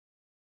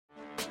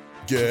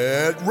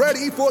Get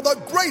ready for the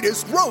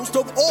greatest roast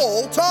of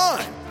all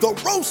time, the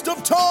Roast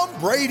of Tom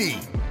Brady,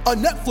 a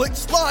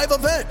Netflix live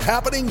event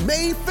happening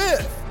May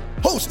 5th.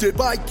 Hosted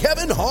by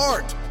Kevin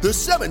Hart, the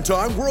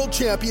 7-time world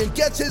champion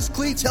gets his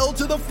cleats held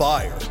to the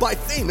fire by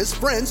famous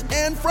friends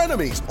and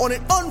frenemies on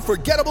an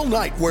unforgettable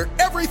night where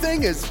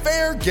everything is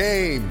fair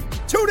game.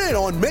 Tune in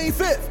on May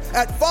 5th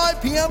at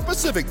 5 p.m.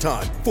 Pacific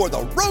time for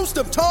the Roast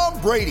of Tom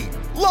Brady,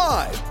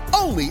 live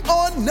only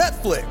on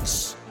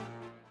Netflix.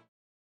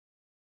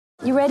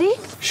 You ready?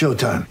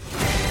 Showtime.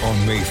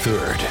 On May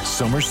 3rd,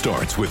 summer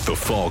starts with The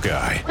Fall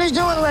Guy. Let's do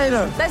it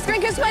later. Let's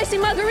drink a spicy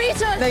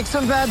margarita. Make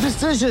some bad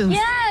decisions.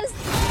 Yes!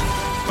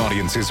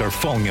 Audiences are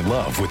falling in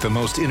love with the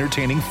most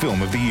entertaining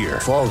film of the year.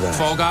 Fall Guy.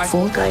 Fall Guy?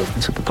 Fall guy.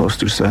 That's what the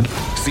poster said.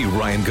 See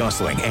Ryan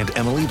Gosling and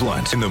Emily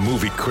Blunt in the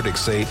movie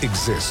critics say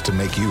exists to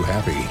make you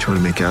happy. Trying to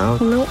make it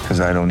out? Nope. Because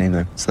I don't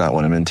either. It's not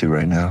what I'm into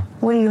right now.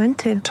 What are you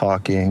into?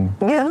 Talking.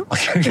 Yeah.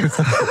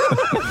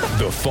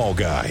 The Fall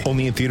Guy.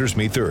 Only in theaters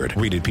May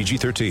 3rd. Rated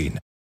PG-13.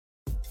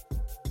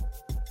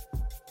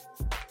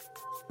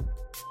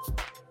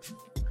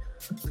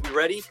 You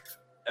ready?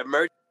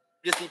 Emergency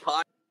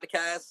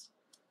podcast.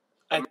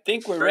 I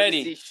think we're Emergency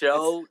ready.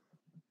 show.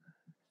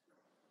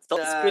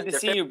 It's good to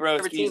see you,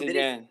 broskies,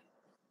 again.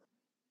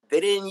 They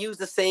didn't use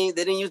the same.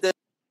 They didn't use the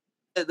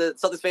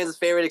Celtics fans'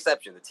 favorite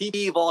exception. The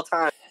TV of all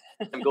time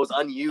goes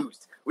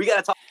unused. We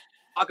got to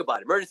talk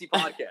about it. Emergency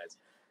podcast.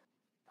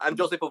 I'm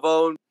Joseph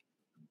Pavone.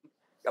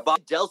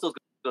 Bob Gelso's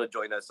going to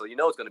join us, so you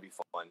know it's going to be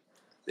fun.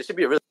 This should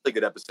be a really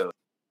good episode.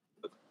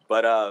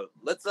 But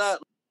let's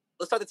start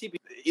the TP.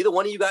 Either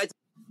one of you guys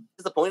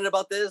disappointed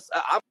about this?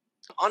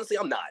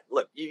 I'm not.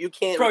 Look, you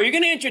can't. Bro, you're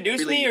going to introduce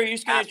really me, or are you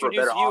just going to ask for a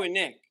introduce better you offer. and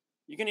Nick?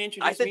 You're going to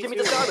introduce I said me Jimmy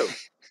too?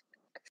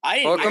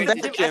 DeSanto. Welcome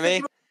back,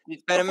 Jimmy.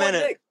 It's been a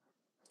minute.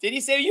 Did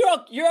he say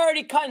you're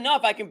already cutting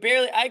up? I can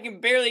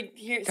barely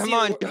hear. Come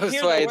on,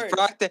 Josue. It's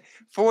Brockton.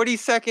 40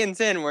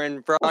 seconds in, we're in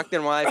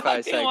Brockton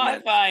Wi-Fi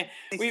segment. Wi-Fi.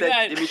 We've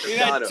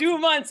had 2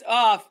 months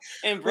off,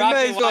 and We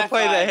Brockton may as well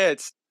play the Wi-Fi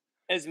hits.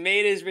 has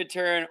made his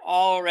return,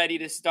 all ready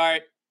to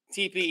start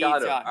TPE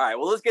Got him. talk. All right,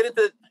 well, let's get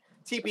into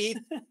TPE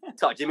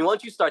talk. Jimmy, why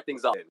don't you start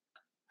things off?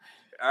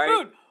 All right.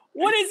 Dude,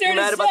 what is there You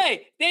mad to about-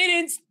 say? They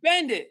didn't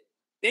spend it.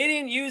 They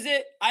didn't use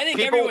it. I think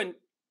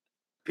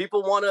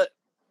People want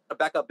to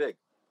back up big.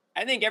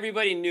 I think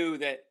everybody knew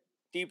that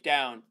deep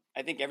down.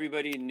 I think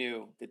everybody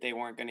knew that they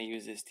weren't going to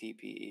use this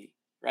TPE,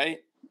 right?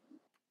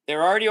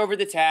 They're already over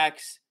the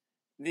tax.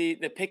 The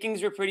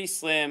pickings were pretty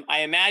slim.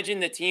 I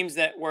imagine the teams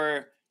that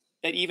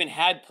even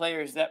had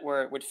players that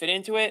would fit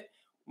into it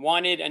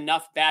wanted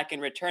enough back in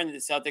return that the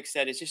Celtics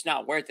said it's just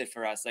not worth it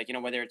for us. Like,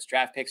 whether it's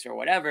draft picks or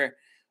whatever.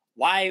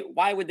 Why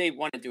would they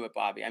want to do it,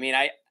 Bobby? I mean,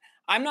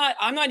 I'm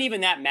not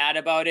even that mad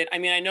about it. I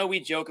mean, I know we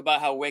joke about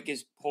how Wick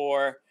is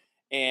poor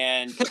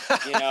and,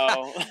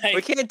 like,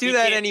 we can't do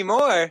that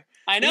anymore.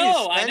 I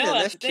know. This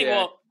That's the thing. year.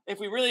 Well, if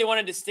we really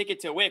wanted to stick it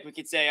to Wick, we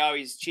could say, oh,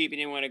 he's cheap. He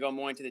didn't want to go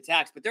more into the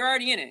tax, but they're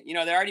already in it.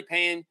 They're already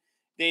paying.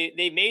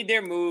 They made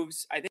their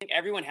moves. I think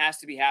everyone has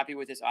to be happy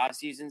with this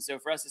offseason. So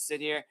for us to sit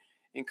here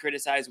and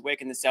criticize Wick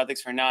and the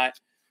Celtics for not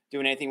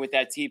doing anything with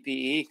that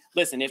TPE,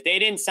 listen, if they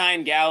didn't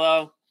sign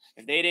Gallo,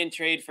 if they didn't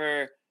trade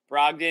for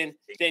Brogdon,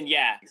 then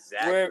yeah,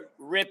 Exactly. we're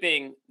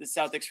ripping the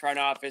Celtics front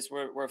office.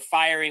 We're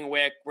firing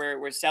Wick.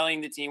 We're selling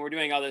the team. We're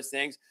doing all those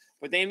things.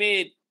 But they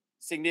made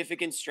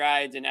significant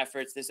strides and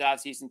efforts this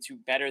offseason to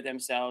better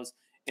themselves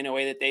in a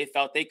way that they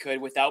felt they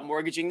could without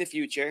mortgaging the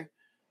future,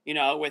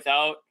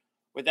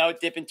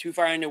 without dipping too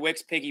far into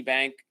Wick's piggy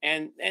bank.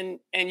 And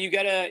you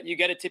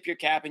gotta tip your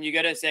cap and you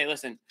gotta say,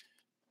 listen,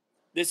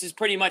 this is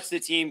pretty much the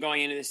team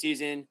going into the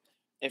season.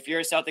 If you're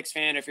a Celtics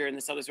fan, if you're in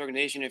the Celtics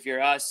organization, if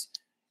you're us,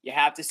 you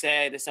have to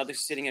say the Celtics are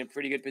sitting in a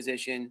pretty good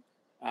position.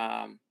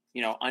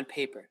 On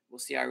paper, we'll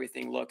see how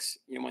everything looks,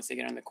 once they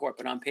get on the court.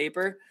 But on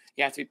paper,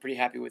 you have to be pretty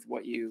happy with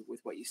what you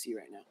see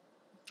right now.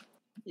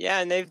 Yeah,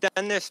 and they've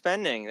done their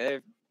spending.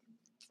 They're,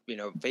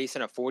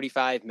 facing a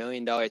 $45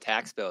 million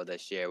tax bill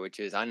this year,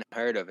 which is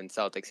unheard of in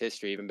Celtics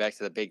history, even back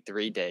to the Big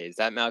 3 days.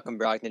 That Malcolm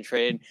Brogdon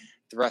trade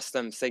thrust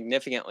them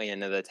significantly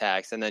into the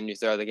tax, and then you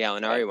throw the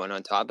Gallinari one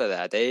on top of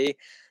that. They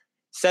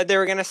said they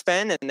were going to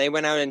spend, and they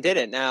went out and did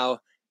it. Now,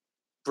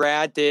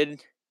 Brad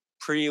did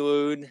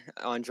prelude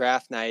on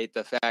draft night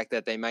the fact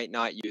that they might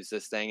not use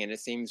this thing, and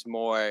it seems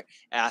more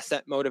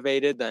asset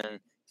motivated than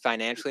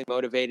financially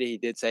motivated. He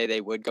did say they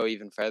would go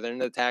even further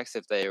into the tax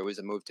if there was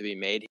a move to be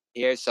made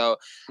here. So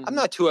I'm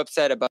not too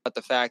upset about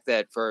the fact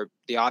that for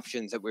the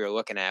options that we were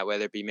looking at,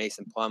 whether it be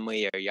Mason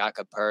Plumlee or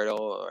Jakob Pertl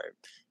or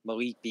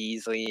Malik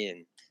Beasley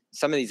and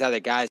some of these other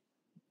guys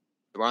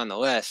that were on the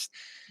list,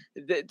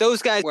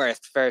 those guys were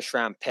first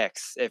round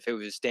picks if it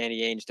was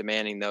Danny Ainge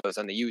demanding those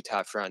on the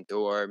Utah front,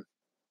 or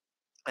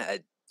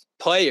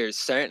players,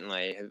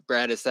 certainly.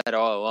 Brad has said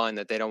all along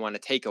that they don't want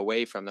to take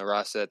away from the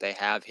roster that they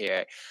have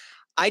here.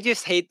 I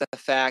just hate the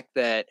fact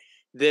that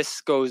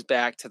this goes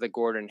back to the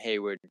Gordon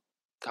Hayward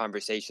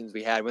conversations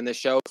we had when the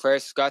show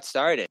first got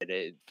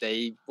started.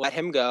 They let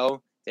him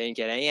go. They didn't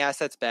get any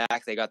assets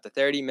back. They got the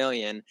 $30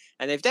 million,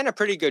 and they've done a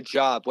pretty good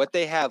job. What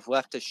they have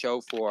left to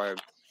show for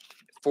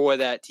for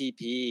that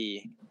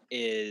TPE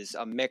is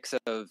a mix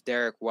of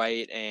Derek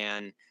White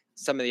and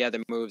some of the other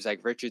moves like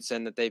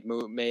Richardson that they've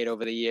made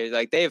over the years.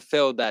 Like, they have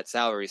filled that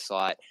salary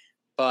slot,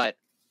 but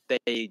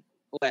they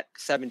let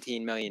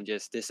 17 million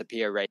just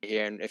disappear right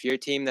here. And if you're a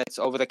team that's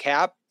over the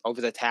cap,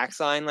 over the tax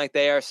line like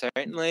they are,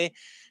 certainly,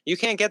 you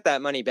can't get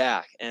that money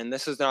back. And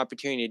this is an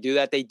opportunity to do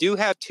that. They do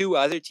have two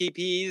other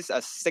TPs,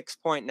 a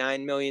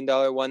 $6.9 million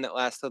one that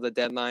lasts till the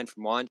deadline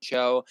from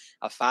Wancho,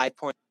 a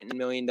 $5.9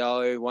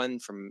 million one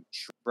from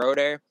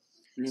Schroeder.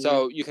 Mm-hmm.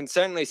 So you can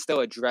certainly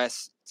still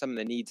address some of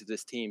the needs of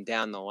this team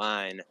down the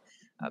line,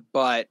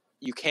 but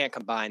you can't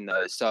combine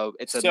those. So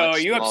it's a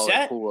much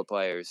smaller pool of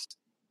players.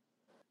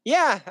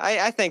 Yeah,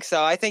 I think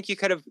so. I think you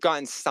could have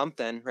gotten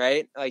something,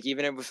 right? Like,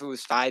 even if it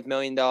was $5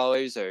 million,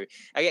 or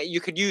you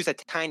could use a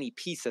tiny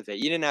piece of it.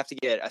 You didn't have to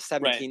get a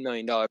 $17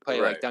 million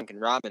player like Duncan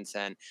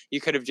Robinson.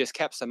 You could have just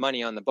kept some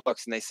money on the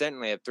books, and they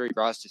certainly have 3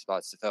 roster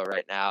spots to fill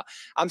right now.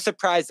 I'm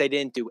surprised they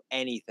didn't do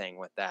anything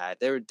with that.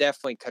 There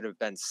definitely could have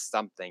been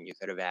something you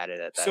could have added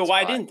at that. So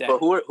why didn't they? But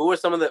who are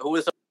some of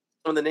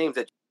the names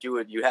that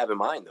you have in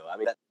mind, though? I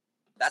mean,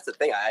 that's the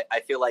thing.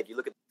 I feel like you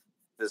look at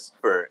this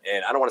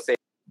and I don't want to say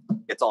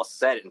it's all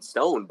set in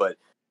stone, but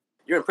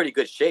you're in pretty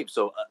good shape.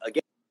 So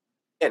again,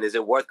 is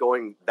it worth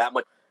going that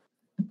much?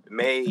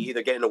 May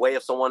either get in the way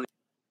of someone,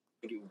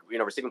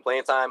 receiving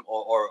playing time,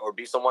 or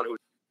be someone who's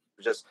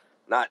just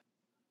not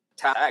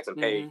tax and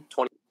pay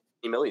 $20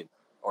 million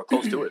or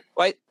close to it.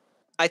 Well,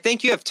 I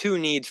think you have 2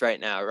 needs right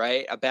now,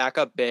 right? A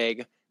backup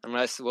big.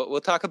 Unless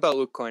we'll talk about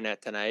Luke Cornett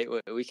tonight.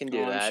 We can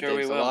do that. Sure,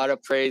 there's a lot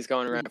of praise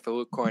going around for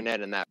Luke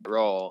Cornett in that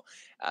role.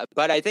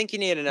 But I think you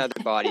need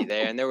another body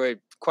there. And there were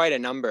quite a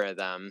number of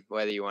them,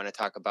 whether you want to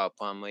talk about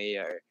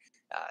Plumlee or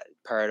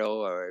Pirtle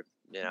or,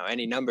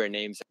 any number of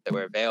names that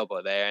were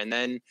available there. And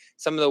then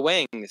some of the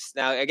wings.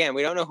 Now, again,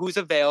 we don't know who's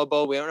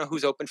available. We don't know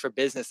who's open for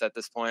business at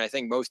this point. I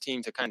think most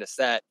teams are kind of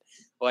set,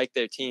 like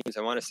their teams.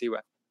 I want to see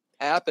what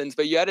happens.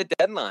 But you had a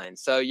deadline.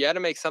 So you had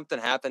to make something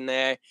happen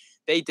there.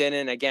 They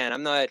didn't. Again,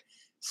 I'm not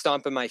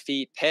stomping my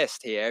feet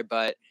pissed here,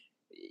 but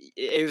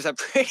it was a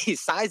pretty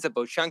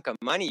sizable chunk of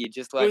money you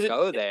just let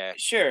go there.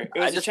 Sure, it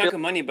was a chunk of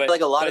money, but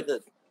like a lot of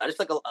the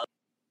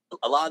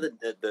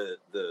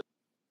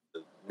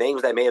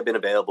names that may have been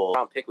available,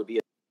 round pick would be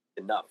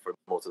enough for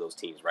most of those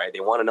teams, right?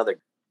 They want another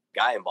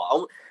guy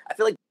involved. I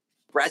feel like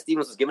Brad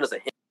Stevens was giving us a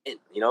hint,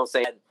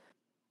 saying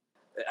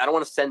I don't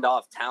want to send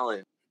off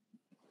talent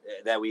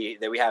that we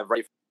have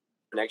ready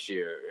for next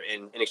year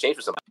in exchange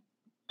for somebody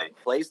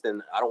placed,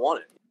 then I don't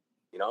want it.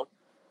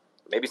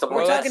 Maybe something.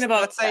 We're talking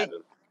about end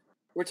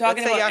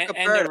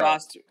of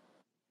roster.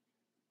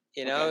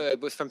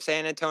 It was from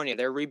San Antonio.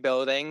 They're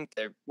rebuilding.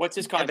 What's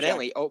his contract?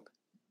 Evidently,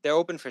 they're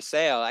open for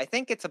sale. I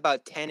think it's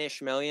about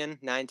 10-ish million,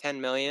 9-10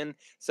 million.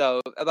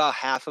 So about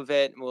half of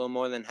it, a little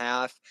more than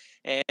half.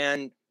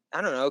 And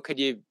I don't know, could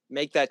you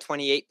make that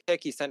 28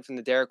 pick you sent from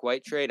the Derek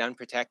White trade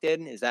unprotected?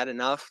 Is that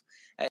enough?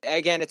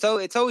 Again, it's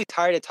always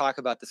hard to talk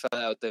about this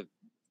without the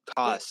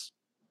cost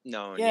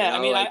known. Yeah, I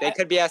mean, they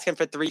could be asking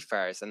for 3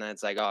 first, and then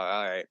it's like, oh,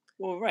 all right.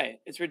 Well, right.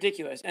 It's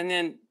ridiculous. And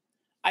then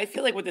I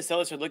feel like what the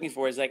Celtics are looking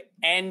for is like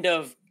end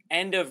of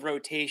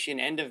rotation,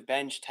 end of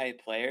bench type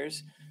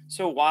players.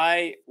 So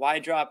why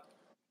drop,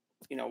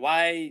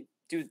 why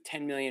do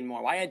 10 million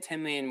more? Why add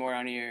 10 million more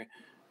onto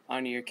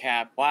your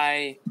cap?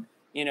 Why,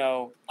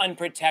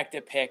 unprotect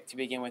a pick to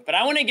begin with? But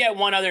I want to get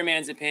one other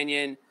man's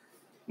opinion.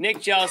 Nick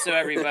Gelso,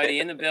 everybody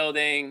in the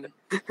building.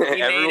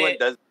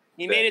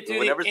 He made it through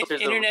the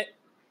internet.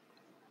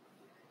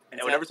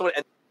 Whenever someone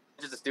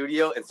enters the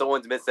studio and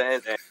someone's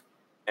mid-sentence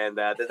and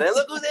they say,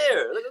 look who's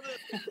there.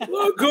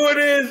 Look who it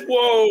is.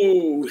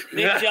 Whoa.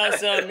 Nick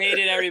Gelso made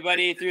it,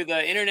 everybody, through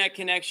the internet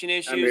connection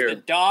issues,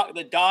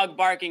 the dog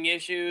barking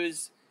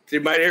issues. So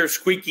you might hear a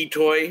squeaky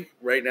toy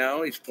right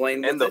now. He's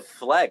playing with and the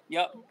flag.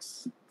 Yep.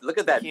 Look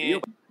at that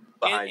view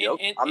behind you.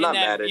 I'm not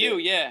mad at view,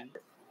 it. Yeah.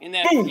 In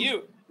that Boom.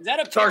 view. Is that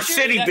a picture? It's our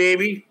city,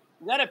 baby.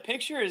 Is that a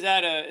picture or is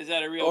that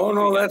a real? Oh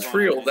no, that's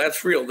real.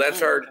 That's real.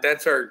 That's our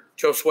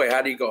Josue.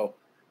 How do you go?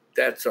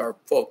 That's our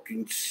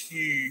fucking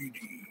city.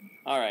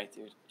 All right,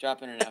 dude.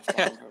 Dropping an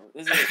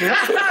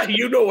F-bomb.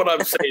 You know what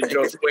I'm saying,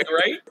 Josue,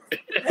 right?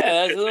 Yeah,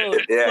 that's a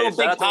little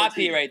big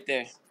poppy right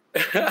there.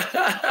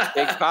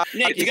 Big pop.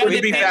 Nick, you It's got good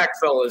to be back,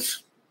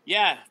 fellas.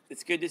 Yeah,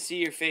 it's good to see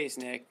your face,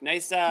 Nick.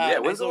 Nice,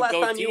 when's the last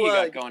time you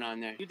got going on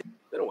there? It's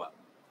been a while.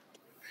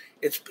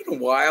 It's been a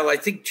while. I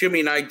think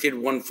Jimmy and I did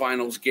one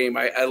finals game.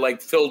 I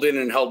filled in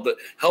and held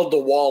the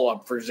wall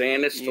up for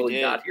Xanis till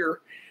he got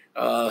here.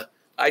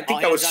 I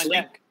think I was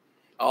asleep.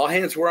 All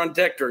hands were on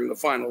deck during the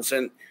finals,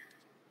 and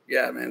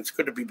yeah, man, it's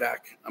good to be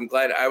back. I'm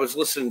glad. I was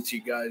listening to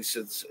you guys.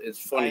 It's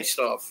funny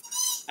stuff.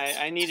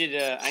 I needed.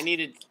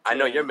 I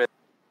know you're missing.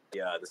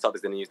 Yeah, the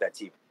Celtics didn't use that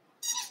TP.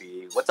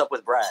 What's up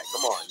with Brad?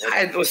 Come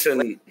on.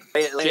 Listen.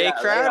 Jay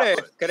Crowder.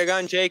 Could have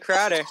gone Jay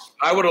Crowder.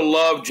 I would have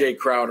loved Jay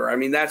Crowder. I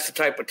mean, that's the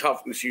type of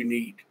toughness you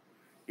need,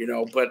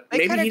 but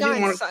maybe he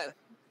didn't want to.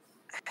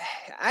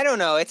 I don't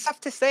know. It's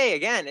tough to say.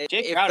 Again, if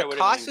the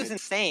cost was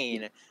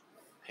insane,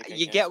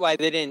 you get why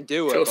they didn't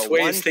do it. Joe But Sway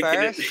one is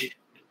thinking first,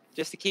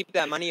 just to keep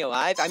that money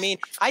alive. I mean,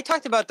 I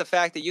talked about the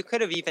fact that you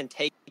could have even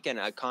taken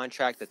a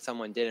contract that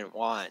someone didn't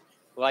want,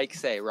 like,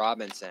 say,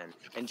 Robinson,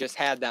 and just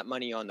had that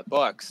money on the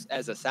books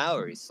as a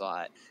salary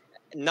slot.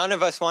 None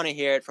of us want to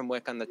hear it from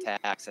Wick on the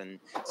tax, and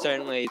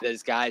certainly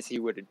there's guys he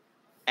would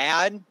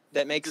add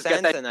that makes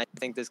sense, and I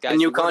think this guy's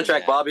new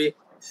contract, Bobby.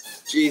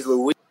 Jeez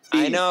Louise.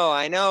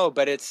 I know,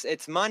 but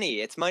it's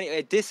money. It's money.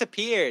 It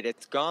disappeared.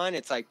 It's gone.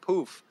 It's like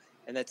poof,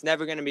 and it's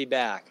never going to be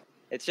back.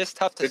 It's just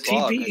tough to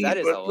swallow because that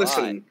is a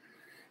lot.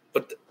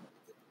 But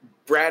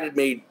Brad had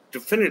made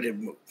definitive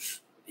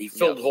moves. He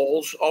filled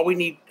holes. All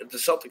the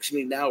Celtics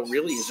need now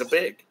really is a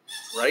big,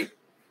 right?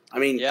 I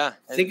mean,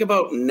 think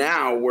about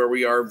now where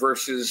we are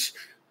versus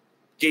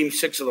Game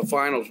 6 of the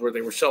finals where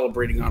they were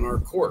celebrating on our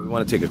court. We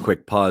want to take a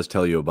quick pause,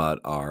 tell you about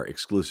our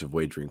exclusive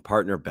wagering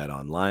partner,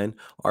 BetOnline.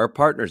 Our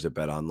partners at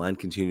BetOnline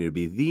continue to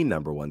be the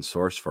 #1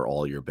 source for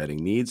all your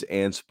betting needs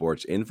and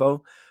sports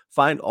info.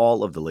 Find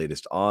all of the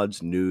latest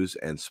odds, news,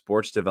 and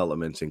sports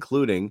developments,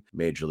 including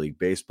Major League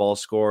Baseball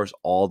scores,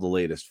 all the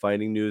latest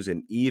fighting news,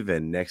 and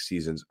even next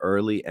season's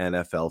early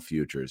NFL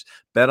futures.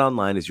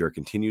 BetOnline is your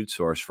continued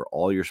source for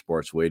all your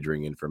sports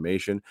wagering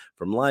information,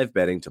 from live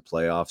betting to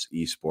playoffs,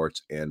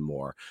 esports, and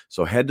more.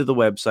 So head to the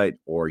website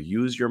or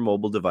use your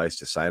mobile device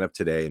to sign up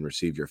today and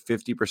receive your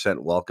 50%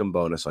 welcome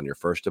bonus on your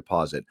first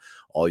deposit.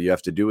 All you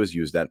have to do is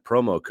use that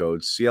promo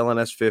code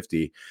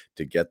CLNS50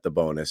 to get the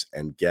bonus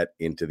and get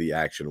into the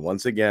action.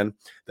 Once again,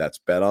 that's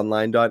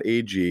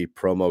betonline.ag,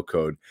 promo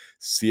code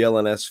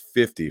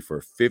CLNS50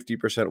 for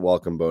 50%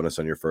 welcome bonus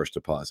on your first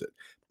deposit.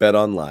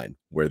 BetOnline,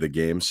 where the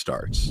game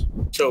starts.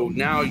 So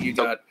now you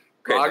got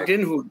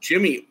Brogdon, who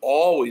Jimmy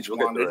always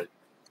wanted.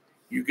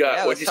 You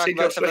got let's talk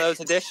about some of those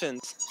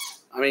additions.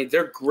 I mean,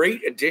 they're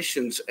great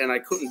additions, and I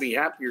couldn't be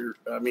happier.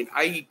 I mean,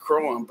 I eat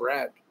crow on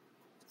Brad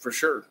for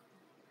sure.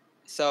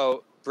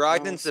 So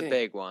Brogdon's the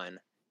big one.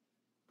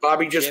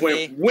 Bobby just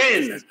went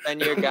win. This has been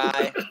your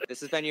guy.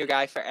 This has been your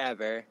guy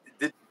forever.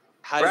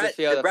 How does it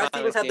feel to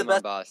finally see him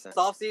in Boston?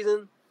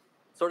 Offseason,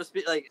 so to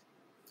speak, like.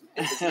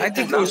 I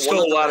think there was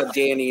still a lot of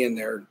Danny in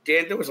there.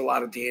 There was a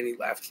lot of Danny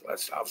left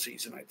last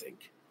offseason, I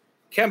think.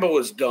 Kemba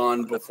was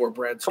done before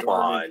Brad started. Come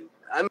on.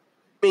 I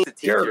mean, the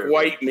teacher. Derek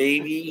White,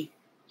 maybe.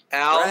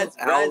 Brad's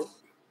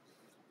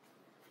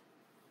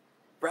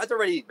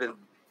already been.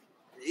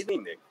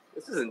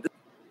 This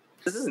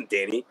isn't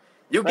Danny.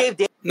 You gave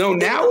Danny. No,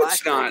 now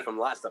it's not. From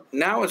last time.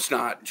 Now it's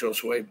not,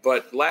 Josue.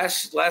 But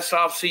last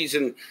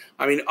offseason,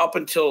 I mean, up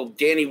until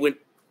Danny went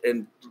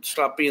and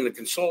stopped being the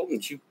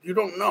consultant, you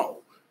don't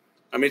know.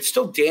 I mean, it's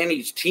still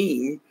Danny's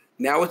team.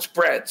 Now it's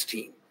Brad's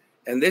team.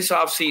 And this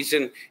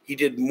offseason, he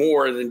did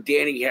more than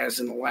Danny has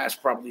in the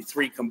last probably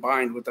 3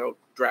 combined without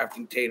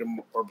drafting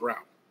Tatum or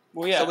Brown.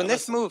 Well, yeah. So when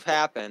this move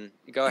happened,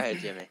 go ahead,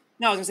 Jimmy.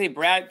 No, I was going to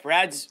say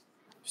Brad's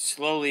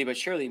slowly but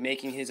surely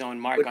making his own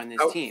mark on this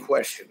team.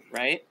 Question.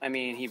 Right? I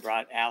mean, he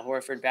brought Al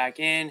Horford back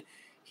in.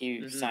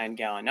 He signed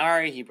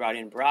Gallinari. He brought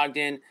in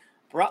Brogdon.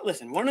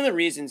 Listen, one of the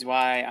reasons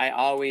why I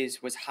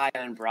always was high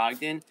on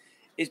Brogdon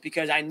is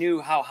because I knew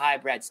how high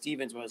Brad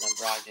Stevens was on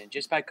Brogdon.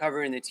 Just by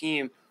covering the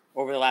team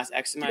over the last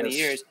X amount of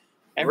years,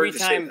 every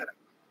time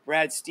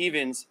Brad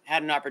Stevens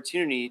had an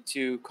opportunity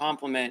to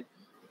compliment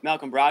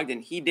Malcolm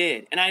Brogdon, he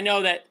did. And I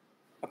know that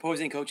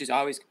opposing coaches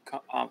always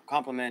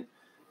compliment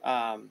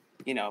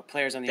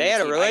players on the They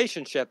had a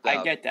relationship,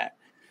 I get that.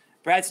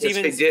 Brad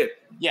Stevens, yes, they did.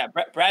 Yeah,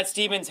 Brad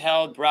Stevens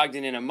held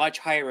Brogdon in a much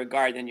higher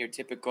regard than your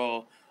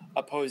typical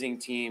opposing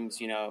team's,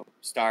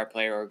 star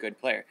player or good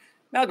player.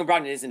 Malcolm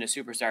Brogdon isn't a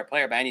superstar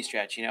player by any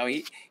stretch.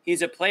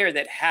 He's a player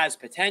that has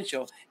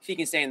potential if he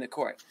can stay in the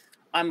court.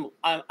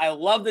 I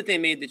love that they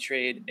made the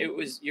trade.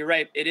 You're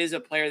right. It is a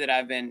player that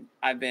I've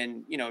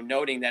been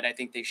noting that I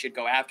think they should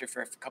go after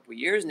for a couple of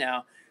years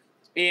now,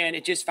 and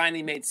it just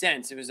finally made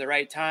sense. It was the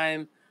right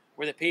time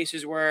where the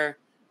Pacers were,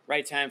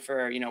 right time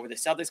for where the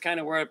Celtics kind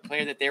of were, a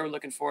player that they were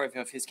looking for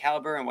of his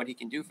caliber and what he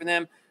can do for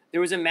them.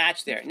 There was a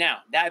match there. Now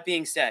that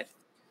being said,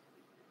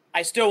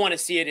 I still want to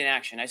see it in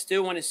action. I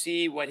still want to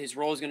see what his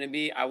role is going to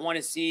be. I want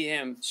to see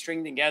him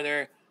string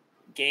together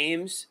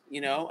games.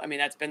 I mean,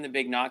 that's been the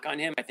big knock on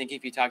him. I think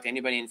if you talk to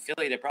anybody in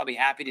Philly, they're probably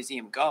happy to see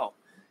him go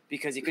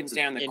because he couldn't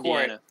stay on the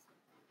court.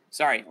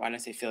 Sorry, why did I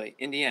say Philly?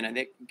 Indiana.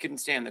 They couldn't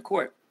stay on the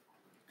court.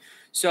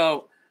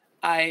 So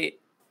I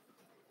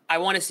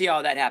want to see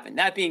all that happen.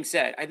 That being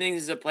said, I think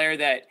this is a player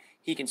that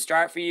he can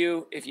start for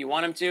you if you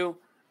want him to.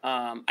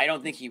 I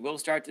don't think he will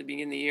start to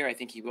begin the year. I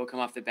think he will come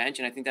off the bench,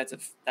 and I think that's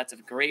a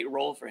great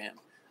role for him.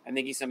 I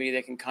think he's somebody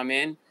that can come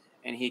in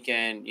and he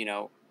can,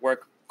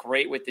 work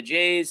great with the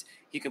Jays.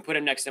 You can put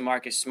him next to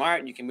Marcus Smart,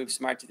 and you can move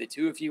Smart to the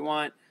 2 if you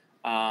want.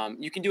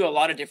 You can do a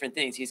lot of different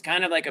things. He's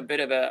kind of like a bit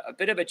of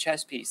a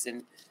chess piece,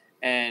 and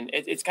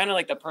it's kind of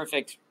like the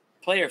perfect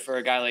player for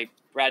a guy like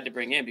Brad to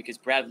bring in because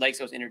Brad likes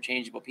those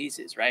interchangeable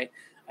pieces, right?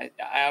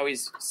 I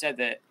always said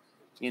that,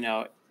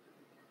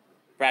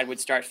 Brad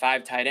would start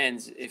 5 tight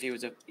ends if he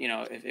was if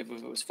it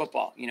was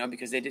football,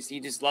 because he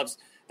just loves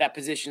that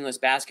positionless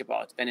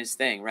basketball. It's been his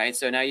thing, right?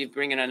 So now you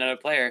bring in another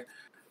player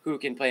who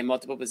can play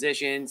multiple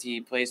positions.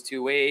 He plays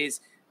 2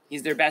 ways.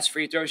 He's their best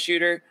free throw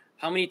shooter.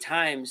 How many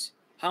times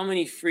how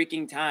many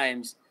freaking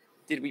times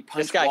did we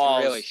punch this guy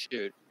walls? Can really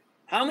shoot.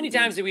 How many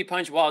times did we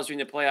punch walls during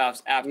the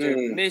playoffs after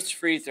missed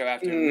free throw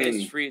after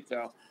missed free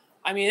throw?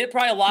 I mean, it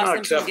probably lost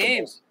them some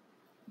games.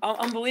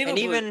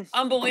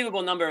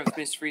 Unbelievable number of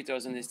missed free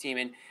throws in this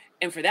team.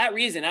 And for that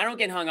reason, I don't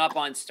get hung up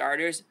on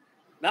starters.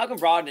 Malcolm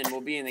Brogdon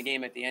will be in the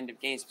game at the end of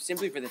games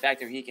simply for the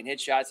fact that he can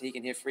hit shots, he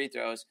can hit free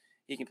throws,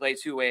 he can play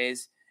two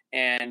ways,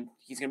 and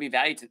he's going to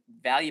be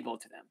valuable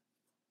to them.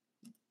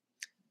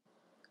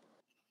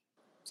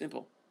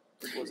 Simple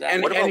as that.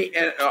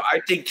 And I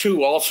think,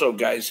 too, also,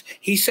 guys,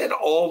 he said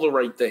all the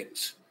right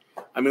things.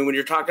 I mean, when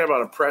you're talking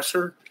about a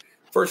presser,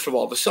 first of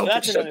all, the Celtics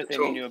that's another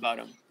thing you knew about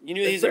him. You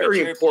knew he's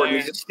very important.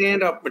 Player. He's a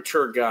stand-up,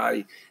 mature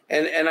guy,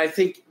 and I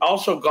think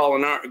also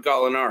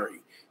Gallinari.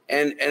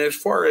 And as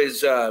far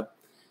as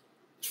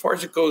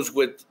it goes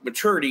with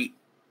maturity,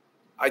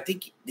 I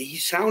think he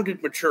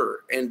sounded mature.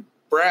 And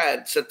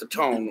Brad set the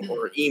tone,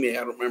 or Ime, I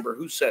don't remember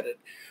who said it,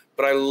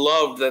 but I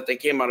loved that they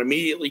came out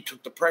immediately,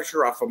 took the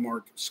pressure off of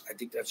Marcus. I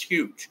think that's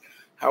huge.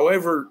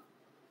 However,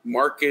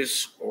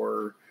 Marcus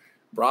or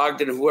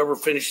Brogdon, whoever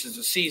finishes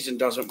the season,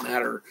 doesn't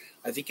matter.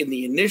 I think in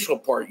the initial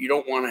part, you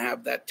don't want to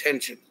have that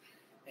tension.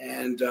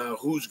 And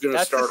who's going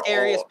to start? That's the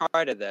scariest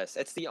part of this.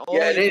 It's the only.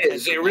 Yeah, it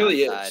is. It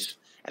really is.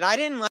 And I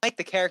didn't like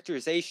the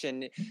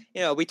characterization.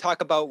 You know, we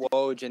talk about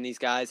Woj and these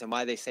guys and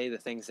why they say the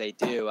things they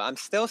do. I'm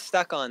still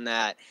stuck on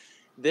that.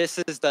 This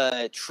is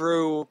the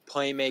true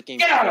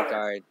playmaking point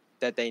guard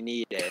that they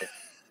needed.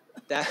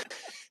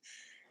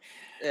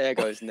 There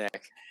goes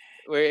Nick.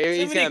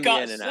 He's going to be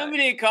in and out.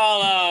 Somebody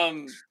call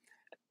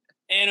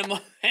animal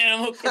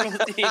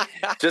cruelty.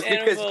 Just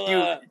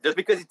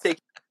because you take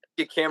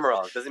your camera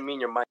off doesn't mean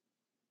your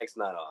mic's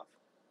not off.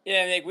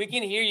 Yeah, Nick, we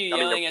can hear you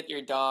yelling at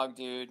your dog,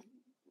 dude.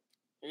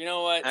 You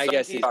know what? I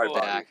guess he's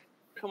back.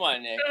 Come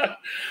on, Nick.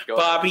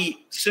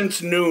 Bobby,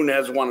 since noon,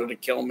 has wanted to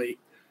kill me.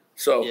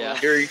 So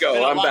here you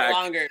go. I'm back.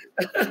 Longer.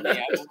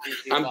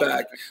 I'm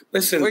back.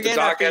 Listen, we're getting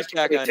the doc has to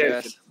pay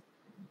attention.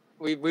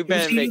 We've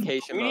been in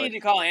vacation mode. We need to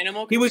call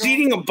animal control. He was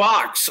eating a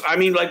box. I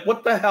mean, like,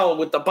 what the hell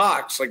with the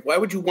box? Like, why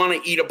would you want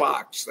to eat a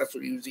box? That's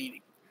what he was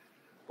eating.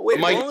 But wait,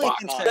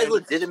 box.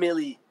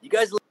 You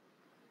guys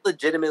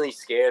legitimately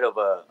scared of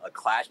a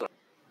clash? I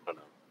don't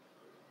know.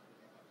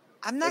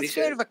 I'm not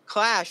scared of a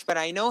clash, but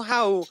I know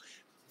how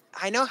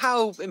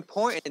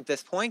important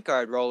this point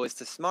guard role is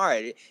to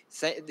Smart.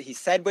 He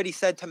said what he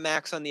said to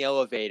Max on the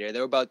elevator.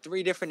 There were about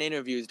 3 different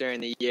interviews during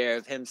the year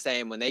of him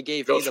saying, when they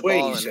gave me the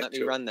ball and let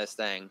me run this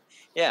thing.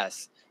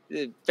 Yes,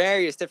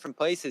 various different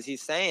places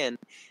he's saying,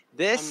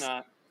 this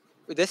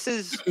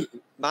is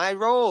my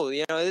role.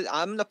 You know,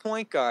 I'm the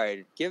point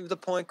guard. Give the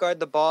point guard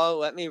the ball.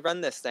 Let me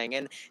run this thing.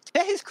 And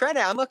to his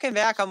credit, I'm looking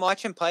back. I'm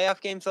watching playoff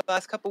games the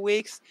last couple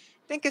weeks.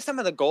 Think of some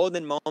of the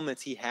golden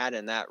moments he had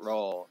in that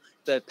role.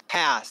 The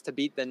pass to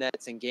beat the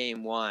Nets in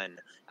Game 1.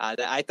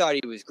 I thought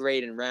he was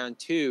great in round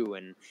 2,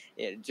 and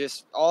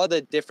just all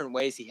the different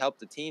ways he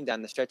helped the team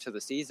down the stretch of the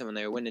season when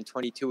they were winning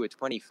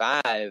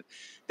 22-25.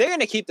 They're going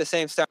to keep the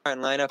same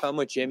starting lineup. I'm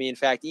with Jimmy. In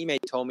fact, Ime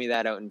told me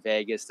that out in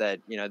Vegas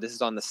that, you know, this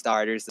is on the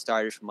starters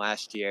from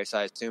last year. So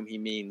I assume he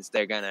means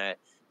they're going to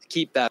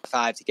keep that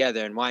 5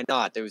 together, and why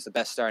not? There was the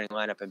best starting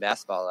lineup in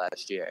basketball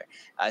last year.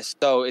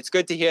 So it's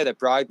good to hear that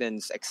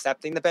Brogdon's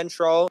accepting the bench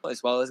role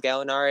as well as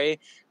Gallinari.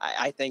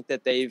 I think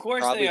that they've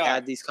probably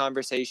had these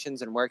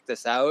conversations and worked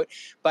this out,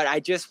 but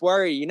I just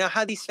worry. You know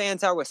how these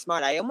fans are with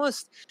Smart.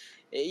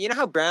 You know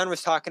how Brown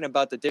was talking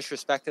about the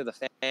disrespect of the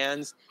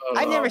fans?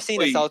 I've never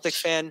seen a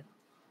Celtics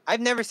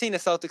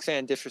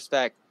fan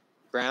disrespect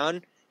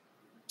Brown.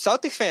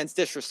 Celtics fans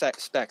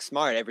disrespect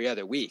Smart every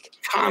other week.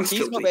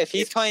 Constantly. If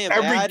he's playing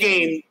every bad,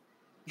 game.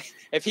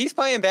 If he's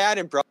playing bad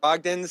and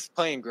Brogdon's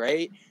playing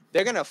great,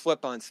 they're gonna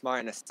flip on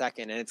Smart in a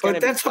second, and it's. But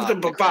that's up to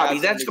Bobby.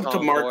 That's up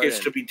to Marcus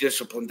to be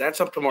disciplined.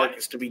 That's up to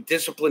Marcus to be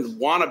disciplined.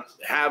 Want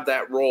to have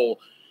that role,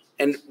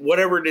 and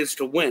whatever it is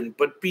to win,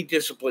 but be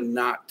disciplined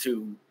not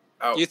to.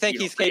 You think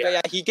he's capable?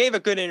 Yeah, he gave a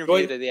good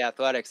interview to the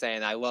Athletic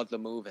saying, "I love the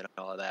move" and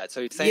all of that.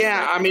 So he's saying,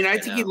 I mean, I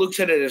think he looks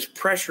at it as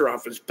pressure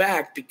off his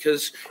back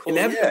because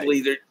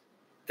inevitably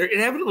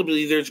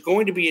there's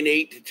going to be an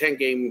 8 to 10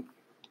 game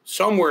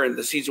somewhere in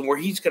the season where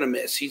he's going to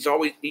miss. He's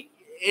always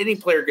any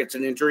player gets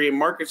an injury, and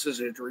Marcus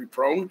is injury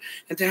prone,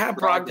 and to have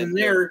Brogdon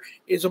there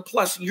is a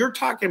plus. You're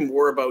talking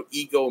more about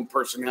ego and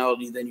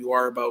personality than you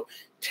are about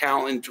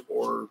talent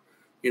or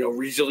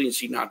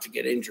resiliency not to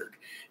get injured.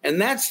 And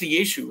that's the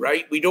issue,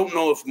 right? We don't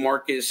know if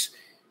Marcus,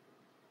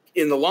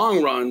 in the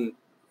long run,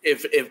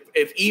 if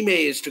Ime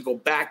is to go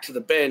back to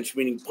the bench,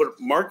 meaning put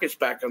Marcus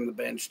back on the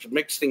bench to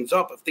mix things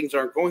up if things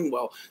aren't going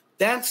well,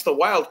 that's the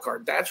wild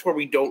card. That's where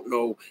we don't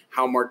know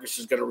how Marcus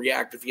is going to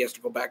react if he has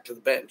to go back to the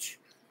bench.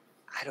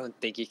 I don't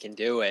think he can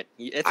do it.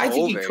 I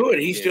think he could.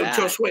 He's still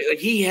just wait. Like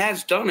he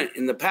has done it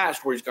in the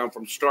past where he's gone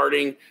from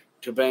starting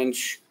to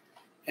bench.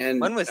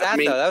 And when was that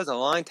though? That was a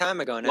long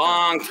time ago now.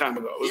 Long time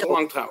ago. It was a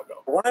long time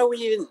ago. Why are we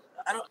even?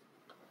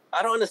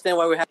 I don't understand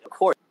why we have. Of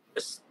course,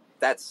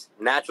 that's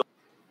natural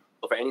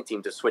for any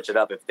team to switch it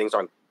up if things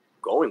aren't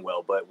going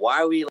well. But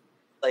why are we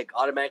like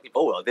automatically?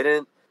 Oh well,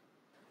 didn't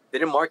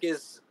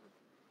Marcus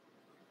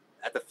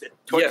at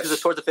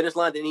towards the finish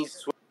line. Then he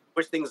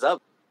switched things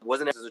up.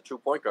 Wasn't as a true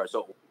point guard.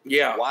 So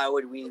why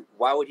would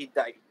he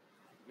die?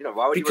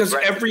 Why would because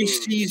every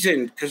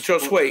season, because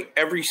Josue,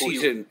 every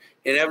season,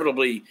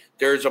 inevitably,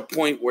 there's a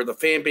point where the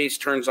fan base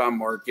turns on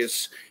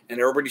Marcus and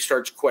everybody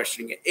starts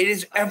questioning it. It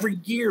is every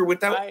year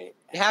without. It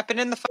happened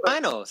in the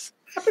finals.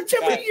 It happens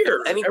every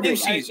year, every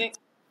season.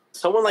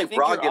 Someone like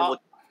Brogdon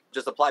will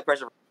just apply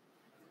pressure.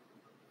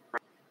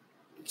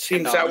 It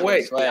seems that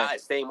way.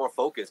 Staying more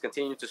focused,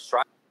 continuing to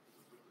strive.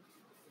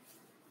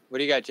 What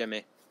do you got,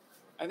 Jimmy?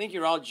 I think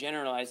you're all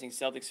generalizing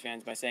Celtics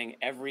fans by saying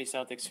every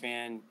Celtics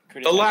fan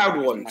criticizes the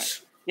loud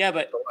ones. Yeah,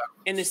 but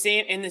in the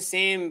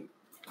same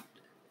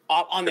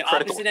on the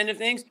opposite end of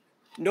things,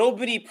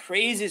 nobody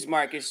praises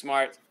Marcus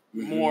Smart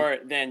more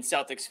than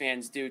Celtics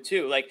fans do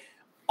too. Like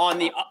on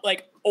the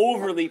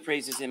overly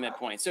praises him at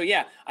points. So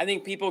yeah, I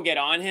think people get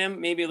on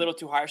him maybe a little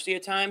too harshly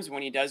at times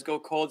when he does go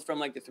cold from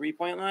like the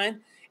 3-point line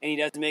and he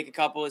does make a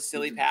couple of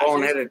silly passes.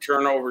 Ball-headed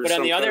turnovers. But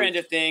on the other end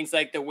of things,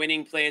 like the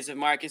winning plays of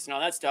Marcus and all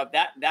that stuff,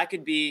 that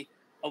could be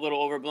a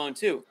little overblown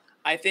too.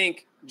 I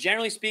think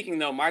generally speaking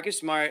though, Marcus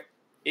Smart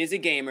is a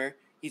gamer.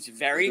 He's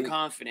very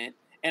confident,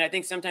 and I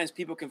think sometimes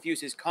people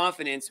confuse his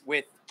confidence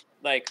with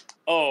I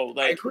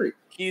agree.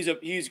 He's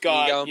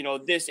got ego.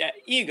 This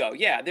ego.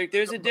 Yeah,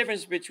 there's a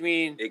difference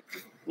between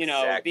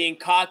being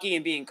cocky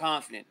and being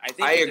confident. I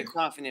think he's a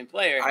confident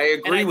player. I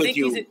agree with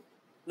you.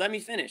 Let me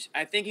finish.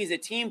 I think he's a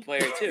team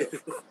player too.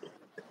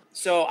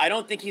 So I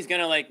don't think he's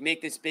gonna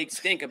make this big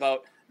stink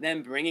about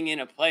them bringing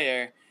in a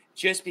player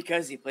just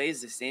because he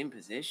plays the same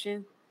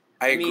position.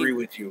 I agree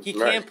with you. He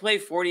can't play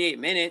 48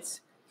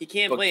 minutes. He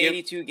can't play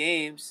 82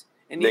 games,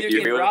 and neither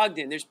can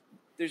Brogdon.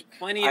 There's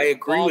plenty of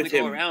ball to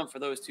go around for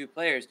those two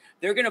players.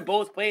 They're going to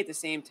both play at the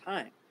same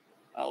time,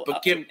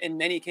 in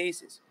many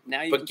cases.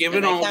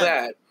 Given all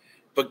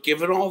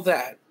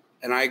that,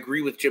 and I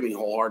agree with Jimmy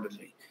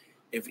wholeheartedly,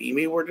 if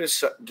Ime were to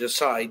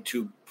decide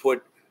to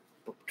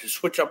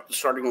switch up the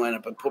starting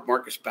lineup and put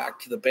Marcus back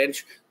to the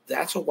bench,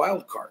 that's a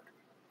wild card.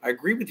 I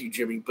agree with you,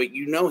 Jimmy, but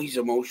he's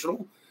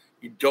emotional.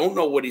 You don't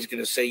know what he's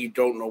going to say. You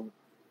don't know.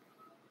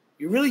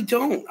 You really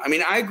don't. I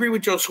mean, I agree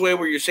with Josue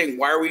where you're saying,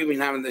 why are we even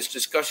having this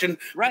discussion?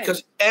 Right.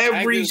 Because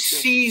every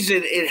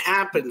season it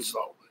happens,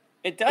 though.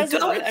 It does.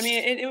 I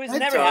mean, it was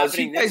never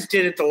happening. You guys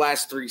did it the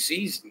last 3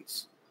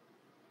 seasons.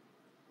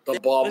 The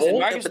bubble. Listen,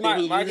 Marcus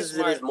Smart uses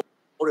it as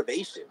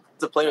motivation.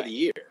 It's a player of the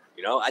year.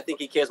 I think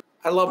he cares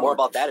more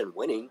about that and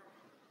winning.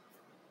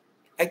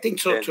 I think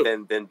so,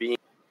 too. Than being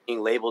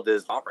labeled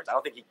as conference. I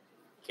don't think he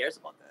cares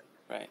about that.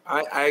 Right.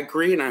 I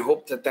agree, and I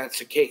hope that that's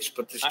the case.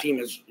 But this team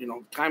is,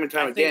 time and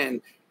time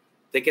again –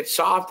 they get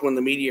soft when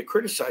the media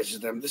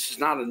criticizes them. This is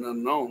not an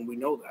unknown. We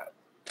know that.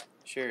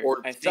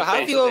 Sure. So how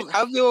have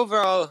you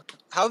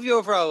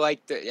overall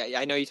liked it?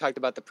 I know you talked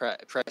about the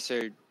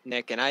presser,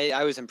 Nick, and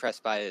I was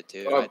impressed by it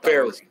too. I thought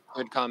it was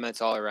good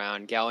comments all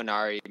around.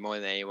 Gallinari, more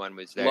than anyone,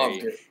 was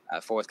very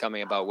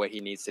forthcoming about what he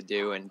needs to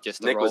do and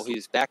just the Nick role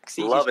he's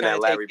backseat. Loving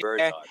that Larry Bird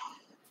talk.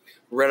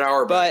 Red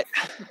hour, but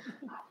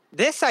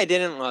this I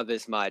didn't love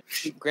as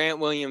much. Grant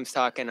Williams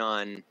talking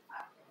on.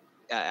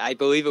 I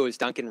believe it was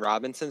Duncan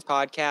Robinson's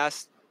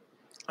podcast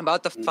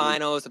about the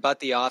finals, about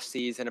the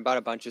offseason, about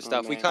a bunch of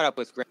stuff. We caught up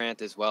with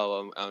Grant as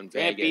well on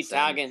Grant Vegas.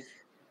 Grant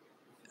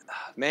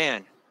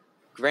man,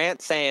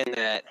 Grant saying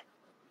that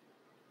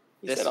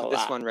this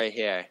one right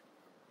here.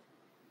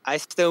 I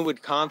still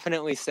would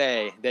confidently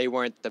say they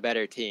weren't the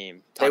better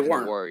team. They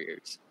weren't. The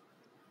Warriors.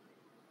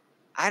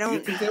 You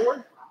think they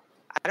were?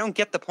 I don't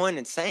get the point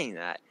in saying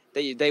that.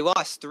 They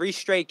lost 3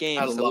 straight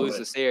games to lose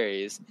the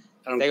series.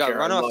 They got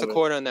run off the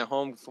court on their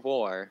home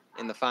floor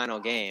in the final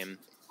game.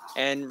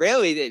 And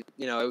really, it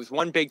was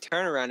one big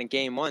turnaround in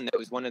game 1. That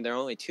was one of their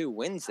only 2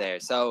 wins there.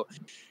 So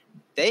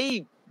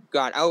they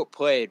got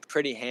outplayed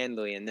pretty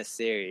handily in this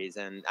series.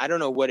 And I don't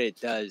know what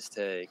it does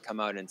to come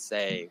out and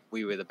say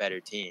we were the better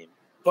team.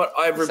 But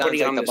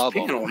everybody on this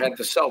panel had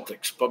the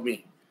Celtics but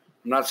me.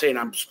 I'm not saying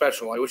I'm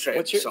special. I wish I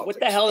had the Celtics. What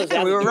the hell is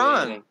that? We were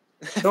wrong.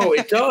 No,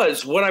 it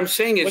does. What I'm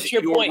saying is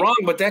you were wrong,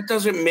 but that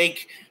doesn't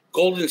make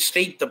Golden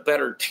State the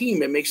better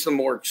team. It makes them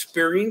more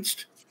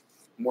experienced,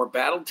 more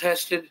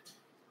battle-tested,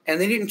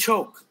 and they didn't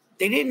choke.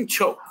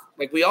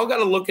 Like, we all got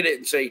to look at it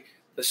and say,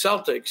 the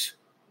Celtics,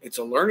 it's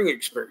a learning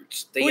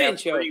experience. They have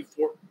 3,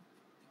 4.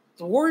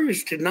 The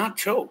Warriors did not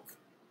choke.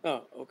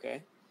 Oh,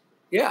 okay.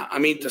 Yeah, I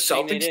mean, the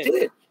Celtics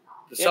did.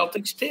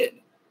 Celtics did.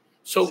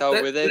 So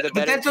were they the better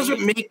but that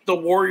doesn't make the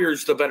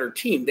Warriors the better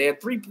team. They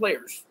had 3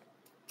 players,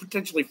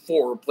 potentially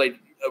 4, who played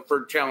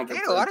for challenger. They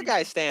had a lot of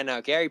guys stand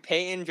out. Gary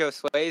Payton,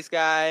 Josue's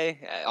guy,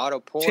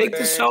 Otto Porter. Take the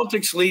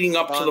Celtics leading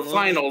up to the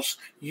finals.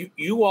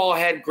 You all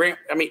had Grant.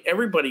 I mean,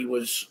 everybody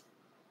was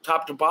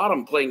top to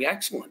bottom playing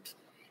excellent,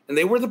 and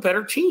they were the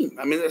better team.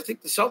 I mean, I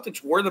think the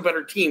Celtics were the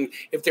better team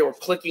if they were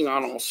clicking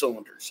on all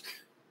cylinders.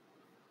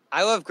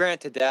 I love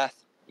Grant to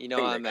death. I'm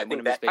one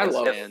of his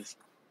biggest fans.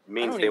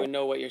 I don't even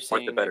know what you're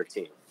saying. The better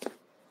team.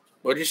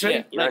 What did you say?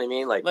 Yeah, you know what I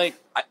mean?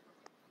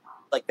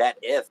 Like that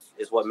if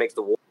is what makes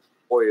the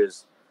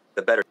Warriors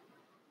the better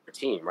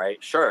team,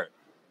 right? Sure,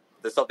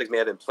 the Celtics may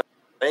have been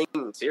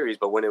playing series,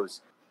 but when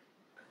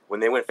when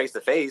they went face to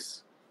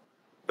face,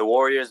 the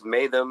Warriors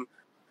put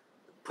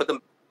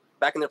them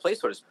back in their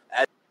place. Sort of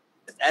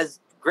as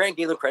Grant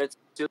gave them credit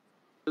to,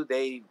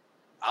 they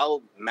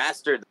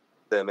outmastered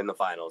them in the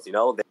finals. You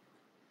know,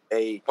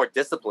 they were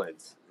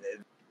disciplined.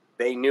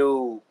 They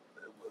knew,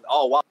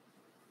 oh wow,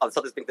 the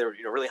Celtics think they're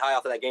really high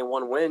off of that game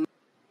 1 win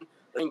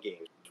in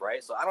games,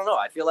 right? So I don't know.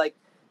 I feel like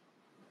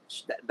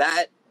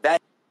that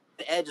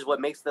edge is what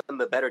makes them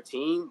the better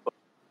team,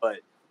 but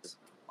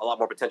a lot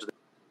more potential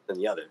than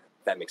the other.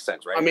 If that makes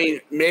sense, right? I mean,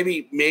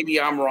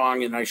 maybe I'm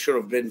wrong, and I should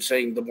have been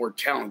saying the more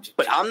talented.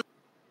 But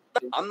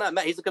I'm not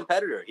mad. He's a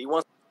competitor. He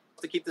wants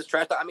to keep this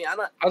trash. I mean, I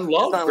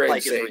love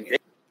Greg saying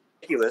it's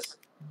ridiculous.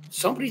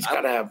 Somebody's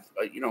got to have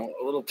a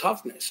little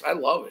toughness. I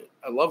love it.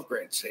 I love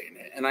Grant saying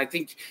it, and I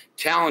think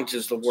talent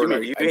is the word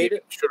I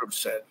should have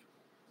said.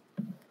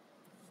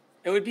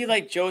 It would be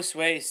like Joe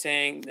Sway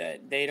saying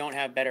that they don't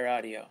have better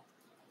audio.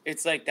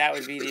 It's like that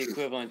would be the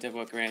equivalent of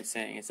what Grant's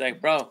saying. It's like,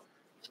 bro,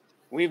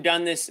 we've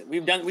done this.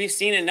 We've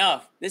seen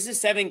enough. This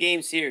is a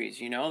 7-game series,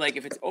 Like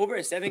if it's over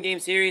a 7-game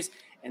series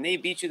and they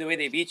beat you the way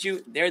they beat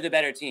you, they're the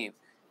better team.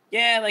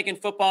 Yeah, like in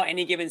football,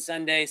 any given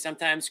Sunday,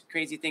 sometimes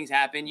crazy things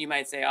happen. You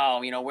might say, oh,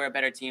 we're a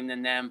better team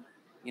than them.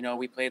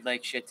 We played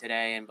like shit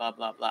today and blah,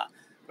 blah, blah.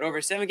 But over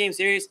a 7-game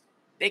series,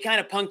 they kind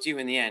of punked you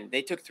in the end.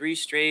 They took 3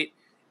 straight.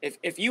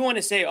 If you want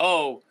to say,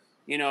 oh,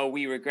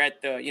 we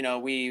regret the,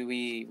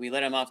 we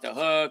let them off the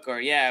hook, or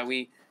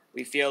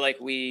we feel like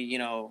we,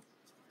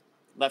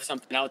 left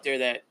something out there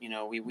that,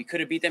 we could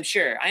have beat them.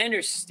 Sure. I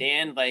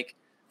understand like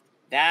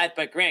that,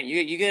 but Grant,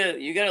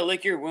 you gotta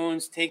lick your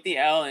wounds, take the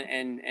L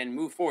and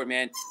move forward,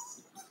 man.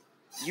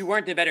 You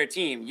weren't the better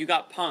team. You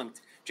got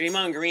punked.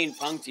 Draymond Green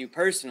punked you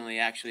personally,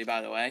 actually,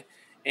 by the way.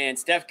 And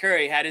Steph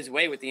Curry had his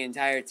way with the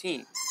entire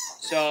team.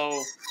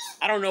 So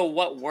I don't know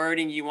what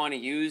wording you want to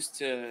use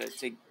to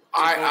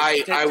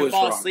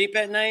fall asleep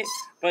at night.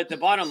 But the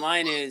bottom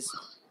line is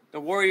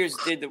the Warriors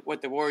did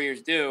what the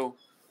Warriors do.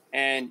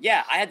 And,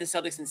 yeah, I had the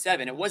Celtics in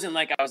 7. It wasn't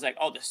like I was like,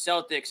 oh, the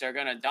Celtics are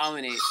going to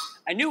dominate.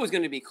 I knew it was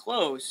going to be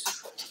close,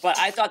 but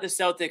I thought the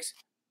Celtics,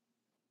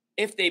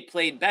 if they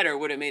played better,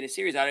 would have made a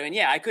series out of it. And,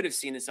 yeah, I could have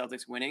seen the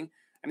Celtics winning.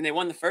 I mean, they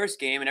won the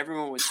first game, and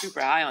everyone was super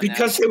high on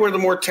because they were the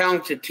more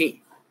talented team.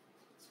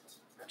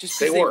 Just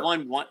because they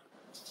won one.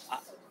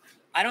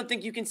 I don't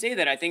think you can say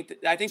that. I think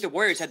the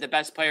Warriors had the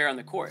best player on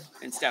the court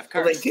in Steph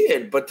Curry. Well, they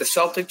did, but the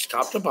Celtics,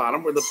 top to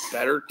bottom, were the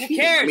better team. Who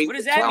cares? What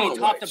does that mean,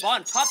 top to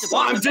bottom? Top to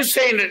bottom. Well, I'm just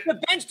saying that the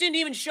bench didn't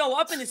even show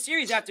up in the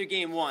series after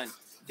Game 1.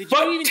 But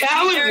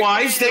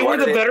talent-wise, they were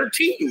the better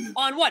team.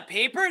 On what,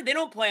 paper? They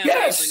don't play on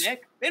paper,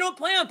 Nick. They don't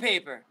play on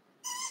paper.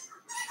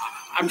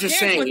 I'm just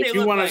saying, if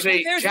you want to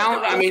say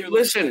talent, I mean,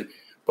 listen,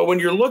 but when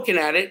you're looking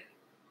at it,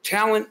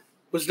 talent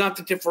was not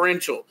the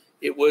differential.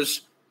 It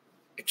was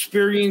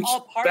experience,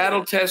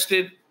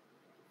 battle-tested,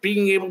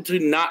 being able to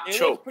not choke.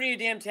 They look pretty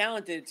damn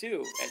talented,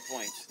 too, at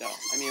points, though.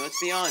 I mean,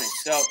 let's be honest.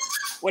 So,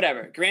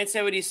 whatever. Grant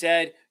said what he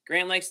said.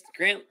 Grant's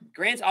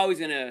always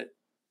going to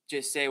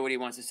just say what he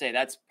wants to say.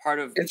 That's part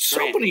of Grant.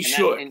 Somebody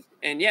should.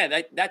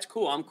 That's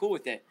cool. I'm cool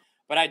with it.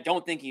 But I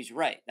don't think he's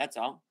right. That's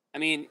all. I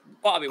mean,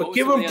 Bobby, but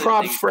give him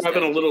props for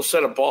having a little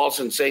set of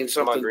balls and saying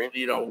something,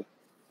 You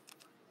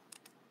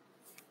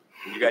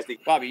guys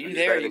think Bobby, you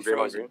there? You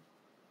frozen?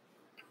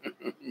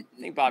 I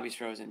think Bobby's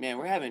frozen. Man,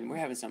 we're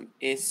having some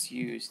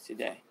issues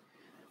today.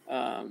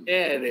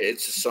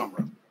 It's a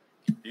summer.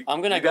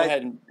 I'm gonna go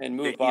ahead and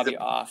move Bobby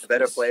off.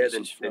 Better player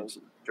than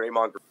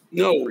Draymond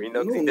Green.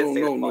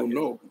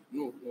 No.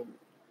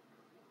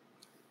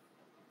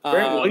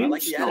 Grant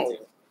Williams, no.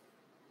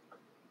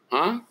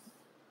 Huh?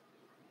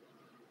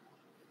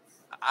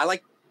 I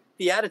like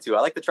the attitude.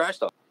 I like the trash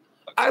talk.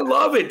 I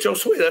love it, Joe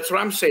Sway. That's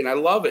what I'm saying. I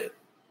love it.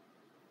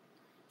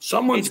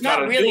 Someone's got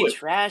to do it. It's not really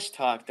trash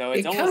talk, though.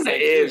 It's almost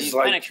like he's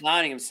kind of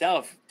clowning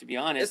himself, to be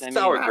honest. It's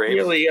sour grapes.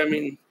 Really, I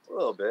mean, a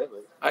little bit.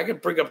 I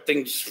could bring up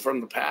things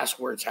from the past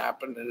where it's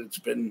happened, and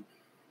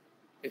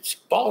it's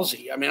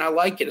ballsy. I mean, I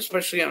like it,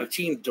 especially on a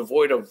team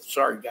devoid of,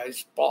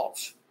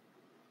 balls.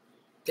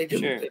 They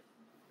do it.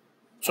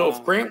 So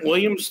if Grant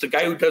Williams, the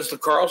guy who does the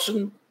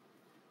Carlson,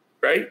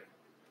 right,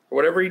 or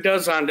whatever he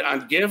does on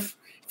GIF,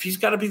 if he's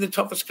got to be the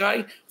toughest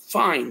guy,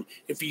 fine.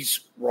 If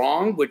he's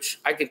wrong, which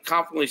I could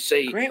confidently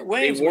say Grant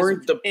Williams they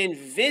weren't was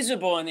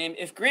invisible in them.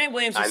 If Grant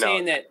Williams is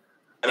saying that,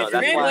 if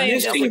Grant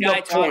Williams is the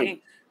guy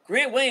talking,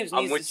 Grant Williams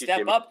needs to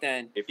step up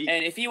then.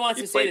 And if he wants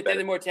to say that they're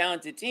the more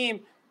talented team,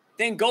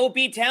 then go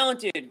be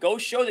talented. Go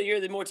show that you're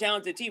the more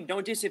talented team.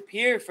 Don't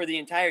disappear for the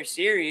entire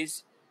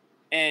series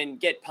and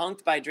get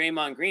punked by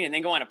Draymond Green and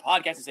then go on a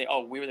podcast and say,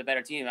 oh, we were the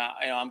better team.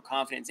 I'm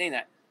confident in saying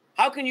that.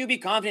 How can you be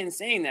confident in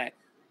saying that?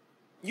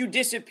 You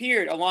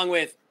disappeared along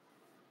with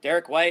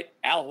Derek White,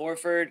 Al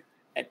Horford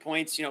at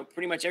points.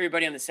 Pretty much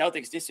everybody on the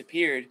Celtics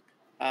disappeared.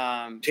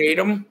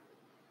 Tatum?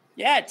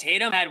 Yeah,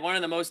 Tatum had one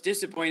of the most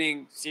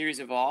disappointing series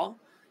of all.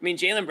 I mean,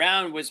 Jaylen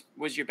Brown was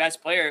your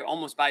best player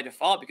almost by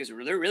default because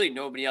there really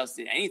nobody else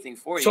did anything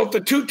for you. So if the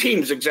two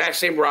teams, exact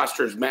same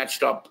rosters,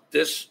 matched up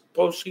this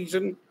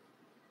postseason,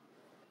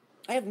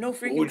 I have no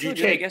freaking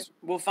clue. I guess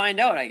we'll find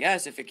out,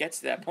 if it gets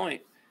to that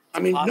point.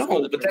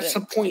 No, but that's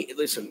the point.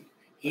 Listen,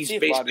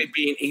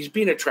 he's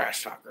being a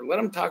trash talker. Let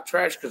him talk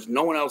trash because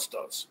no one else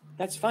does.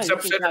 That's fine.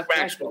 Except Cedric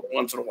Maxwell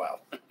once in a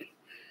while.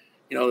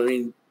 You know what I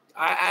mean?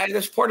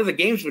 That's part of the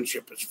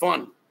gamesmanship. It's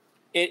fun.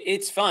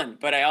 It's fun,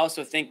 but I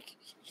also think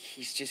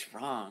he's just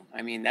wrong.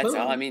 I mean, that's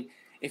all. I mean,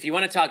 if you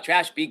want to talk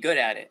trash, be good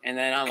at it. And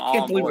then I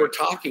can't believe we're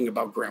talking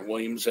about Grant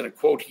Williams and a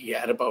quote he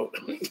had about.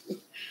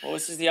 Well,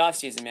 this is the off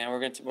season, man. We're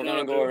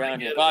gonna go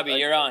around here. Bobby,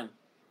 you're on.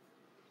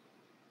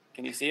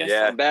 Can you see us?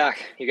 Yeah, I'm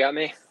back. You got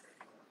me?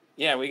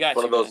 Yeah, we got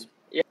one you. Of those,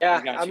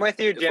 yeah, I'm with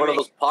you, Jimmy. It's one of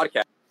those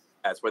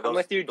podcasts where those, I'm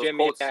with you, those Jimmy.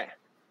 quotes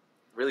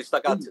really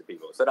stood out to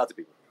people.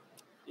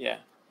 Yeah.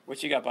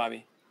 What you got,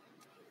 Bobby?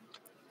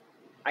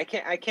 I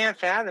can't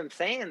fathom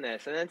saying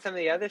this. And then some of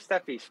the other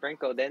stuff he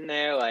sprinkled in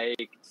there,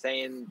 like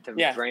saying to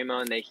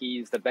Draymond that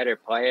he's the better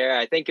player.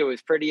 I think it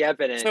was pretty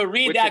evident. So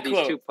read which that of these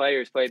quote. two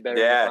players played better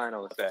in the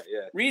finals.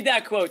 Read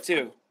that quote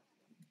too,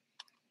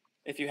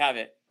 if you have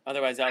it.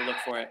 Otherwise, I'll look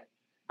for it.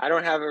 I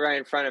don't have it right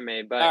in front of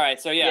me, but all right.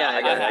 So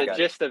the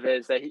gist of it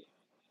is that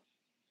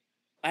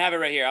I have it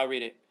right here. I'll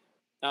read it.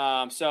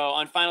 So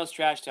on Finals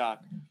Trash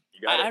Talk,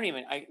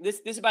 this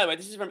is, by the way,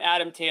 this is from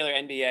Adam Taylor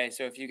NBA.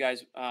 So if you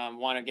guys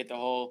want to get the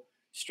whole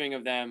string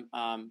of them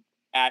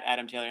at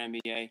Adam Taylor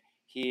NBA,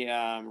 he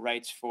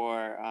writes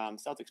for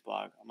Celtics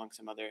blog amongst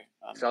some other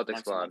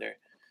Celtics blog.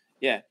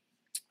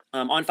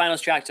 On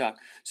Finals Trash Talk,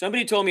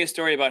 somebody told me a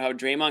story about how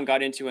Draymond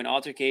got into an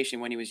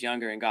altercation when he was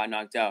younger and got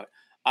knocked out.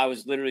 I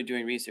was literally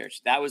doing research.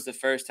 That was the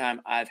first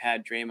time I've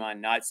had Draymond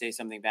not say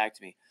something back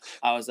to me.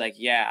 I was like,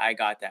 yeah, I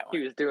got that one.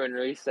 He was doing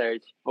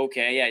research.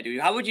 Okay, yeah,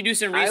 dude. How would you do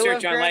some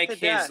research on like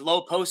his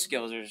low post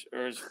skills or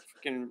his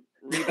freaking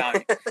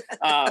rebounding?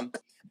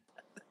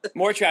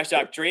 More trash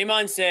talk.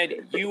 Draymond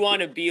said, "You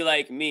want to be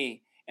like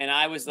me," and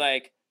I was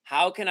like,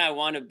 "How can I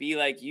want to be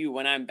like you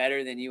when I'm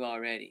better than you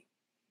already?"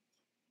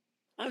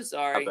 I'm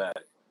sorry.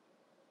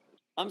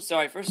 I'm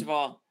sorry. First of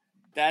all,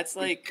 that's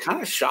like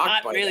kind of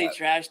shocked. Not really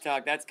trash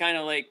talk. That's kind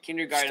of like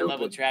kindergarten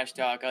level trash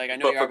talk. Like I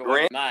know you're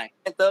going to my.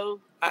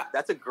 Though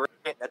that's a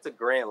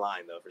grand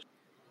line though for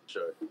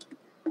sure.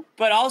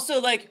 But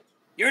also like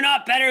you're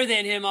not better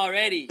than him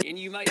already, and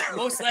you might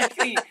most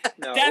likely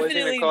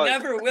definitely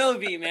never will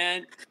be,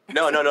 man.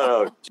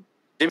 No.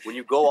 When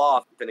you go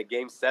off in a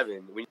game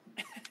 7, when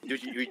you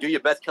do your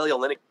best Kelly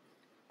Olynyk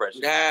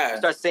impression, you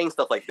start saying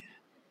stuff like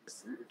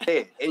this.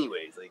 Hey,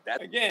 anyways, like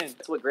that. Again,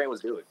 that's what Grant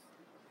was doing.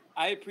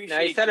 I appreciate.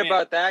 Now he said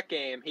about that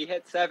game, he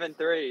hit 7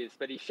 threes,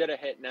 but he should have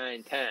hit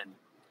 9, 10.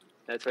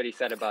 That's what he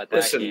said about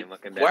that game.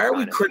 Looking back, why are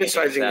we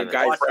criticizing a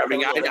guy for? I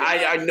mean,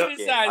 I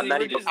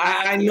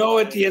know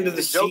at the end of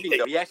the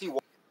season, he actually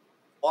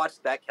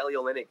watched that Kelly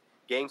Olynyk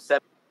Game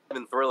 7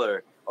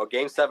 thriller or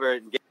Game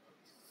 7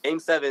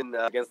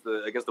 against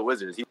the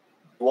Wizards. He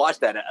watched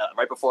that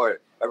right before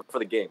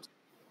the game.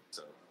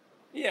 So.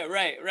 Yeah,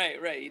 right.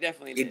 He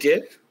definitely did. He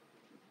did?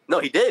 No,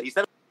 he did. He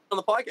said it on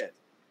the podcast.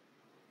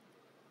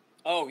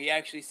 Oh, he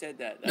actually said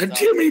that.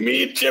 Jimmy,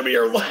 me and Jimmy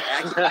are like.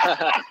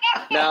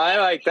 No, I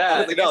like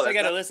that. I guess I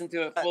got to listen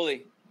to it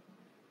fully.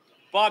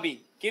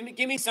 Bobby, give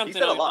me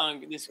something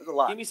on this.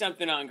 Give me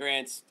something on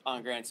Grant's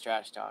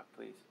trash talk,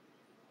 please.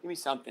 Give me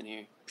something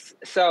here.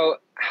 So,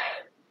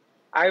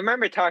 I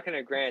remember talking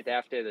to Grant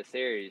after the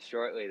series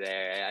shortly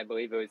there. I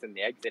believe it was in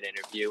the exit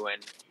interview,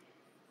 and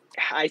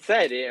I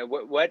said,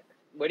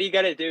 what do you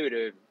got to do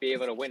to be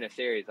able to win a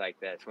series like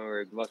this when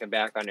we're looking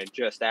back on it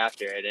just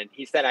after it? And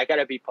he said, I got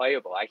to be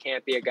playable. I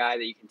can't be a guy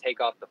that you can take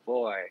off the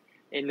floor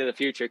into the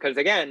future. Because,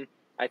 again,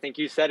 I think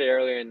you said it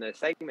earlier in the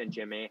segment,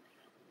 Jimmy,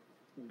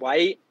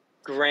 White,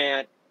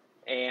 Grant,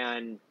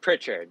 and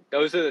Pritchard.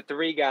 Those are the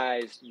 3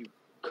 guys you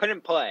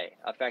couldn't play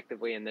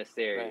effectively in this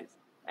series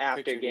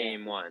after Pritchard,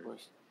 game 1.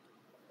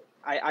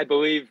 I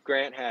believe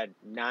Grant had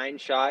 9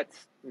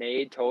 shots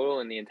made total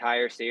in the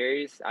entire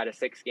series out of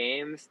 6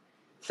 games.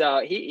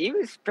 So he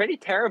was pretty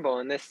terrible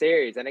in this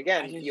series. And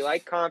again, you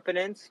like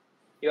confidence,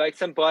 you like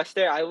some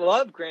bluster. I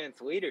love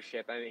Grant's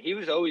leadership. I mean, he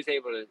was always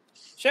able to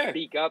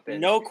speak up and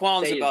no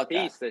qualms say about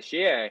his piece this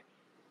year.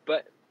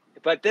 But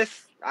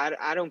this,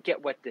 I don't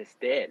get what this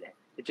did.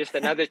 It's just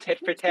another tit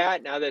for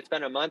tat. Now that it's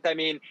been a month. I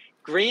mean,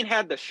 Green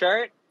had the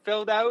shirt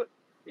filled out,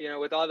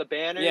 with all the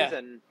banners,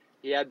 and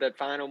he had the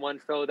final one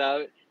filled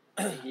out.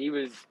 He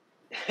was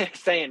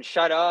saying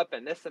 "shut up"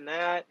 and this and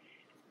that.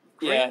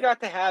 Green got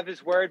to have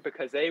his word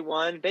because they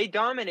won. They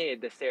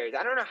dominated the series.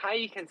 I don't know how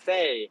you can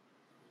say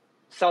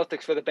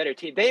Celtics were the better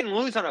team. They didn't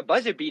lose on a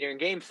buzzer beater in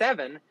Game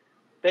 7.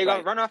 They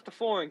got run off the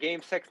floor in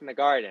Game 6 in the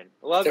Garden.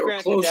 They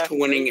were close to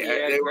winning.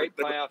 They were great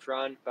playoff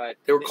run, but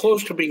they were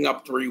close to being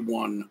up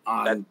 3-1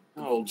 on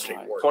Golden State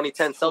Warriors.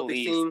 2010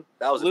 Celtics team.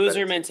 That was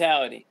loser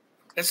mentality.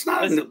 It's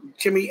not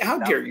Jimmy. How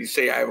dare you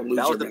say I have a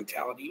loser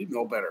mentality? You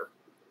know better.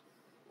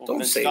 Well,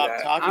 don't say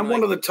that. I'm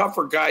one of the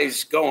tougher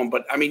guys going,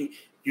 but I mean,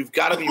 you've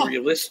got to be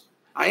realistic.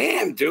 I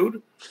am,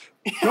 dude.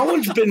 No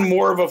one's been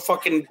more of a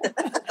fucking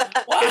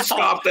pissed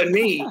off than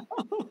me.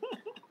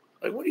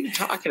 Like, what are you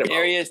talking about?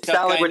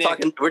 Like we're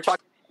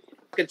talking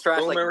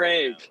trash. Boomer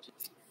rage.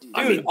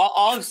 Dude,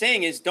 all I'm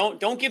saying is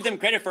don't give them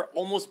credit for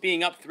almost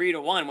being up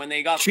 3-1 when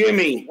they got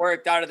Jimmy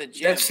worked out of the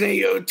gym. That's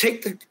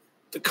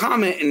the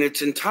comment in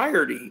its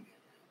entirety.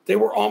 They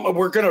were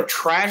we're going to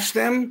trash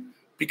them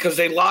because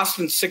they lost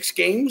in 6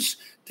 games.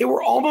 They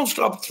were almost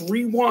up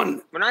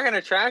 3-1. We're not going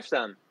to trash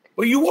them.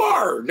 Well, you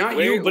are. Not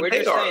you, but we're they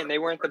just are. saying they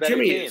weren't the better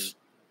Jimmy team. is.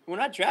 We're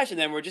not trashing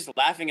them. We're just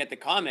laughing at the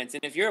comments.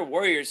 And if you're a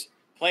Warriors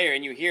player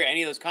and you hear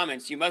any of those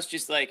comments, you must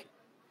just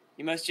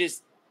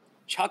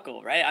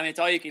chuckle, right? I mean, it's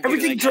all you can do.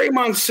 Everything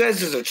Draymond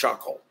says is a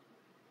chuckle.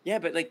 Yeah,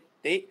 but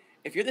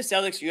if you're the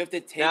Celtics, you have to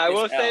take. Now, I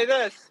will say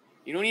this: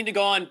 you don't need to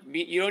go on.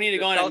 You don't need to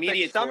go on a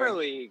media Summer tour.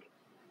 League.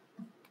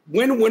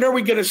 When are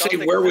we going to say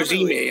Celtics where was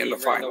Summer Ime League in the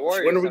team, finals?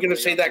 the When are we going to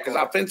Warriors say that? Because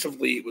Summer League.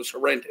 offensively, it was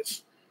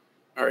horrendous.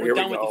 All right, We're here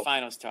we done with the go.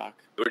 finals talk.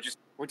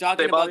 We're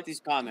talking say, about Bobby? these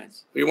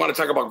comments. We want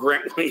to talk about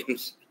Grant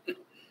Williams.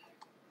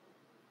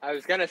 I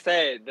was gonna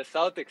say the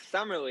Celtics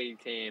Summer League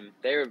team.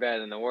 They were better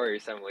than the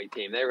Warriors Summer League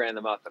team. They ran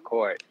them off the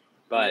court.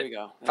 But there we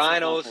go. That's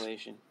finals, a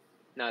compilation.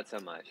 not so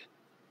much.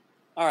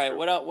 All right,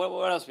 what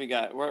else we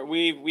got?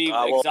 We've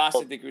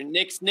exhausted the group.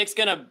 Nick's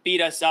gonna beat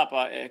us up.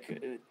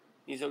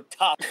 He's so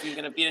tough. He's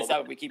gonna beat us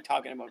up if we keep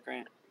talking about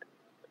Grant.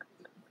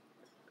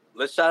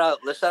 Let's shout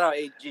out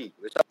AG.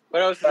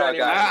 What else is on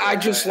your mind? I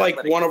just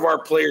like one of our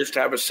players to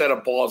have a set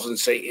of balls and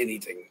say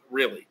anything,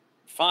 really.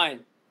 Fine.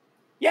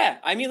 Yeah,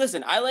 I mean,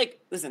 listen,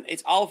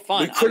 it's all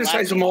fun. We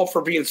criticize them all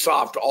for being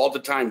soft all the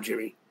time,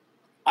 Jimmy.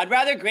 I'd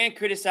rather Grant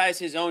criticize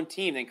his own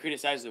team than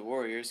criticize the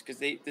Warriors because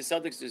the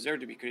Celtics deserve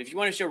to be critical. If you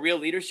want to show real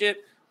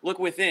leadership, look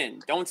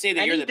within. Don't say that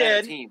And you're he the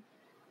better did. team.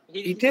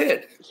 He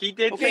did. He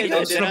did Okay, say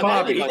good. that. Then Then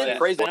Bobby. I'm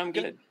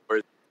good.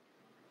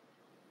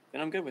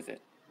 Then I'm good with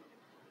it.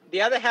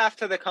 The other half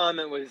to the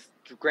comment was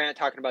Grant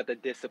talking about the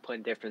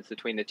discipline difference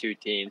between the two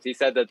teams. He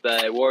said that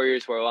the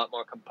Warriors were a lot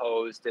more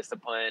composed,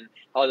 disciplined,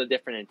 all the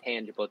different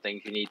intangible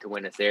things you need to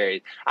win a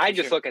series. I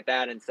just look at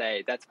that and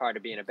say that's part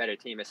of being a better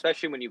team,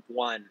 especially when you've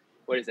won,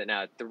 what is it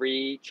now,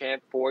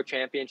 4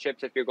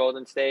 championships if you're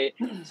Golden State.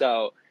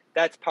 So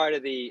that's part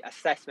of the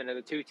assessment of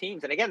the two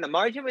teams. And again, the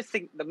margin was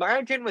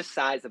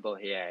sizable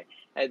here.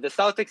 The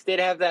Celtics did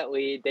have that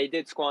lead. They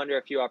did squander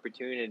a few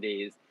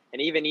opportunities.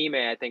 And even Ime,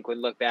 I think, would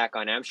look back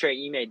on it. I'm sure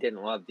Ime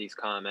didn't love these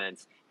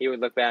comments. He would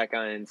look back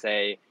on it and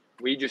say,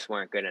 we just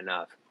weren't good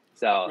enough.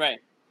 So, right.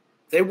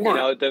 They weren't. You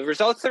know, the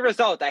result's the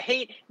result.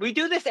 We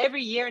do this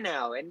every year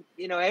now. And,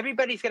 you know,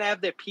 everybody's going to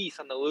have their piece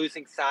on the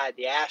losing side,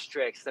 the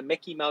asterisks, the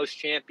Mickey Mouse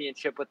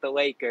championship with the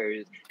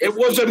Lakers. It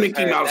was a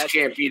Mickey Mouse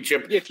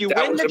championship. If you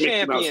win the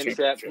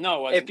championship, no,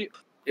 it wasn't.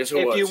 Yes,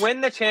 it was. If you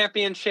win the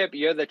championship,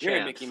 you're the You're a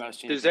champ. Mickey Mouse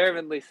championship.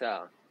 Deservedly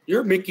so.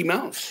 You're Mickey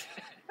Mouse.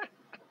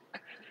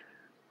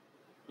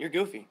 You're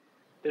goofy.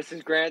 This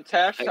is Grant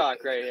Trash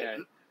Talk right here.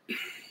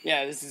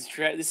 Yeah, this is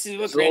what It's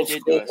Grant old did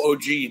school to us.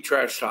 OG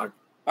trash talk.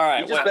 All right,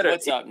 You just better-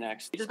 what's up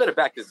next? You just better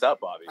back this up,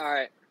 Bobby. All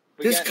right.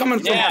 This coming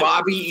from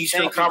Bobby,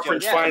 Eastern Thank you,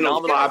 Conference Joe.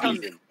 Finals, Yeah, Bobby.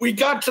 phenomenal. We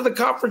got to the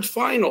conference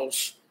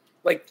finals.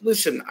 Like,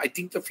 listen, I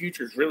think the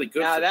future is really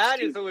good. Now for that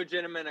this is team. a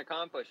legitimate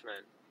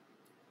accomplishment.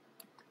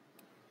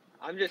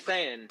 I'm just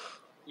saying,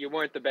 you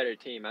weren't the better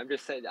team. I'm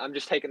just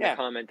taking the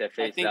comment at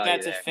face I think value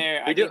that's there. a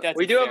fair.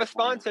 We do have a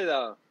sponsor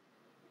though.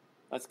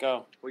 Let's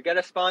go. We got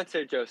a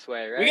sponsor, Josue,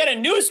 right? We got a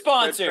new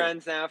sponsor. Good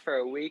friends now for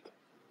a week.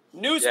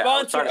 New Yeah, I was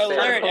sponsor trying to say-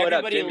 alert! Pull it up,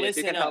 Everybody Jimmy, if you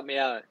listen can up. help me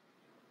out.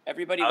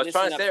 Everybody I was listen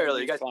trying to up say for earlier, the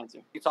you new guys sponsor.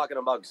 keep talking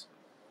about.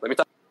 Let me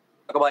talk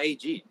about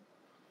AG.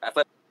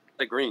 Athletic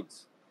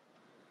Greens.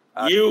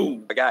 Guys,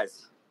 you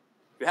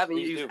haven't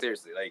Please used do. it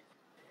seriously. Like,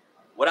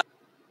 what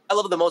I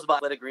love the most about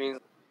Athletic Greens,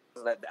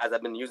 as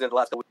I've been using it the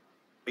last couple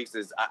weeks,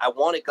 is I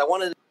wanted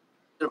to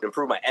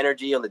improve my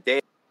energy on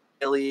the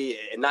daily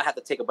and not have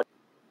to take a bunch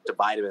of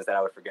vitamins that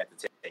I would forget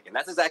to take. And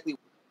that's exactly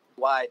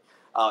why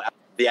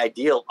the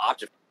ideal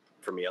option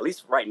for me, at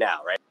least right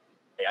now, right?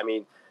 I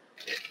mean,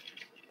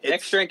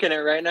 Nick's drinking it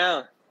right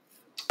now.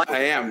 I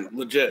am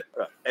legit.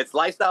 It's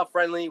lifestyle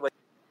friendly. Whether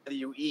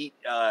you eat,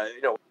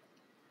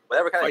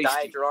 whatever kind of Feisty.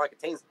 diet you're on, it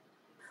contains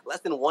less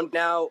than 1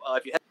 now.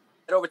 If you head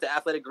over to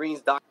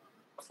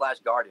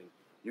athleticgreens.com/garden,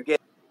 you get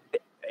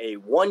a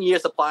 1-year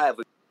supply of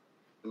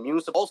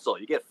immune support. Also,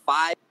 you get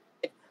 5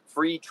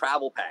 free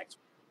travel packs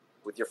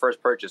with your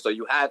first purchase. So all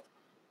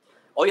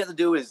you have to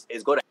do is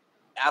go to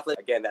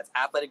Athletic. Again, that's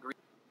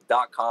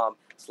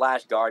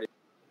athleticgreens.com/garden.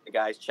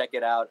 Guys, check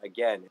it out.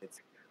 Again, it's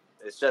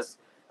just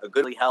a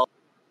good health.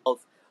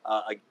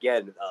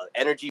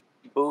 Energy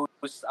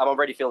boost. I'm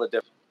already feeling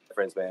the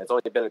difference, man. It's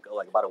only been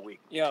like about a week.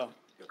 Yo,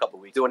 a couple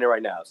weeks doing it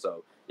right now.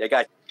 So yeah,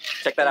 guys,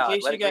 check that out.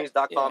 In case you guys-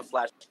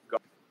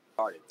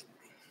 athleticgreens.com/garden.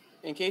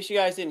 in case you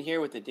guys didn't hear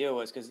what the deal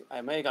was, because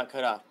I might have got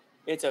cut off.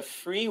 It's a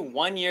free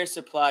 1-year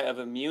supply of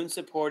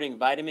immune-supporting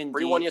vitamin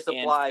Free D. 1-year and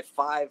supply,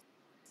 5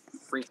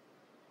 free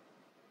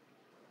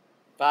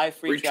 5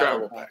 free travel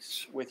travel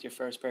packs with your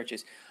first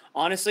purchase.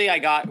 Honestly, I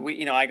got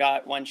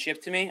one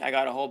shipped to me. I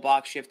got a whole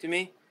box shipped to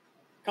me.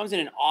 Comes in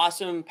an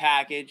awesome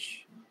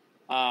package.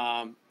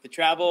 The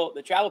travel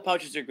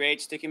pouches are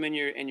great. Stick them in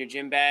your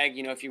gym bag.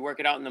 You know, if you work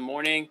it out in the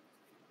morning,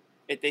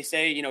 they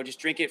say, just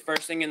drink it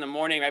first thing in the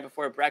morning, right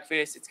before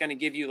breakfast. It's going to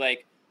give you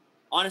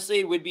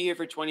honestly, we'd be here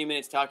for 20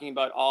 minutes talking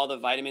about all the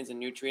vitamins and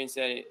nutrients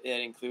that it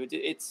includes.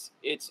 It's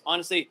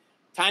honestly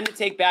time to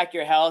take back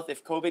your health.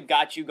 If COVID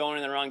got you going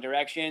in the wrong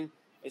direction,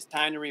 it's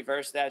time to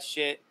reverse that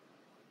shit.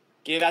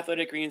 Give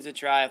Athletic Greens a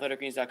try.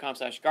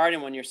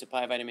 athleticgreens.com/garden. 1 year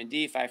supply of vitamin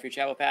D, 5 free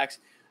travel packs.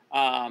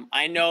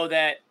 I know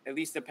that at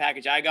least the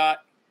package I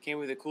got came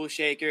with a cool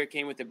shaker,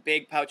 came with a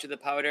big pouch of the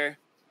powder.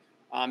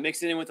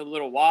 Mix it in with a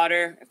little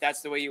water if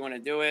that's the way you want to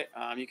do it.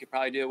 You could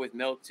probably do it with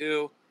milk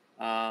too.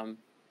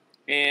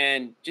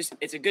 And just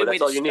it's a good way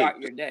to start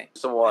your day.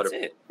 Some water.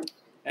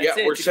 That's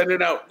it. We're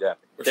sending out. Yeah,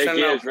 we're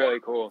sending out really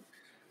cool.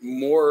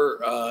 More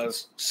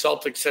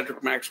Celtic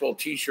Cedric Maxwell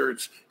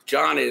T-shirts.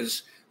 John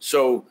is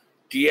so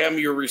DM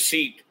your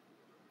receipt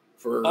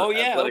for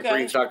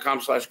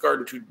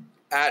athleticgreens.com/garden to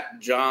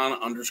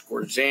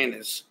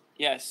 @John_Zanis.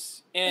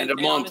 Yes, and a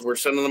month honestly, we're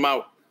sending them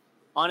out.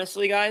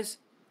 Honestly, guys,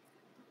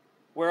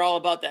 we're all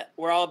about that.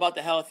 We're all about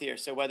the health here.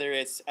 So whether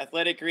it's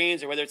Athletic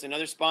Greens or whether it's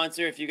another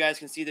sponsor, if you guys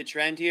can see the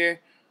trend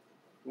here,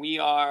 we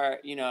are,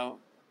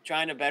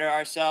 trying to better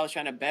ourselves,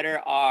 trying to better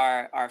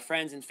our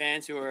friends and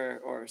fans who are,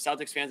 or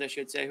Celtics fans, I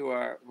should say, who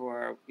are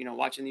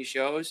watching these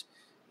shows.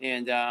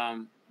 And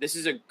this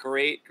is a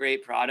great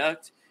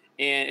product,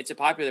 and it's a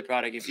popular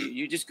product. If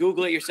you just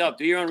Google it yourself,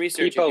 do your own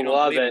research. People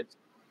love it.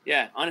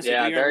 Yeah, honestly,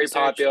 yeah, do your own very research.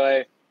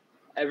 popular.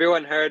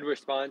 Everyone heard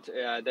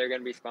they're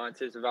going to be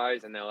sponsors of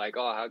ours, and they're like,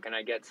 "Oh, how can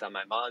I get some?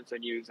 My mom's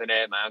been using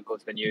it. My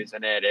uncle's been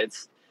using it.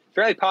 It's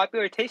really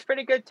popular. It tastes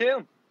pretty good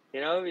too.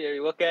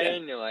 You look at it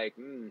and you're like,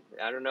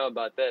 I don't know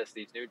about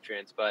these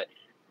nutrients, but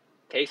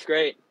tastes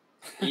great.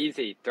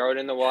 Easy. Throw it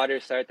in the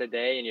water, start the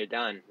day, and you're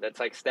done. That's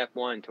like step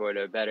one toward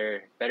a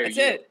better That's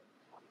yield.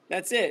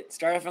 That's it.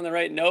 Start off on the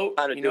right note.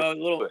 A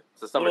little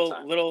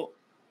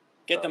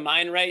get the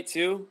mind right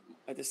too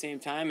at the same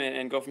time,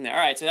 and go from there. All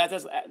right, so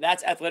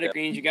that's Athletic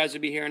Greens. You guys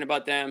will be hearing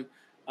about them.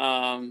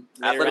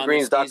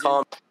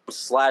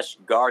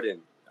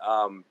 athleticgreens.com/garden.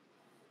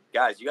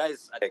 Guys, you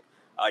guys, I think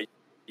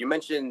you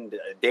mentioned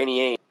Danny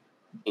Ainge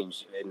and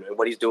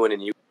what he's doing in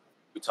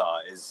Utah.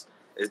 Is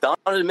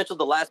Donovan Mitchell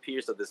the last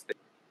piece of this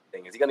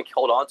thing? Is he going to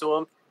hold on to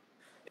him?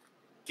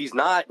 If he's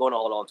not going to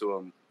hold on to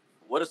him,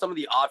 what are some of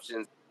the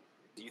options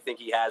do you think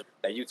he has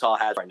that Utah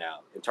has right now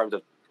in terms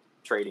of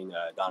trading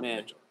Donovan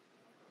Mitchell?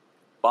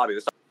 Bobby,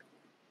 let's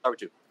start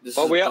with you.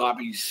 We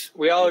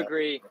all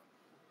agree.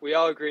 We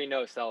all agree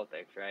no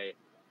Celtics, right?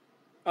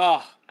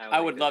 Oh, I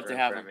would love to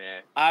have him.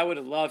 I would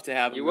love to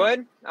have him. You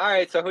would? All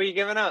right, so who are you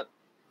giving up?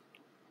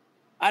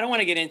 I don't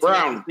want to get into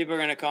it. People are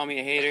going to call me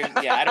a hater.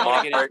 Yeah, I don't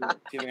want to get into it.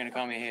 People are going to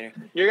call me a hater.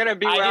 You're going to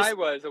be where I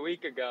was a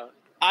week ago.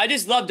 I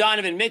just love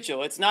Donovan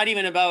Mitchell. It's not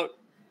even about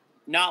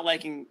not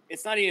liking –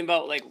 it's not even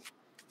about,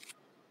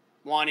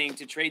 wanting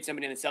to trade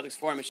somebody in the Celtics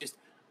for him. It's just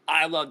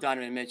I love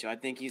Donovan Mitchell. I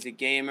think he's a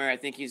gamer. I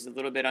think he's a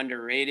little bit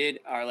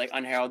underrated or,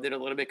 unheralded a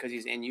little bit because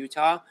he's in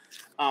Utah.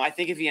 I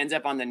think if he ends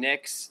up on the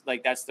Knicks,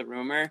 that's the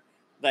rumor,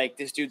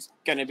 this dude's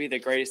going to be the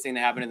greatest thing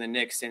that happened to the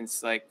Knicks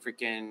since,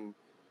 freaking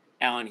 –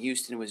 Allen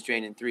Houston was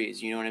draining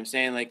threes. You know what I'm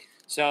saying?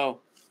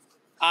 So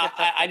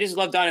I just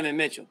love Donovan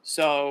Mitchell.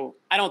 So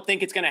I don't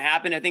think it's going to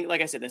happen. I think,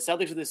 like I said, the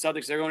Celtics are the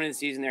Celtics. They're going into the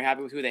season. They're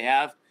happy with who they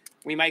have.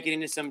 We might get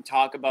into some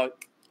talk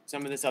about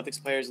some of the Celtics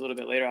players a little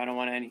bit later. I don't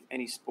want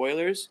any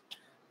spoilers.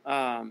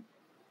 But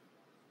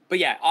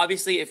yeah,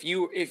 obviously, if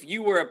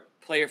you were a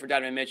player for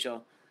Donovan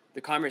Mitchell,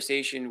 the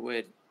conversation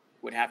would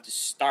have to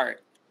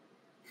start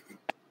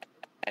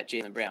at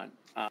Jaylen Brown.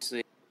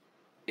 Obviously,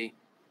 it's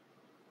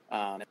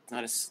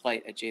not a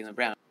slight at Jaylen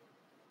Brown.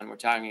 And we're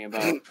talking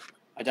about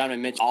a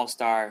Donovan Mitchell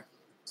all-star,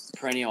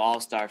 perennial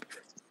all-star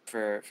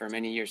for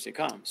many years to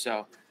come.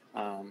 So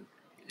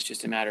it's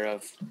just a matter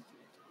of,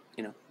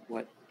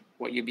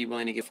 what you'd be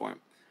willing to give for him.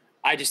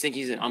 I just think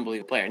he's an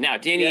unbelievable player. Now,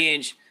 Danny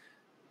Ainge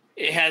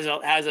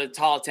has a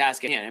tall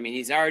task at hand. I mean,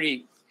 he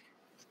already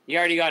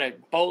got a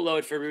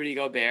boatload for Rudy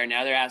Gobert.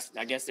 Now they're asking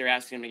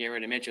him to get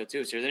rid of Mitchell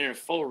too. So they're in a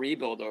full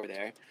rebuild over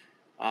there.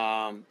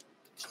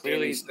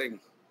 Clearly,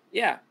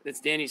 yeah,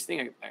 that's Danny's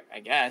thing, I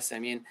guess. I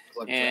mean,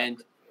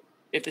 and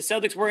if the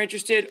Celtics were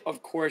interested,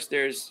 of course,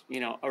 there's,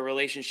 a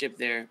relationship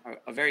there,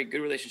 a very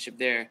good relationship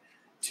there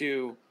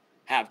to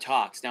have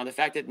talks. Now, the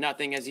fact that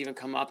nothing has even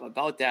come up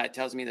about that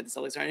tells me that the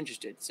Celtics aren't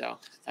interested. So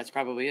that's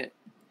probably it.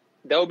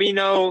 There'll be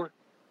no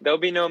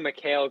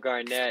Mikhail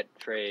Garnett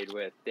trade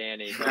with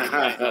Danny.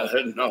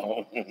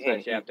 No.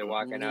 Especially after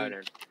walking out.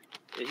 And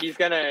he's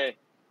gonna,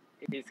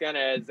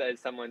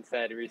 as someone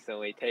said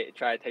recently,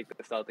 try to take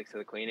the Celtics to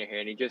the cleaner here,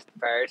 and he just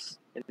first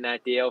in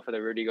that deal for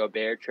the Rudy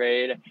Gobert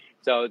trade.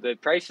 So the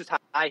price is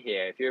high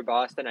here. If you're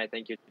Boston, I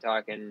think you're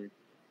talking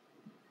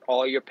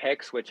all your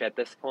picks, which at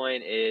this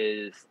point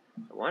is,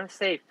 I want to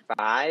say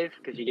 5,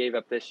 because you gave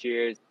up this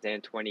year's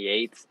and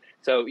 28s.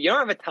 So you don't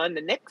have a ton.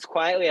 The Knicks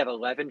quietly have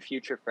 11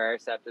 future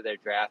firsts after their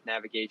draft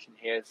navigation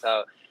here.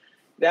 So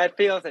that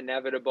feels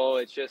inevitable.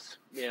 It's just,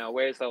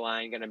 where's the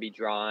line going to be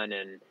drawn,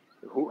 and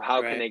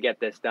how can they get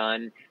this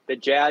done? The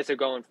Jazz are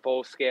going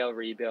full-scale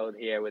rebuild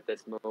here with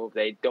this move.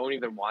 They don't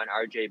even want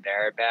R.J.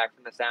 Barrett back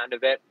from the sound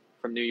of it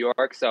from New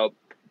York. So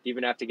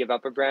even have to give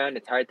up a brand,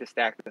 it's hard to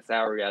stack the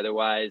salary.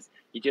 Otherwise,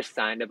 you just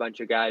signed a bunch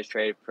of guys,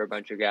 traded for a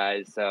bunch of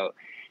guys. So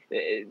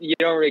you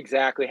don't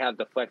exactly have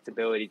the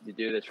flexibility to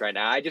do this right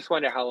now. I just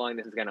wonder how long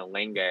this is going to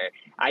linger.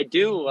 I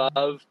do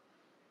love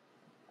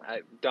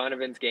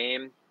Donovan's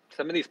game.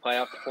 Some of these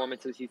playoff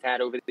performances he's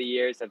had over the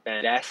years have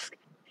been desk,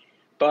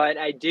 but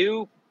I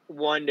do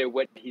wonder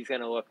what he's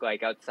going to look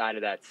like outside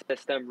of that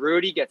system.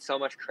 Rudy gets so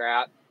much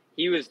crap.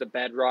 He was the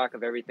bedrock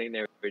of everything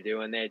they were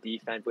doing there,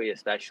 defensively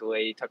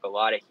especially. He took a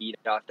lot of heat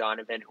off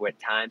Donovan, who at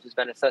times has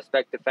been a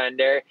suspect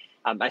defender.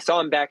 I saw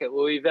him back at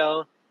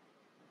Louisville.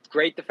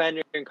 Great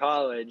defender in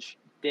college.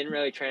 Didn't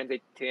really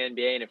translate to the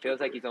NBA, and it feels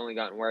like he's only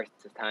gotten worse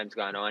as time's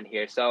gone on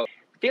here. So it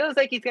feels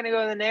like he's going to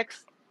go to the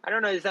Knicks. I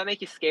don't know. Does that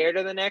make you scared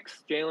of the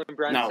Knicks? Jalen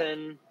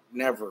Brunson?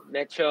 No, never.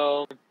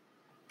 Mitchell?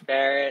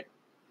 Barrett?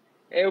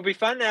 It would be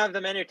fun to have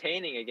them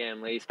entertaining again,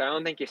 at least. But I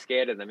don't think you're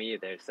scared of them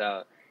either.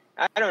 So,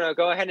 I don't know.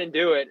 Go ahead and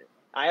do it.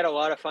 I had a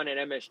lot of fun at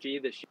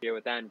MSG this year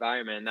with that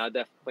environment, and I'll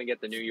definitely get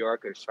the New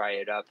Yorkers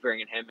fired up,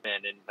 bringing him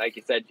in. And like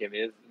you said,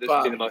 Jimmy, this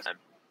will be the most time.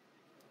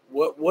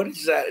 What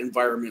is that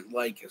environment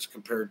like as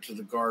compared to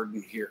the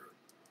Garden here?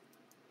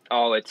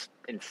 Oh, it's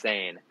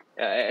insane.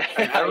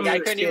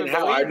 I couldn't even believe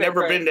I've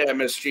never been to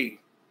MSG.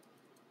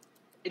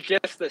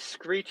 Just the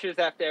screeches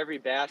after every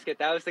basket.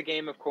 That was the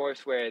game, of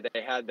course, where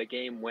they had the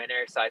game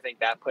winner. So I think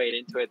that played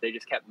into it. They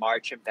just kept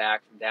marching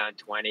back from down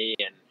 20,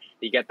 and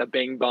you get the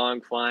bing bong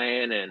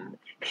flying, and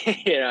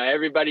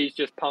everybody's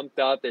just pumped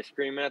up. They're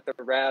screaming at the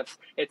refs.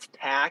 It's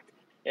packed,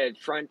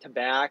 front to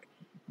back.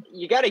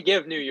 You got to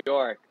give New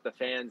York, the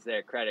fans,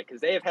 their credit,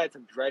 because they have had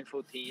some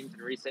dreadful teams in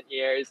recent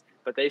years,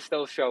 but they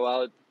still show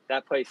out.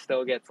 That place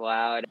still gets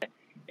loud.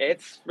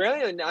 It's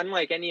really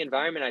unlike any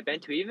environment I've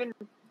been to. Even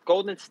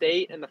Golden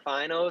State in the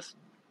finals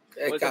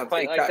wasn't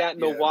quite like that. Yeah.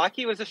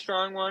 Milwaukee was a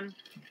strong one.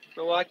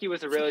 Milwaukee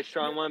was a really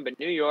strong one, but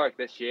New York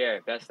this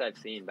year, best I've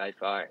seen by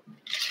far.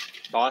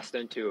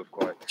 Boston too, of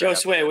course. Joe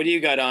Sway, what do you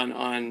got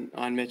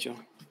on Mitchell?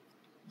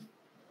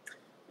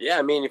 Yeah,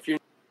 I mean, if you're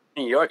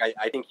in New York,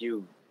 I think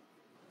you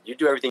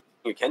do everything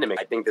you can to make.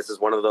 I think this is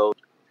one of those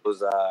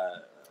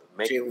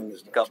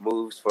make-up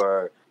moves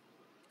for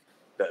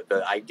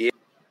the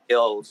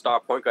ideal star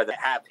point guard that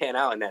have pan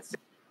out in that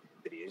city.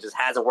 It just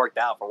hasn't worked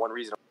out for one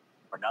reason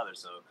or another.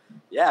 So,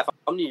 yeah, if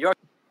I'm New York,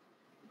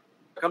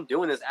 I'm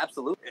doing this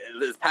absolutely.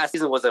 This past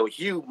season was a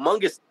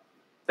humongous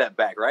step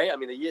back, right? I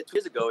mean, 2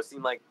 years ago, it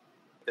seemed like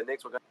the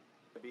Knicks were going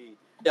to be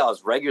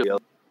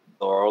regularly,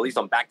 or at least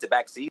on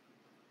back-to-back seasons,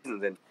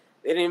 and they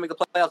didn't even make the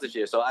playoffs this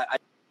year. So I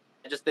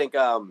just think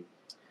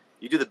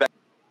you do the best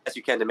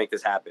you can to make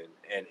this happen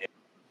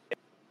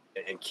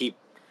and keep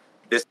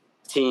this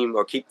team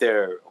or keep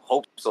their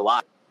hopes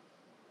alive.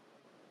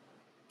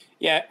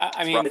 Yeah,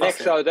 I mean, the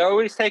Knicks, so they're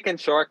always taking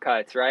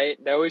shortcuts, right?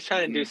 They're always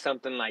trying to do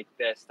something like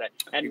this.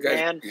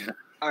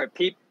 Our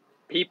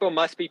people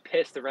must be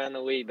pissed around the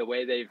league the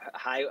way they've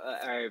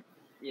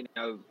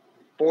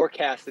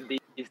forecasted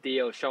these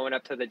deals, showing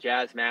up to the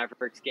Jazz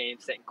Mavericks game,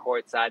 sitting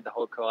courtside, the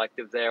whole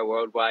collective there,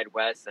 Worldwide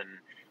West,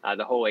 and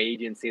the whole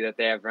agency that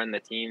they have run the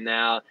team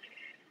now.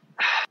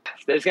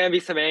 There's going to be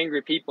some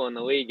angry people in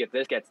the league if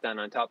this gets done,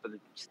 on top of the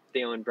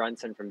stealing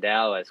Brunson from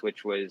Dallas,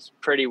 which was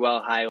pretty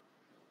well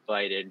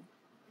highlighted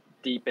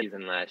deep in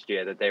season last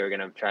year that they were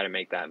going to try to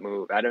make that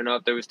move. I don't know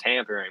if there was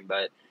tampering,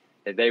 but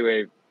they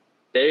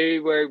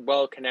were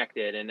well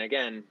connected. And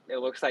again, it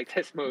looks like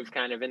this move's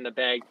kind of in the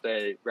bag,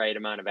 the right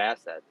amount of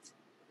assets.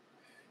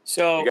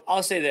 So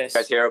I'll say this: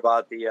 you guys hear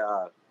about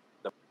the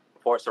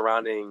report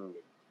surrounding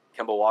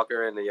Kemba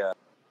Walker and the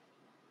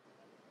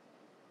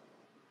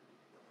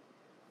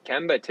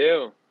Kemba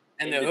too,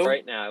 and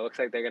right now it looks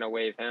like they're going to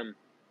waive him.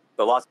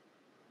 The loss.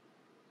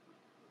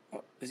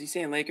 Oh, is he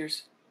saying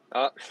Lakers?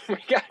 We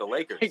got the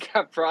Lakers. We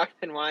got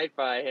Brockton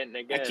Wi-Fi hitting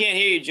again. I can't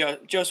hear you, Joe.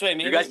 Joe Sway,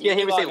 maybe you guys can't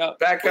hear me say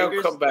back out,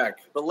 come back.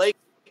 The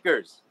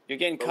Lakers. You're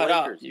getting cut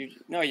up. You're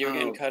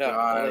getting cut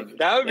up.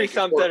 That would be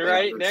something,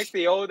 right? Next,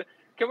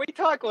 Can we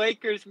talk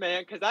Lakers,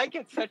 man? Because I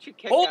get such a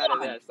kick out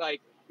of this. Like,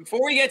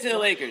 before we get to the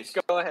Lakers,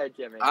 go ahead,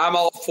 Jimmy. I'm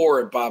all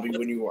for it, Bobby.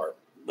 When you are.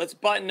 Let's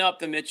button up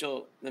the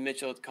Mitchell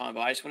combo.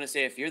 I just want to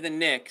say, if you're the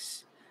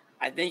Knicks,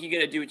 I think you got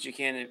to do what you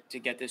can to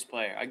get this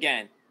player.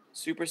 Again,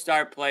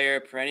 superstar player,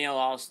 perennial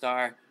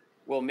all-star,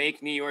 will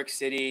make New York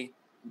City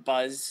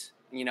buzz,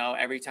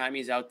 every time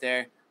he's out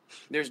there.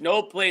 There's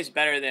no place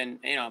better than,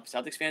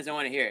 Celtics fans don't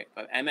want to hear it,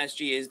 but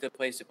MSG is the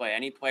place to play.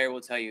 Any player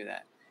will tell you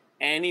that.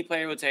 Any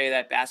player will tell you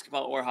that,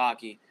 basketball or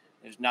hockey.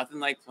 There's nothing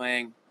like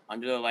playing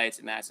under the lights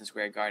at Madison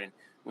Square Garden.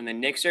 When the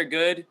Knicks are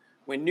good,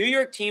 when New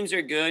York teams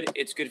are good,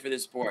 it's good for the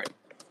sport.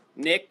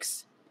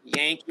 Knicks,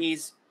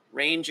 Yankees,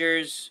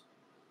 Rangers.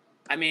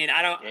 I mean,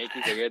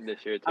 Yankees are good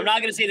this year too. I'm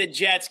not going to say the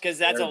Jets because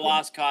that's a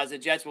lost cause. The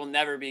Jets will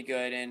never be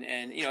good, and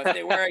if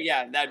they were,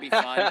 that'd be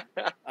fun.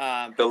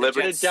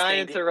 The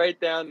Giants are right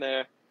down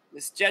there.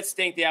 The Jets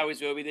stink. They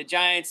always will be. The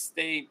Giants,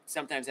 they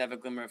sometimes have a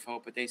glimmer of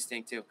hope, but they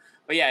stink too.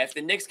 But yeah, if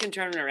the Knicks can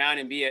turn it around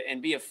and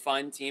be a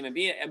fun team and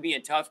be a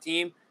tough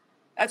team,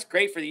 that's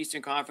great for the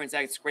Eastern Conference.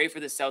 That's great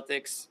for the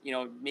Celtics.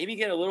 Maybe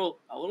get a little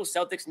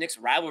Celtics-Knicks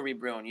rivalry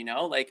brewing.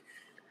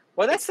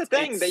 Well, that's the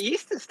thing. The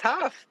East is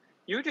tough.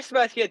 You were just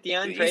about to get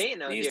DeAndre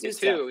Ayton out here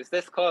too. It was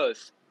this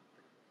close.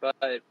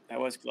 But that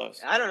was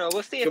close. I don't know.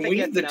 We'll see if it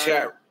gets done.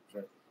 Chat?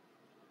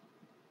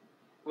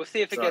 We'll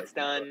see if it gets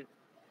done.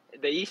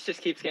 The East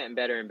just keeps getting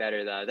better and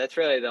better, though. That's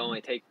really the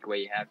only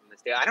takeaway you have from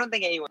this deal. I don't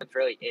think anyone's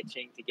really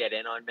itching to get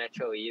in on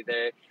Mitchell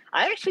either.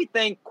 I actually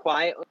think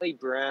quietly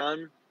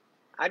Brown.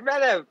 I'd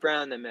rather have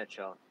Brown than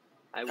Mitchell.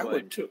 I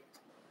would too.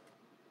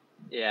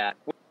 Yeah.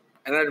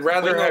 And I'd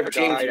rather have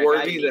James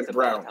Worthy than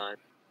Brown.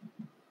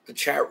 The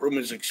chat room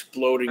is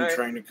exploding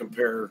trying to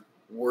compare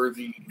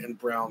Worthy and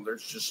Brown.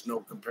 There's just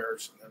no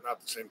comparison. They're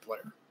not the same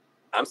player.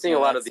 I'm seeing a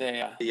lot of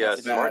the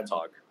smart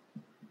talk.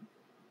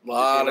 A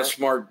lot of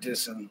smart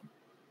dissing.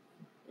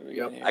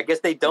 Yep. I guess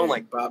they don't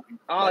like Bobby.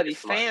 Oh, these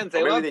fans,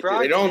 they love Brogdon.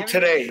 They don't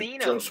today,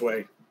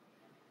 Josue.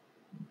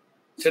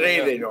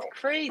 Today they don't.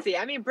 Crazy.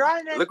 I mean,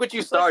 Brogdon. Look what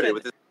you started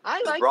with this.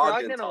 I like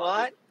Brogdon a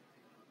lot.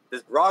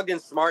 This Brogdon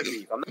smart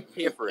beef. I'm not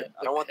here for it.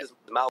 I don't want this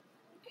mouth.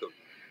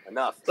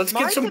 Enough. Let's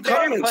get some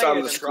comments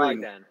on the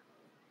screen.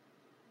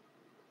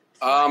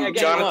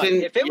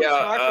 Jonathan, if it was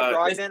smart for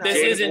Brogdon, this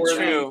isn't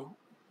true.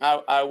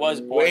 I was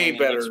born way when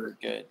better. the Knicks were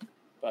good,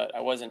 but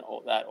I wasn't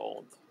that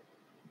old.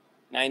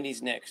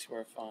 90s Knicks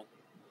were fun.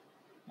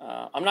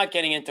 I'm not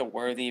getting into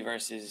Worthy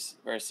versus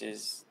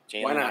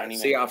Jalen. Why not?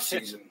 It's the off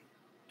season.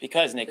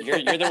 Because Nick,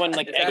 you're the one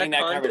like egging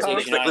that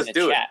conversation on in the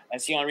chat.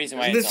 That's the only reason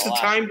why it's the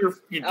time you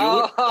do it.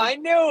 Oh, I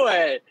knew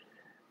it.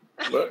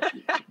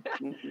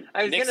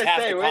 I was going to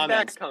say, where'd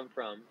that come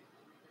from?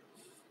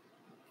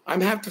 I'm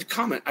have to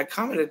comment. I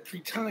commented 3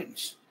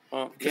 times.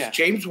 Well, because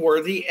James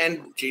Worthy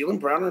and Jaylen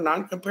Brown are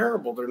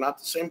non-comparable. They're not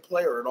the same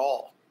player at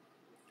all.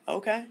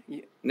 Okay.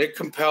 Nick,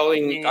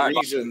 compelling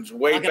reasons.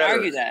 Way better.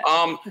 Argue that.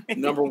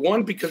 Number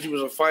 1, because he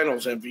was a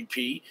Finals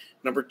MVP.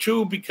 Number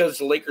 2, because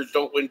the Lakers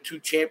don't win 2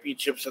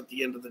 championships at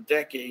the end of the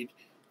decade,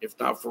 if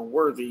not for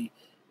Worthy.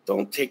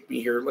 Don't take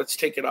me here. Let's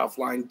take it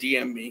offline.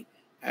 DM me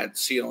at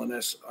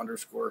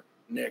CLNS_Nick.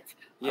 I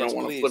don't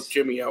want to flip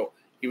Jimmy out,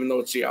 even though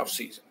it's the off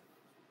season.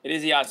 It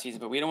is the off season,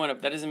 but we don't want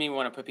to. That doesn't mean we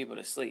want to put people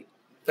to sleep.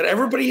 But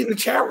everybody in the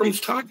chat room's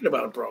talking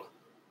about it, bro.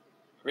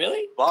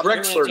 Really?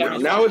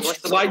 Drexler now it's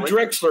Clyde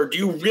Drexler. Do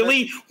you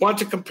really want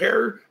to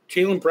compare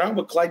Jaylen Brown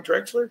with Clyde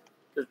Drexler?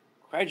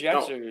 Clyde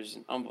Drexler is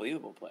an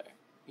unbelievable player.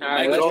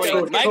 Michael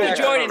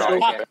Jordan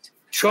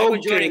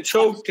choked and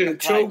choked and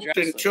choked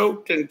and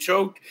choked and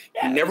choked.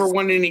 He never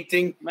won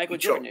anything. Michael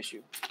Jordan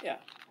issue. Yeah.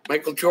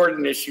 Michael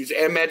Jordan issues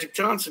and Magic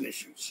Johnson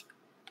issues.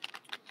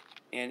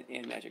 And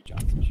Magic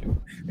Johnson issue.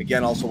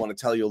 Again, also want to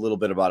tell you a little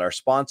bit about our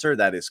sponsor.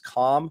 That is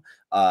Calm,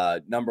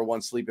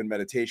 #1 sleep and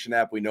meditation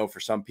app. We know for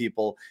some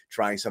people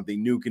trying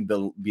something new can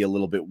be a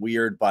little bit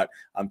weird, but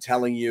I'm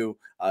telling you,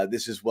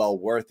 this is well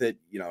worth it.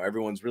 You know,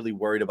 everyone's really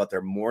worried about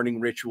their morning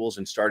rituals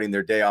and starting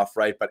their day off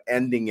right, but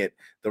ending it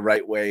the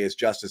right way is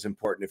just as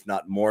important, if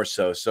not more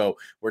so. So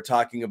we're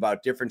talking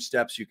about different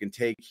steps you can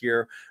take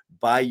here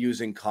by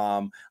using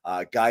Calm,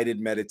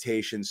 guided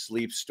meditation,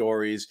 sleep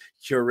stories,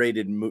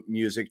 curated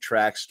music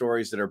tracks,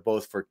 stories that are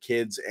both for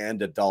kids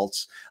and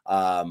adults.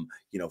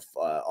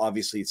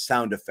 Obviously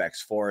sound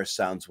effects, forest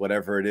sounds,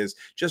 whatever it is,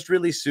 just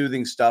really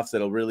soothing stuff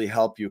that'll really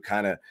help you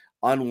kind of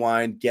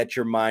unwind, get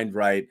your mind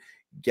right,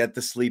 get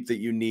the sleep that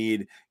you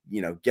need,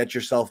 get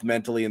yourself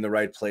mentally in the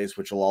right place,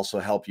 which will also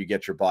help you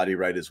get your body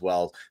right as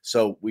well.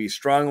 So we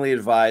strongly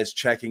advise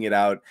checking it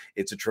out.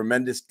 It's a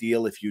tremendous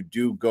deal. If you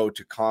do go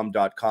to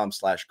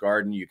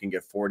calm.com/garden, you can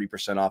get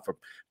 40% off a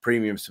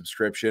premium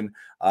subscription.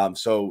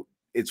 So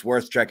it's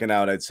worth checking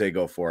out. I'd say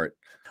go for it.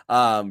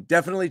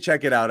 Definitely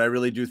check it out. I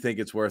really do think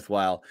it's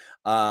worthwhile.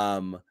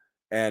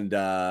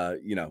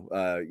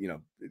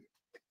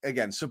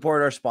 Again,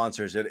 support our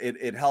sponsors.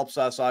 It helps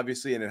us,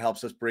 obviously, and it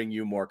helps us bring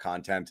you more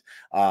content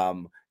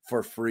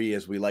for free,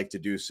 as we like to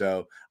do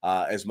so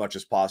as much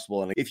as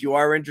possible. And if you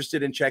are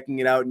interested in checking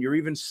it out and you're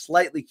even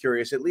slightly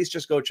curious, at least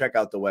just go check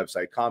out the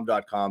website,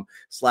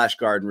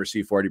 calm.com/garden,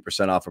 receive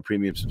 40% off a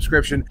premium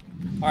subscription.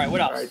 All right, what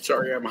else? All right,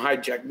 sorry, I'm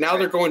hijacked. Now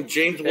they're going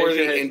James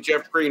Worthy and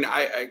Jeff Green.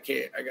 I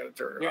can't. I got to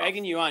turn it They're off.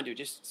 egging you on, dude.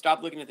 Just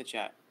stop looking at the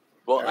chat.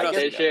 Well, I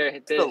guess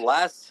the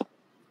last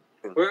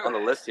on the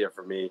list here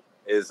for me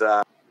is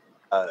the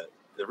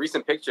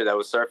recent picture that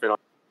was surfing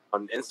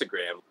on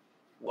Instagram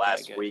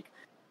last week.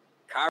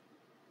 Kyrie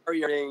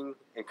Irving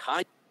and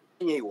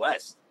Kanye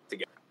West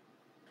together.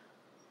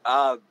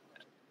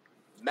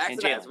 Max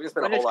and Alex, we're gonna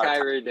spend a whole lot of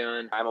Kyrie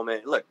doing? time on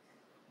it. Look,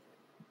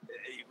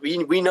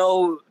 we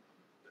know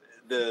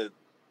the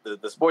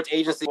sports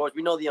agency.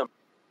 We know the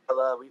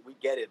umbrella. We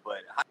get it, but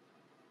how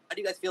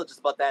do you guys feel just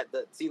about that?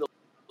 See those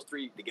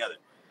 3 together.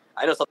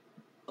 I know some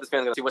of this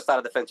fans are gonna see what side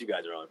of the fence you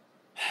guys are on.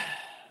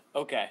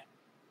 Okay.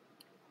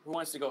 Who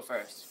wants to go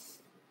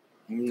first?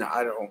 No,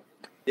 I don't.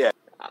 Yeah,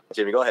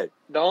 Jimmy, go ahead.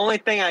 The only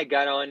thing I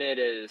got on it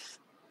is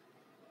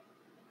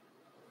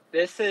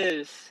this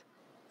is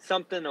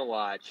something to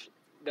watch.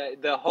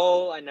 The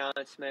whole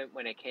announcement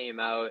when it came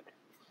out,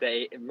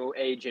 the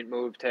agent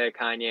moved to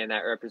Kanye and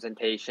that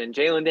representation.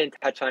 Jalen didn't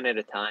touch on it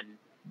a ton.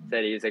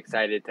 Said he was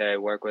excited to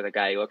work with a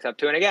guy he looks up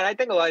to. And again, I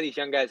think a lot of these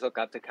young guys look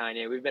up to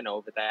Kanye. We've been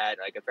over that.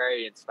 Like a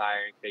very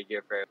inspiring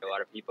figure for a lot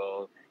of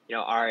people,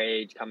 our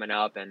age coming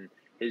up and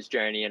his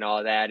journey and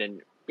all that.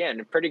 And again,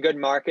 a pretty good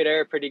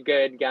marketer, pretty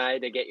good guy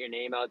to get your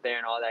name out there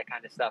and all that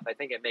kind of stuff. I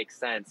think it makes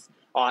sense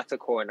off the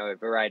court in a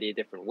variety of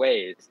different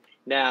ways.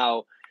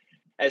 Now,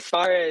 as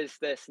far as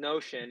this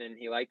notion, and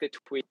he liked the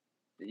tweet,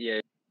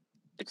 it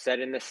said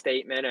in the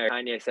statement, or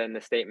Kanye said in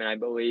the statement, I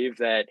believe,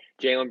 that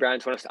Jaylen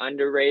Brown's one of the most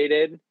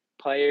underrated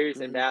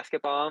players in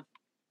basketball.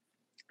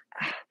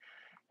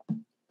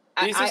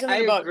 Did you say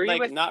something about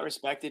like not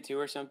respected too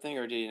or something,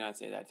 or did you not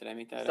say that? Did I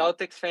make that up?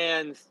 Celtics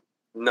fans?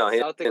 No,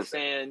 Celtics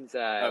fans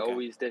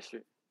always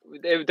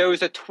There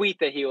was a tweet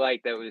that he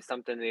liked that was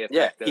something to the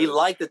effect he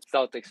liked the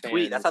Celtics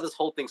tweet. fans. That's how this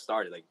whole thing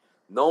started. Like,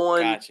 no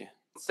one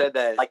said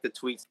that. Like the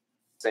tweet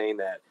saying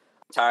that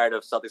I'm tired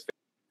of Celtics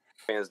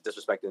fans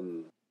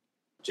disrespecting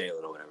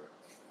Jaylen or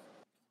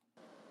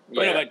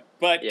whatever.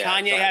 But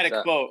Kanye had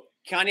a quote.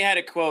 Kanye had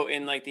a quote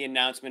in like the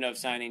announcement of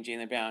signing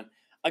Jaylen Brown.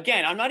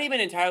 Again, I'm not even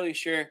entirely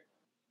sure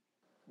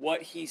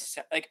what he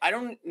said. Like, I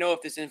don't know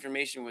if this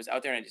information was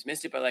out there and I just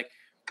missed it, but like,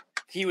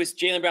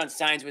 Jaylen Brown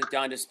signs with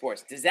Donda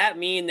Sports. Does that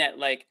mean that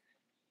like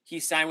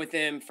he signed with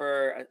him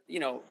for,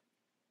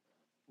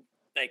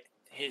 like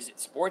his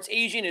sports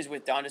agent is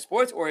with Donda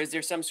Sports, or is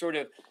there some sort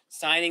of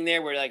signing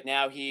there where like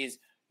now he's,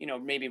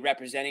 maybe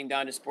representing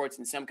Donda Sports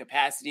in some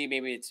capacity?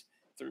 Maybe it's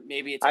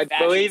I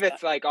believe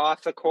it's like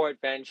off the court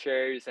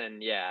ventures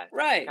and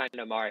right. kind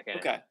of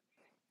marketing.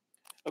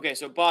 Okay.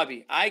 So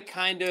Bobby, I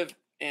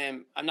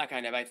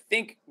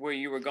think where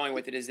you were going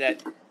with it is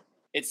that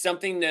it's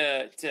something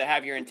to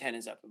have your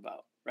antennas up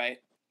about, right?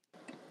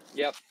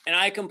 Yep. And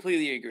I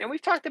completely agree. And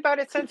we've talked about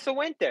it since the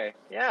winter.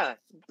 Yeah.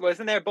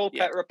 Wasn't there a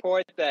bullpen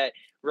report that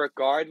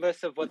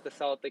regardless of what the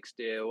Celtics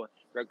do,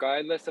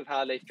 regardless of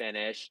how they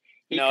finish,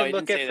 he can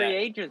look at free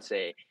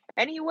agency.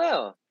 And he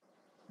will.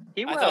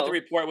 I thought the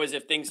report was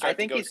if things start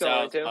to go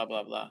south, blah,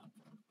 blah, blah.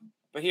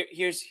 But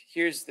here's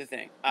the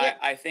thing. Yeah.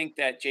 I think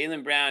that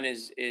Jaylen Brown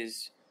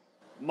is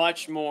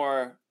much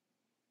more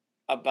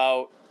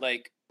about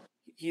like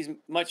he's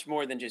much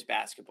more than just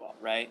basketball,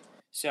 right?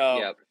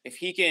 So if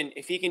he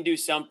can do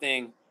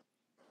something,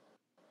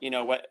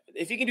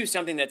 if he can do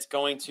something that's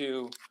going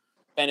to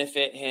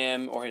benefit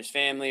him or his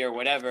family or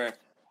whatever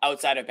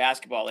outside of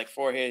basketball, like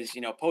for his,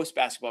 post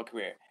basketball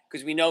career,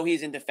 because we know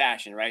he's into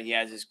fashion, right? He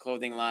has his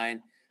clothing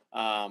line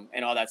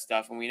and all that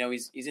stuff. And we know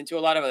he's into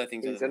a lot of other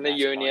things. He's in the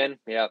union.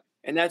 Yep.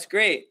 And that's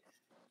great.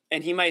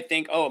 And he might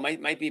think,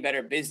 it might be a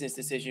better business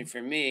decision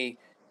for me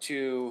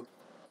to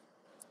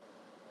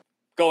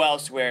go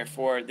elsewhere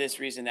for this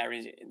reason, that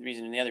reason,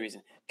 and the other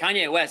reason.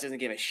 Kanye West doesn't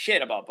give a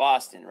shit about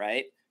Boston,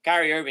 right?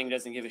 Kyrie Irving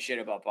doesn't give a shit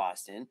about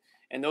Boston.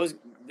 And those,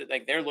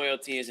 like, their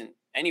loyalty isn't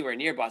anywhere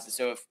near Boston.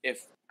 So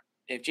if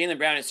Jaylen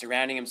Brown is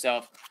surrounding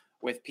himself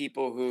with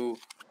people who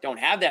don't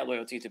have that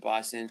loyalty to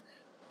Boston,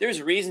 there's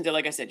a reason to,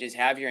 like I said, just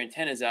have your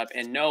antennas up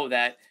and know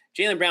that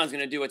Jaylen Brown's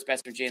going to do what's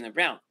best for Jaylen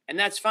Brown. And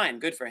that's fine.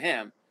 Good for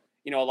him.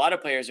 A lot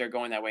of players are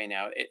going that way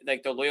now.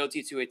 Like the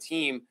loyalty to a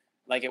team,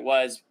 like it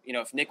was,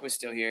 if Nick was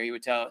still here, he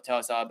would tell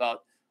us all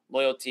about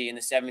loyalty in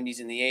the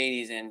 70s and the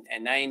 80s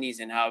and 90s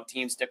and how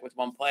teams stick with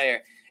one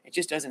player. It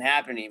just doesn't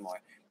happen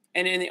anymore.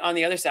 And on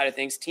the other side of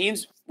things,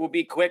 teams will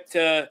be quick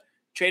to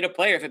trade a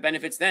player if it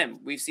benefits them.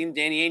 We've seen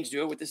Danny Ainge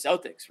do it with the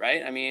Celtics,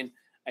 right? I mean,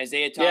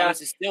 Isaiah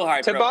Thomas is still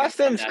hard. To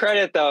Boston's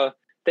credit, though,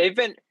 they've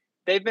been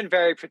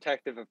very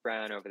protective of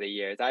Brown over the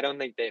years. I don't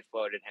think they've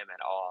floated him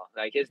at all.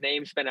 Like, his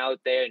name's been out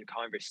there in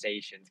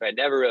conversations, but I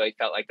never really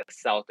felt like the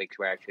Celtics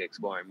were actually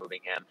exploring moving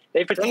him.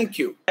 They've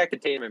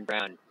protected Tatum and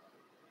Brown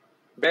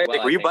very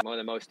well, more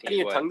than most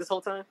teams would. Tongue this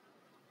whole time?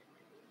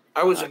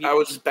 I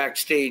was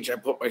backstage. I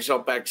put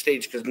myself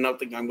backstage because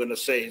nothing I'm going to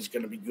say is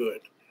going to be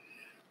good.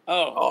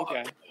 Oh,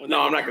 okay. Well,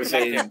 no, I'm not going to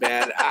say it's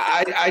bad.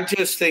 I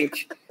just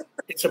think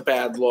it's a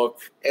bad look.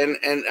 And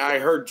I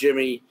heard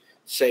Jimmy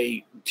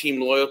say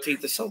team loyalty.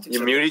 The Celtics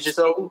are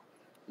so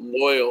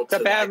loyal. It's a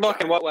bad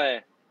look in what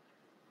way?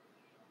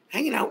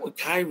 Hanging out with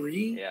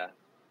Kyrie? Yeah.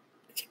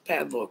 It's a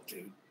bad look,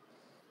 dude.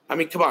 I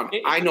mean, come on.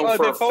 I know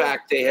for a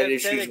fact they had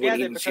issues when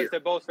he was here.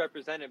 They're both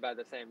represented by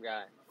the same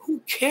guy.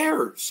 Who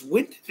cares?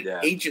 When did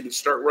agents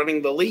start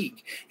running the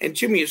league? And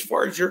Jimmy, as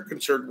far as you're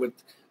concerned with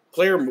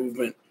player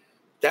movement,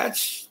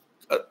 that's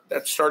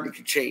starting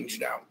to change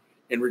now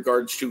in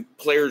regards to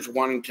players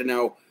wanting to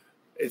know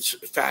it's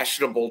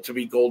fashionable to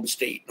be Golden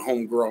State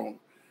homegrown.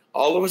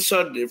 All of a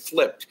sudden it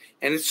flipped,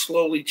 and it's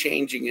slowly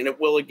changing, and it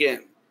will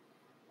again.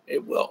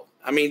 It will.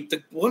 I mean,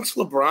 once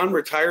LeBron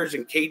retires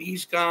and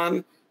KD's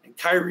gone and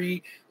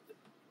Kyrie,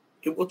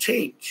 it will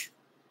change.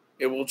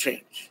 It will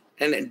change.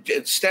 And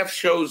Steph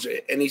shows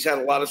it, and he's had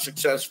a lot of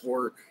success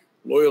for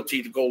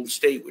loyalty to Golden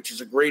State, which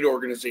is a great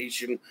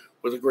organization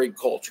with a great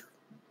culture.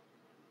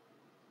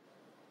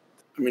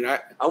 I mean,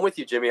 I'm with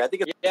you, Jimmy. I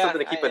think it's something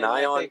to keep an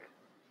eye on.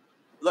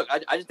 Look,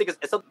 I just think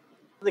it's something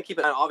to keep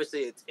an eye on.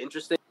 Obviously, it's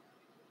interesting,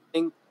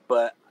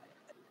 but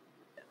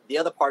the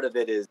other part of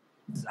it is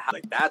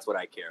that's what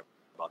I care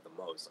about the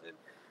most. And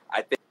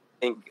I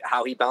think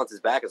how he bounces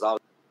back is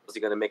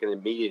obviously going to make an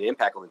immediate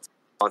impact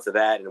onto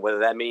that, and whether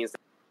that means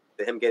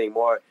that him getting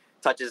more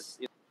touches,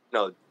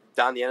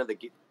 down the end of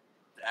the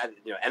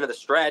end of the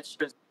stretch,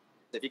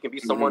 if he can be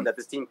someone that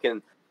this team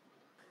can,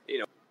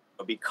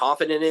 be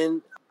confident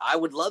in. I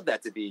would love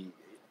that to be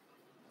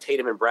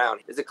Tatum and Brown.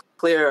 There's a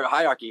clear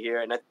hierarchy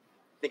here, and I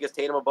think it's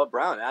Tatum above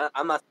Brown.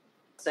 I'm not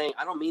saying,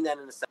 I don't mean that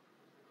in the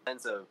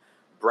sense of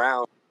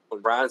Brown.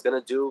 Brown's going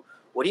to do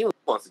what he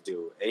wants to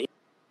do, and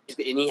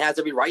he has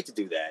every right to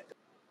do that.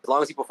 As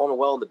long as he's performing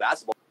well in the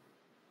basketball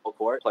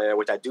court player,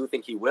 which I do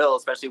think he will,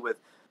 especially with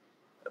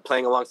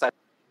playing alongside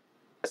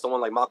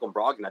someone like Malcolm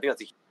Brogdon. I think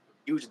that's a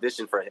huge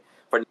addition for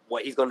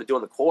what he's going to do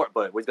on the court,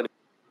 but what he's going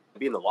to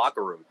be in the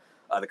locker room,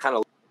 the kind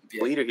of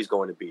leader he's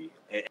going to be.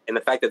 And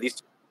the fact that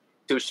these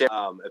two share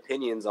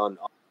opinions on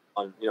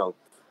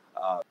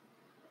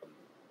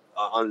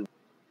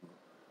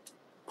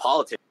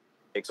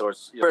politics or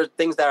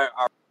things that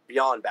are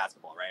beyond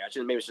basketball, right? I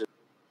shouldn't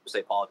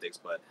say politics,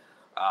 but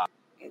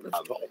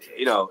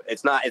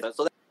it's not.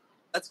 So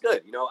that's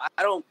good.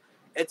 I don't.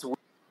 It's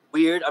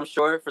weird, I'm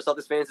sure, for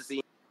Celtics fans to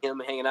see him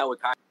hanging out with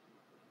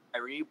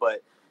Kyrie,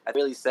 but I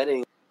really said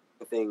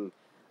anything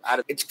out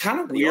of. It's kind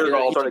of weird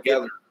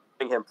altogether.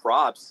 Giving him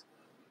props.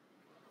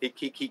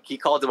 He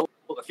called him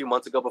a few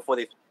months ago before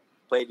they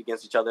played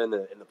against each other in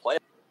the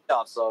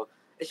playoffs, so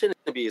it shouldn't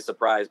be a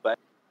surprise. But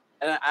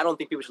I don't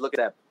think people should look at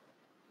that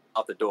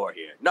out the door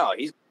here. No,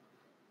 he's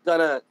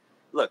gonna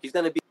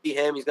be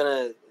him.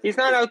 He's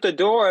not out the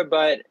door,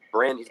 but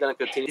brand. He's gonna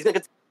continue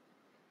to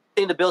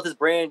build his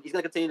brand. He's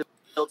gonna continue to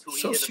build who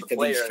he is as a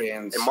player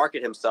and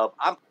market himself.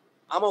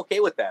 I'm okay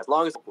with that as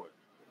long as Of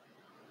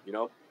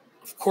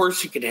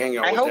course, he can hang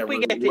out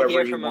with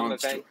whoever he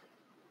wants to.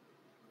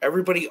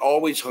 Everybody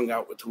always hung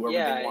out with whoever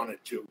they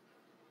wanted to.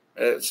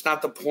 It's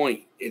not the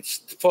point. It's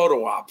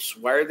photo ops.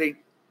 Why are they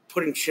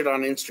putting shit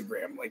on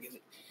Instagram? Like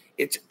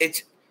it's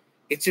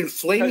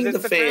inflating the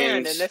fans.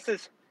 Brand, and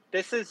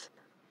this is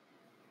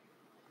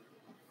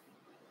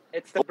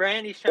it's the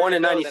brand he's trying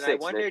to build, and I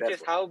wonder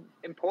just how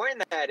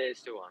important that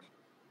is to him.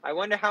 I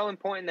wonder how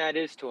important that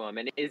is to him,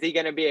 and is he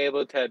going to be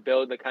able to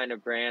build the kind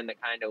of brand, the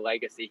kind of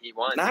legacy he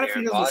wants? Not if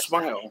he doesn't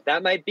smile.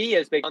 That might be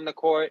as big on the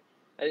court,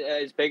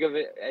 as big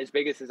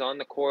as his on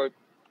the court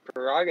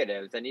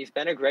prerogatives, and he's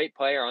been a great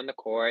player on the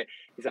court.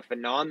 He's a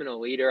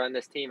phenomenal leader on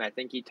this team. I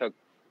think he took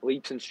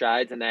leaps and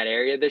strides in that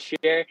area this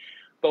year,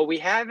 but we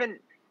haven't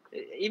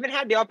even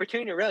had the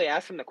opportunity to really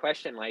ask him the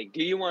question, like,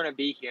 do you want to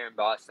be here in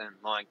Boston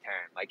long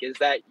term? Like, is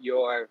that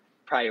your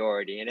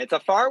priority? And it's a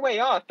far way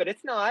off, but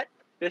it's not.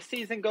 This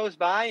season goes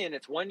by, and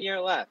it's 1 year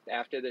left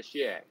after this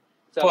year.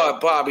 So, but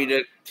Bobby,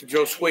 to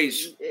Joe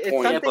Sway's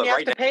point, something you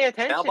have to pay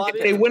attention to.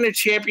 If they win a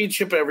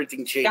championship,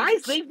 everything changes.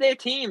 Guys leave their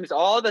teams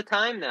all the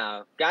time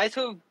now. Guys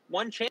who've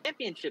won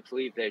championships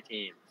leave their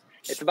teams.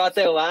 It's about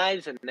their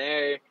lives and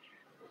their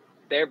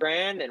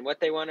brand and what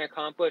they want to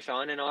accomplish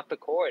on and off the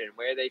court and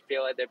where they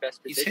feel at their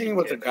best position. He's hanging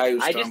with the guy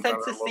who's I just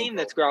sense this theme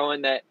that's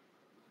growing that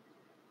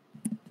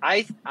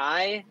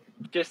I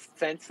just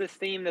sense this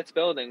theme that's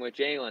building with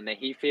Jalen, that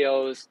he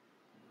feels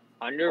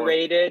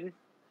underrated,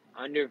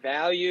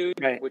 undervalued,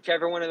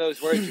 whichever one of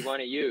those words you want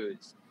to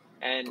use.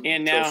 And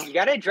now so you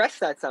got to address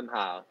that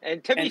somehow.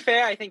 And to be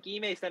fair, I think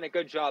Ime's done a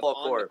good job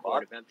on the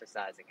court of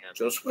emphasizing him.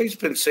 Joe Sway's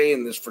been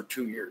saying this for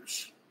 2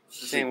 years.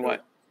 Saying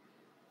what?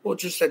 Well,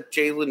 just that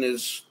Jalen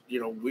is,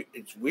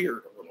 it's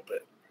weird a little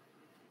bit.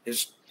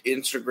 His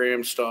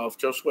Instagram stuff.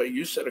 Joe Sway,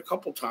 you said a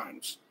couple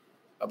times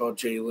about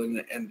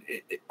Jalen, and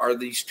are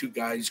these two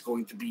guys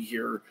going to be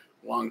here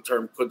long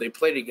term? Could they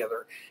play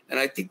together? And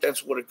I think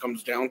that's what it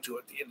comes down to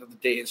at the end of the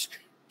day is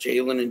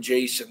Jalen and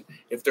Jason.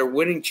 If they're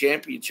winning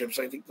championships,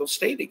 I think they'll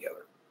stay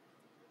together.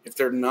 If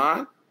they're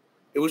not,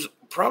 it was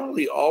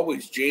probably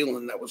always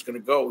Jalen that was going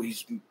to go.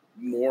 He's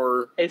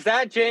more. Is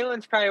that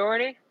Jalen's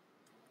priority?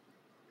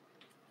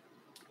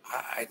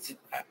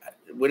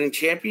 Winning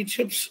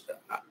championships,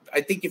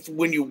 I think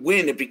when you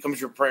win, it becomes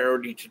your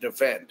priority to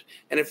defend.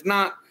 And if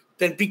not,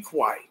 then be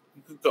quiet.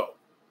 You could go.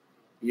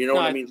 You know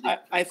what I mean?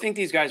 I think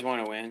these guys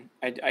want to win.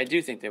 I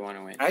do think they want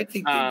to win. I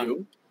think they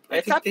do.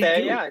 It's up there,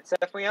 yeah. It's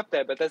definitely up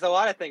there. But there's a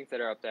lot of things that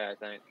are up there, I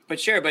think. But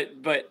sure, but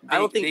I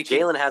don't think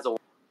Jalen has a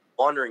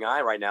wandering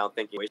eye right now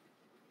thinking,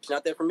 it's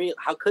not there for me.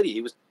 How could he?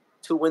 He was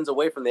 2 wins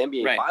away from the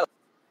NBA Finals.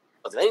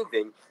 If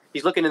anything,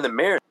 he's looking in the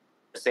mirror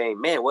saying,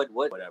 man,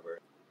 whatever.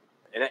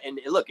 And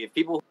look, if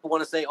people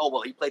want to say, oh,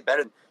 well, he played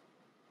better than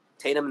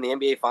Tatum in the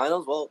NBA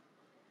Finals, well,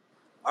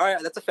 all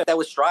right, that's a fact. That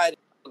was stride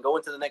and go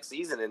into the next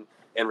season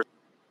and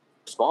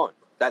respond.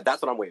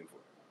 That's what I'm waiting for.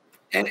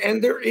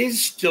 And there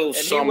is still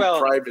some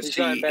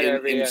privacy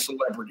in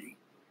celebrity.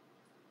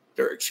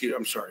 There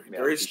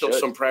is still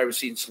some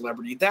privacy in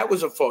celebrity. That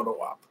was a photo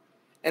op,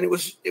 and it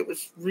was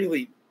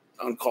really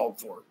uncalled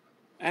for.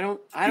 I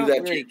don't have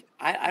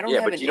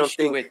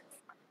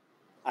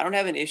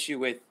an issue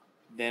with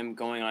them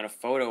going on a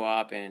photo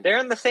op, and they're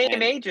in the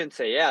same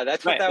agency. Yeah,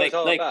 that's what that was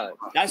all about.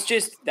 That's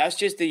just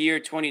the year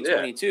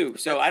 2022.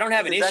 So I don't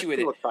have an issue with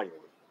it.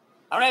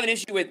 I don't have an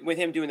issue with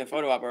him doing the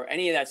photo op or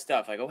any of that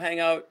stuff. Like, go hang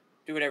out,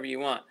 do whatever you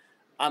want.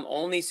 I'm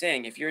only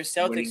saying, if you're a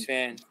Celtics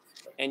fan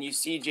and you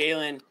see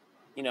Jalen,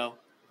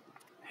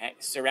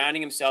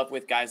 surrounding himself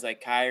with guys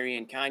like Kyrie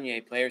and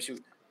Kanye, players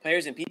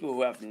and people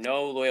who have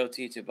no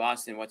loyalty to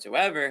Boston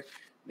whatsoever,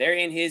 they're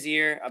in his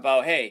ear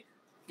about, hey,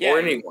 or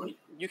anyone.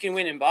 you can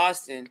win in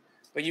Boston,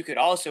 but you could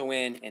also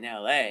win in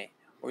LA,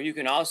 or you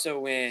can also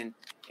win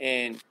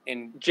in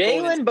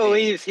Jalen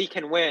believes he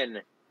can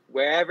win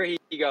wherever he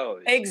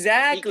goes.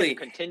 Exactly. He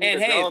can continue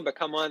to grow and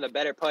become one of the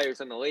better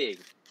players in the league.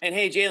 And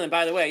hey, Jalen,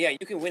 by the way, yeah,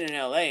 you can win in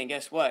LA, and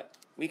guess what?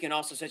 We can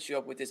also set you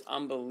up with this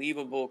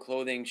unbelievable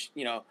clothing,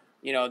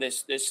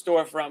 this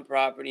storefront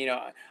property, and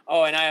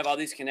I have all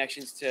these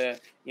connections to,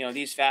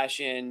 these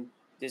fashion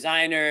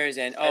designers,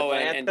 and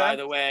by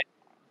the way,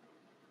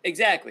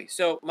 exactly.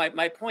 So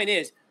my point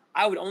is,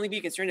 I would only be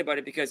concerned about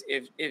it because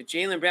if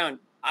Jaylen Brown,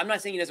 I'm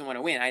not saying he doesn't want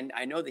to win.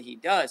 I know that he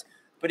does,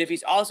 but if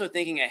he's also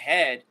thinking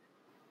ahead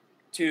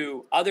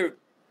to other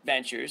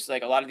ventures,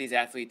 like a lot of these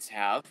athletes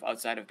have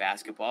outside of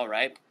basketball,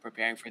 right?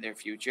 Preparing for their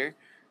future,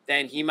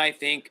 then he might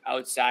think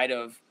outside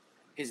of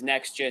his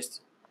next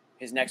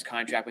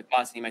contract with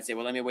Boston. He might say,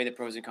 well, let me weigh the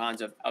pros and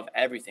cons of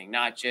everything,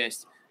 not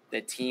just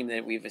the team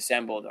that we've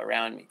assembled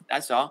around me.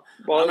 That's all.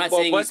 Well, I'm not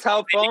saying what's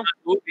helpful.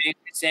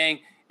 It's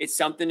saying it's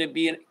something to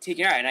be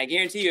taken out. And I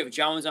guarantee you, if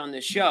Jones on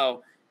the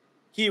show,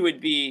 he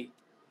would be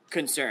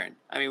concerned.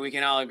 I mean, we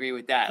can all agree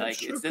with that.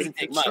 Like, it doesn't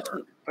take much,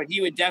 but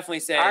he would definitely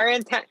say, our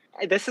intent.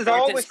 This is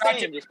all we're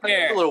saying. Just put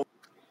a little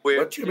weird.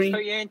 What you mean?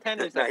 Put your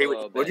antennas up a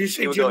little bit. What did you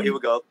say, He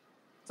would go.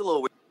 It's a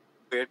little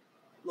weird.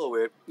 A little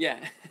weird. Yeah.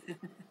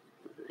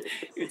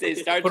 He would say,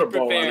 start to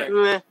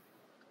prepare.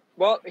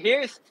 Well,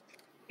 here's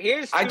two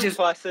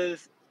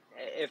pluses.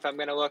 If I'm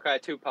going to look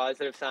at two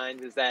positive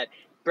signs, is that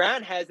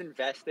Brown has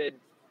invested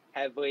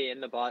heavily in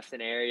the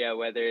Boston area,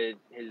 whether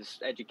his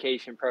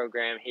education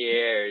program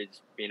here,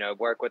 his,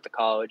 work with the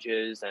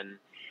colleges, and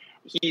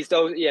he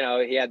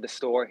had the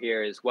store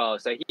here as well.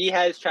 So he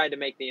has tried to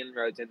make the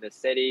inroads in the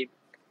city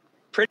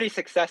pretty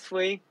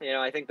successfully.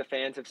 I think the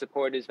fans have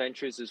supported his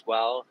ventures as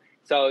well.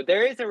 So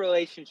there is a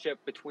relationship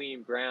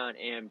between Brown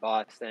and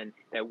Boston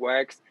that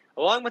works,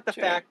 along with the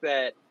fact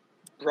that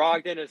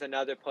Brogdon is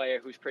another player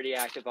who's pretty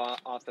active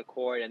off the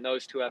court, and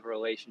those two have a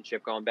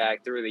relationship going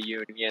back through the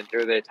union,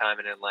 through their time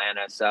in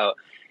Atlanta. So,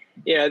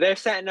 they're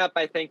setting up,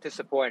 I think, to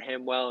support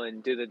him well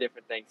and do the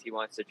different things he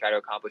wants to try to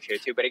accomplish here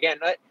too. But again,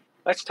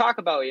 let's talk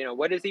about,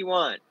 what does he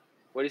want?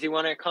 What does he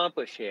want to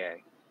accomplish here?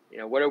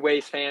 What are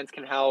ways fans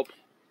can help?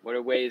 What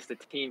are ways the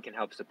team can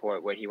help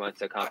support what he wants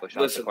to accomplish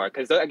on the court?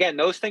 Because, again,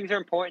 those things are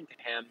important to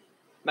him.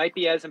 Might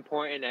be as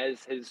important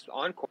as his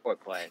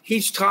on-court play.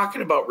 He's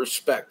talking about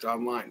respect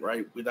online,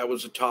 right? That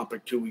was a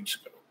topic 2 weeks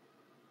ago.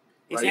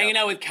 He's hanging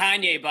out with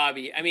Kanye,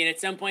 Bobby. I mean,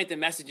 at some point, the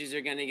messages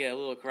are going to get a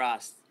little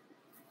crossed.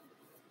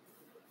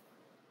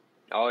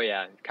 Oh,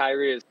 yeah.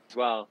 Kyrie as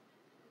well.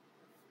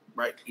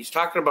 Right. He's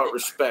talking about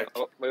respect.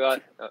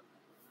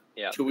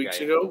 2 weeks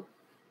ago.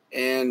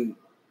 And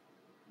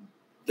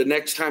the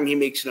next time he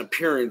makes an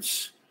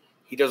appearance,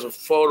 he does a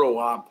photo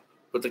op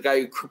with the guy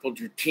who crippled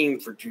your team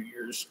for 2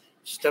 years,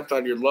 stepped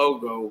on your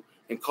logo,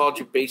 and called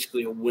you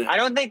basically a wimp. I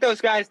don't think those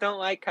guys don't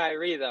like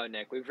Kyrie, though,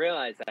 Nick. We've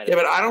realized that. Yeah,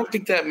 but I don't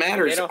think that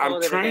matters. What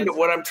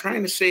I'm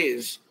trying to say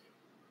is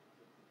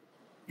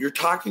you're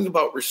talking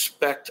about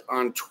respect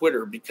on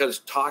Twitter because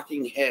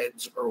talking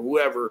heads or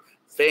whoever,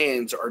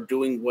 fans, are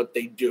doing what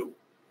they do.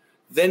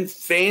 Then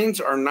fans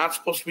are not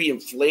supposed to be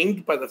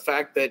inflamed by the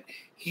fact that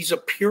he's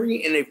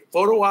appearing in a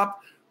photo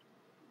op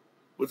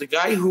with a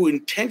guy who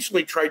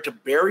intentionally tried to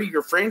bury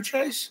your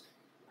franchise?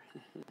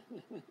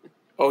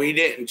 Oh, he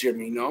didn't,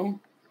 Jimmy, no?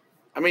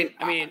 I mean,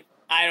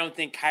 I don't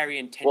think Kyrie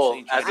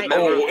intentionally.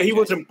 He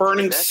wasn't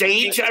burning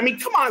sage. I mean,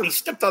 come on, he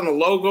stepped on the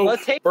logo,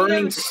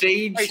 burning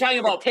sage. Are you talking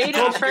about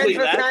Tatum's friends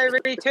with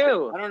Kyrie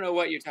too? I don't know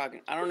what you're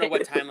talking. I don't know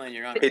what timeline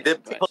you're on.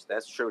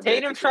 That's true.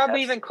 Tatum's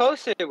probably even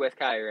closer with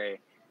Kyrie.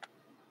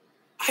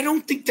 I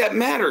don't think that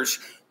matters.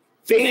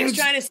 Nick's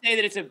trying to say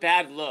that it's a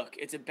bad look.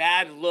 It's a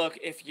bad look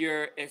if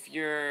you're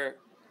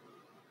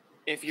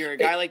a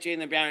guy like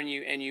Jaylen Brown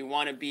and you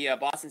want to be a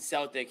Boston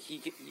Celtic.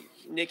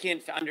 Nick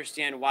can't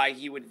understand why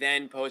he would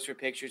then pose for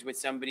pictures with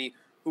somebody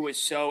who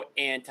is so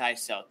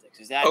anti-Celtics.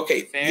 Is that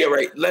okay? Fair? Yeah,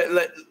 right.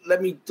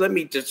 Let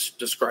me just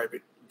describe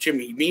it,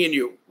 Jimmy. Me and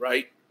you,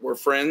 right? We're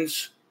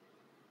friends,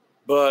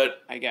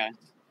 but I guess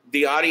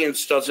the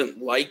audience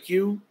doesn't like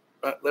you.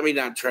 Let me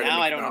not try to.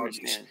 Now I don't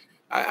understand.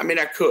 I mean,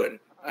 I could.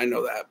 I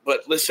know that,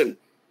 but listen.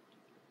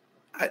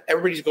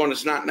 Everybody's going,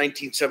 it's not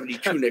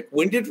 1972, Nick.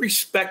 When did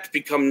respect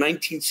become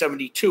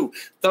 1972?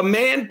 The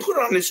man put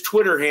on his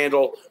Twitter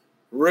handle,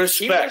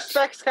 respect. He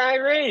respects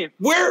Kyrie.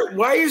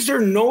 Why is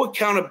there no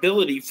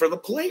accountability for the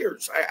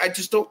players? I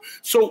just don't.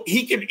 So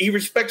he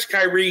respects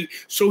Kyrie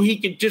so he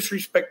can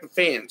disrespect the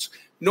fans.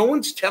 No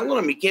one's telling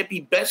him he can't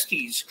be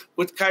besties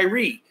with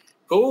Kyrie.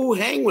 Go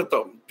hang with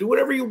them. Do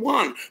whatever you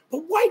want.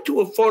 But why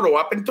do a photo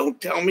op and don't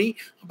tell me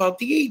about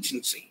the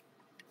agency?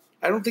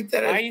 I don't think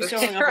that. Why are you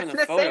showing up in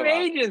the photo? Same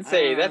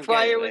agency. That's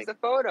why it was the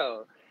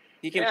photo.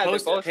 He can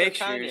post the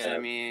pictures. I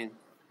mean,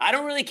 I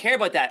don't really care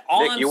about that.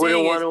 All Nick, you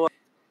wouldn't want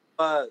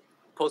to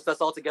post us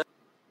all together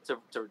to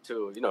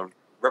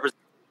represent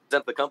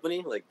the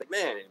company. Like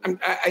man,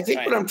 I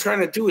think what I'm trying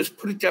to do is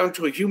put it down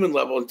to a human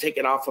level and take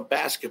it off of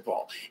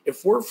basketball.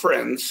 If we're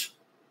friends,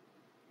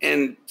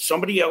 and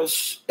somebody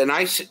else and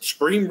I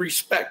scream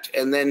respect,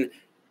 and then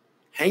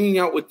hanging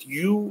out with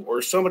you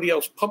or somebody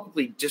else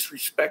publicly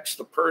disrespects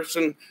the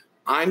person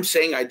I'm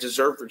saying I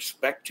deserve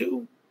respect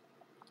to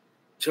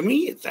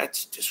me,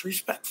 that's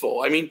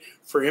disrespectful. I mean,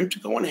 for him to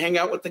go and hang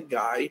out with the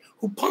guy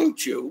who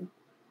punked you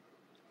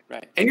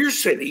in your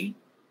city,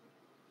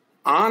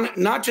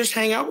 not just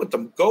hang out with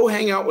them, go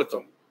hang out with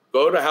them.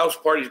 Go to house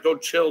parties, go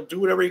chill, do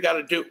whatever you got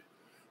to do.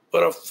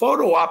 But a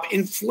photo op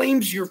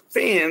inflames your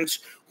fans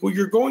who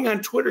you're going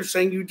on Twitter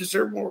saying you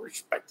deserve more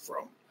respect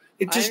from.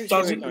 It just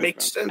doesn't make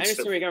sense. I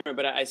understand where you're coming from,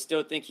 but I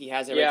still think he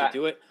has a right to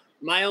do it.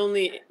 My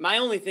only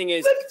thing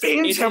is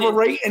fans have a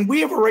right, and we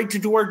have a right to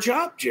do our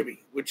job, Jimmy,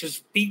 which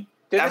is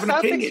have an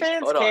opinion.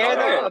 Fans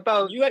care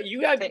about you have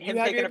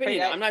your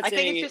opinion. I'm not saying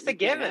I think it's just a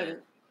given.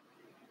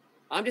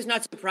 I'm just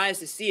not surprised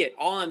to see it.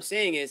 All I'm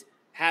saying is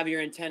have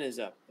your antennas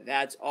up.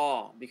 That's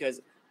all.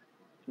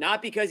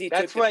 Not because he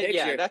took the picture.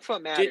 Yeah, that's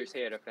what matters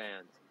here to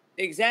fans.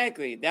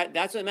 Exactly.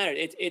 That's what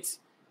matters. It's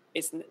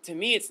to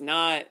me. It's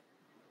not.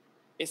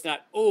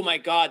 Oh my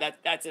God.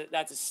 That's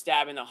a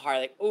stab in the heart.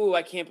 Like, oh,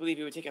 I can't believe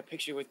he would take a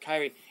picture with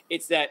Kyrie.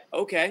 It's that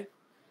okay.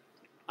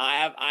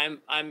 I'm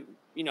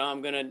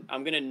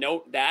gonna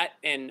note that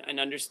and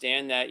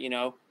understand that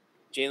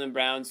Jaylen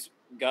Brown's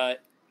got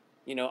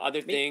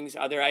other things,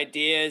 other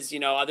ideas,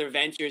 other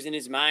ventures in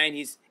his mind.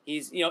 He's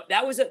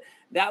that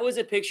was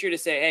a picture to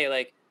say, hey,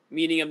 like.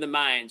 Meeting of the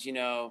minds, looking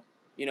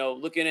at,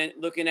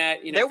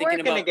 they're thinking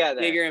about together.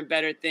 Bigger and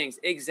better things.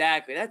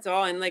 Exactly. That's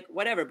all. And like,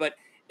 whatever. But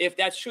if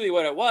that's truly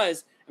what it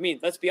was, I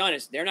mean, let's be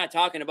honest. They're not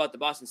talking about the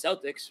Boston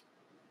Celtics,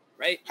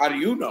 right? How do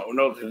you know?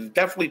 No, they're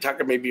definitely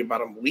talking maybe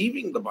about him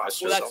leaving the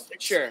Boston Celtics.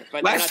 Sure.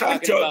 But last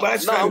time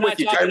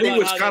Kyrie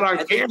was caught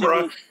on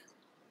camera.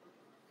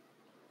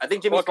 I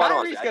think Jimmy's spot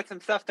on. Kyrie's got some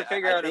stuff to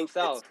figure out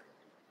himself.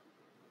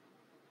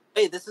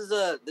 Hey, this is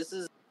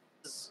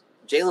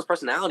Jaylen's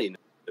personality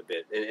a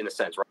bit, in a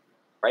sense,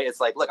 right? It's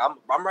like, look,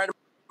 I'm riding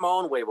my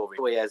own wave over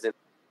here, as in,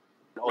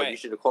 you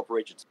should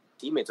incorporate your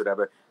teammates or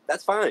whatever.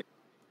 That's fine.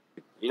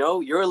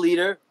 You're a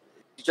leader.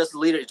 He's just a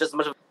leader. It's just as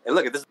much of, and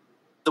look, if this is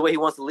the way he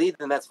wants to lead,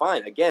 then that's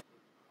fine. Again,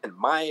 and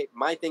my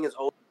thing is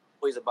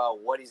always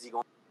about what is he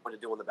going to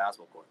do on the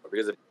basketball court.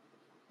 Because if he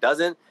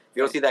doesn't, if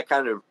you don't see that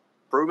kind of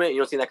improvement, you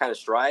don't see that kind of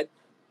stride,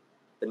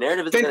 the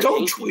narrative is. Then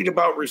don't tweet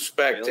about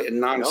respect and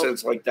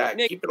nonsense like that.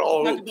 Nick, keep it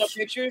all. Talk about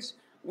pictures.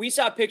 We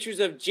saw pictures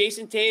of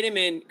Jason Tatum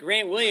and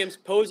Grant Williams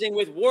posing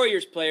with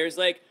Warriors players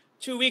like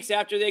 2 weeks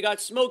after they got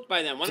smoked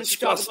by them. Why don't you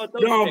talk about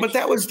those pictures?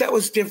 But that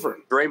was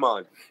different.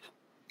 Draymond.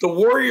 The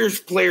Warriors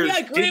players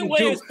didn't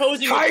do.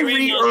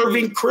 Kyrie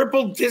Irving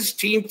crippled this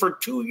team for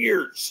 2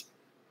 years,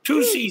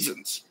 2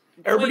 seasons.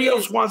 Everybody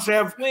else wants to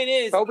have.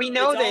 But we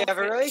know they have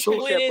a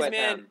relationship with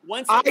him.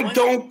 I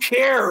don't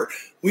care.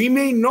 We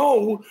may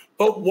know,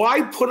 but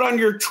why put on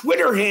your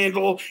Twitter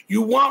handle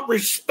you want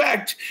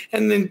respect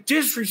and then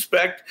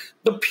disrespect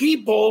the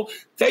people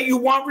that you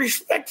want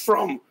respect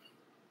from?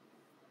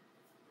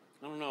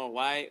 I don't know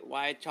why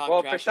talk.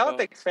 Well, for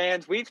Celtics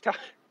fans, we've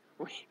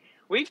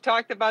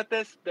talked about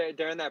this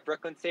during that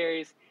Brooklyn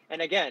series,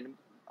 and again,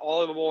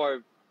 all the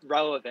more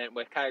relevant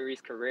with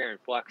Kyrie's career in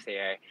flux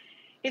here.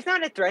 He's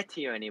not a threat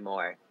to you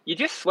anymore. You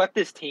just swept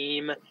his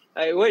team.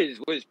 What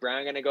is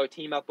Brown going to go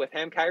team up with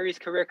him? Kyrie's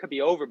career could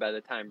be over by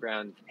the time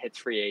Brown hits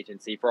free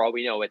agency, for all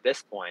we know at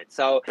this point.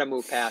 So I'm going to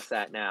move past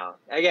that now.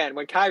 Again,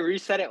 when Kyrie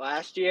said it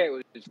last year, it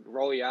was just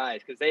roll your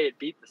eyes because they had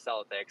beat the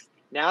Celtics.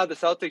 Now the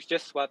Celtics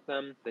just swept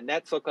them. The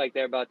Nets look like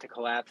they're about to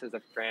collapse as a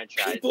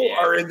franchise. People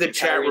are in the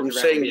chat room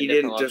saying he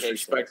didn't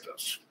disrespect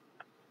us.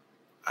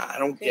 I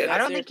don't get it. I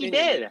don't think he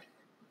did.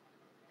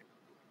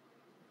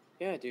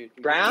 Yeah, dude.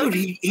 Brown?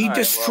 Dude, he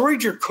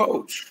destroyed your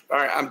coach. All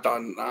right, I'm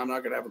done. I'm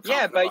not gonna have a comment.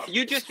 Yeah, but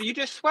you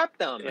just swept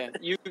them.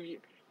 Yeah.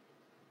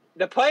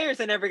 The players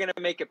are never gonna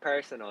make it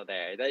personal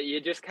there. That you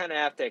just kind of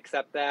have to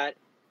accept that.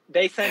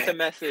 They sent a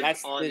message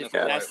on the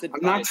floor.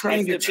 I'm not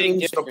trying to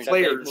change the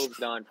players.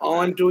 All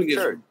I'm doing is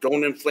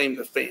don't inflame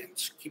the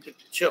fans. Keep it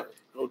chill.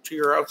 Go to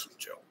your house and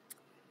chill.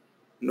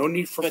 No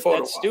need for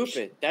photo ops.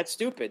 That's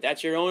stupid.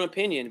 That's your own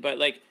opinion. But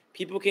like.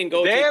 People can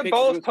go They're take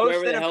both pictures with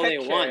whoever the hell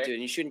picture. they want to, and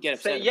you shouldn't get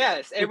upset.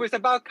 Yes, it was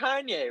about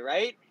Kanye,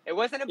 right? It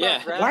wasn't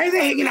about Brown. Why are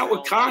they hanging out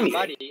with Kanye?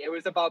 Buddy. It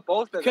was about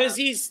both of them. Because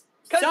he's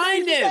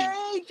signed him. Their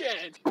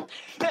agent.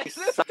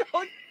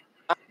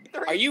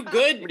 Are you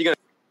good? What, are you going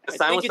to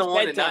sign with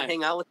someone and not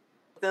hang out with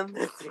them?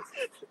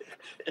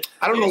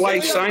 I don't know why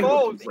he signed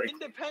with them.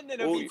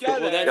 Independent of each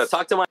other.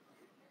 Talk to my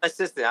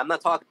assistant. I'm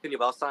not talking to you,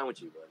 but I'll sign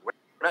with you. We're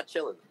not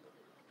chilling.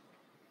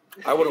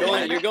 I would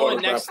have. You're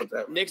going next.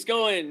 Nick's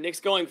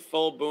going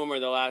full boomer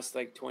the last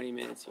 20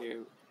 minutes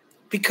here.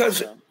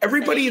 Because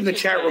everybody in the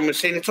chat room is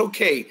saying it's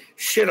okay.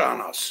 Shit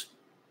on us.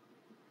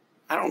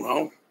 I don't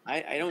know.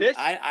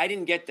 I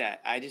didn't get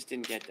that. I just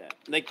didn't get that.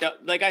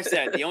 Like I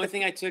said, the only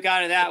thing I took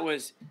out of that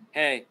was,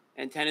 hey,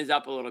 antennas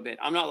up a little bit.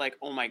 I'm not like,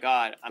 oh my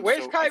God.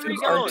 Where's Kyrie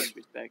going?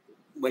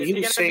 When he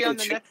was saying, be on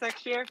the Nets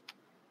next year?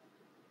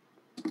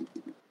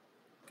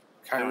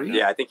 Kyrie?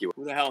 Yeah, I think he will.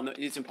 Who the hell?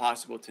 It's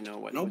impossible to know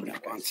what. Nobody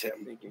wants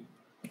him.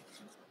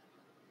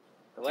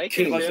 The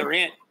Lakers. What about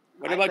Durant?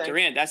 What about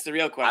Durant? That's the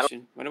real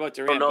question. What about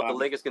Durant? I don't know if the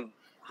Lakers can.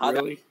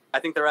 Really? I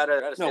think they're at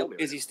a stalemate.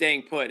 No, is he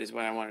staying put? Is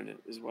what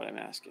I'm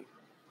asking.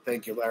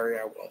 Thank you, Larry.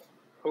 I will.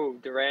 Who?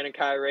 Durant and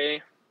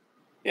Kyrie?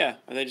 Yeah,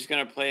 are they just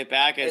gonna play it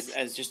back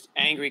as just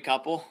angry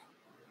couple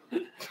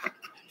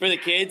for the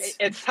kids?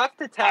 It's tough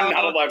to tell.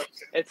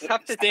 It's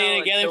tough to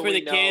staying tell together for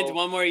the kids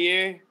one more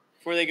year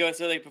before they go.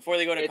 Before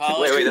they go to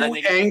college.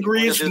 The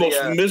angriest,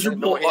 most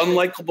miserable,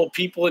 unlikable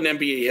people in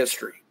NBA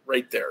history,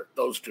 right there.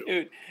 Those two.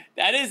 Dude,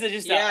 that is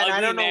just and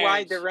I don't know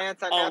marriage. why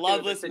Durant's unhappy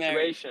loveless with the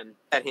situation.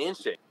 That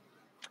handshake,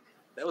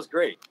 that was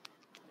great.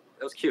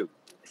 That was cute.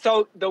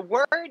 So the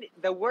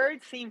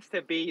word seems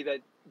to be that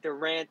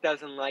Durant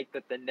doesn't like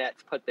that the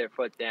Nets put their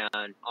foot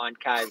down on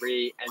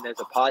Kyrie, and there's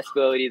a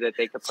possibility that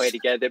they could play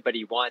together, but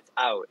he wants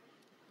out.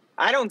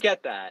 I don't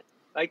get that.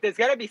 Like, there's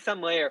got to be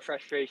some layer of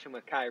frustration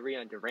with Kyrie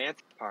on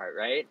Durant's part,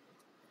 right?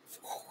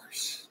 Of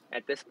course.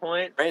 At this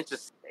point, Durant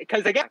just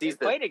because they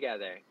play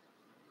together.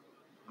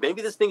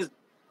 Maybe this thing is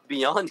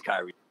beyond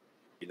Kyrie.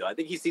 I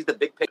think he sees the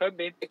big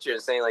picture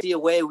and saying, like, see a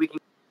way we can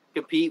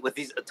compete with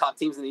these top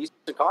teams in the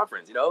Eastern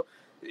Conference.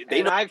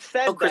 I've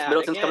said Chris that.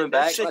 Middleton's Again, coming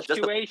back.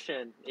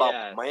 Situation,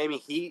 Miami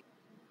Heat.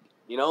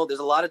 There's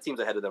a lot of teams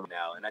ahead of them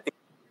now, and I think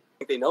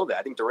they know that.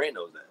 I think Durant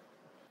knows that.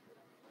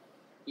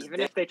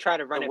 Even if they try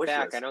to run it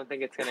back, I don't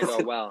think it's going to go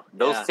well.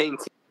 Those same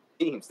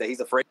teams that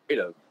he's afraid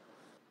of.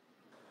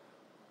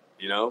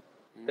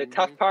 The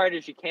tough part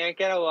is you can't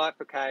get a lot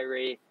for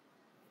Kyrie.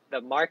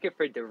 The market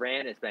for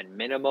Durant has been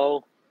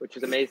minimal, which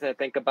is amazing to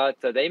think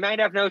about. So they might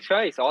have no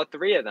choice, all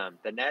three of them.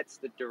 The Nets,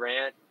 the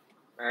Durant,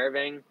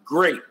 Irving.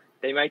 Great.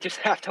 They might just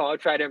have to all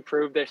try to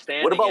improve their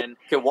standing. What about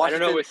I don't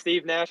know, with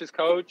Steve Nash as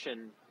coach.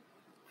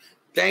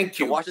 Thank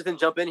you. Can Washington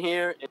jump in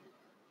here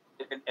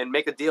and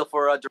make a deal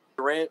for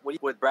Durant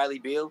with Bradley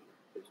Beal?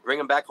 Bring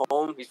him back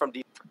home. He's from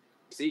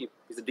D.C.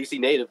 He's a D.C.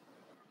 native.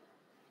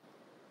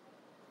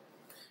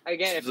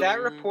 Again, if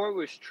that report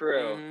was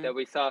true that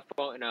we saw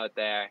floating out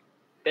there,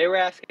 they were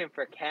asking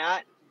for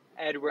Cat,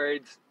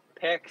 Edwards,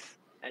 picks,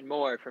 and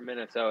more from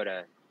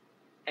Minnesota.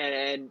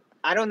 And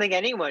I don't think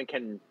anyone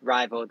can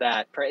rival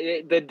that.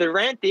 The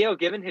Durant deal,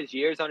 given his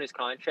years on his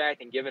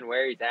contract and given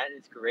where he's at in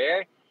his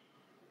career,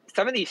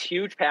 some of these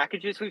huge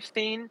packages we've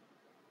seen,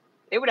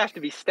 it would have to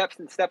be steps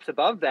and steps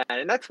above that.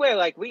 And that's where,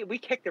 like, we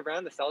kicked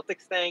around the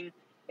Celtics thing.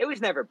 It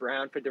was never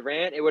Brown for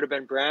Durant. It would have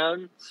been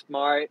Brown,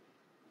 Smart,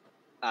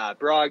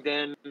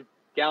 Brogdon,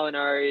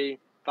 Gallinari,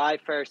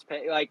 5 first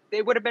pick. Like,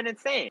 it would have been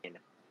insane.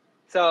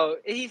 So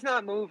he's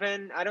not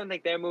moving. I don't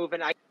think they're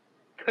moving. I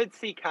could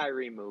see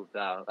Kyrie move,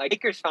 though. Like,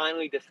 Lakers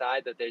finally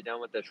decide that they're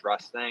done with this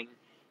Russ thing,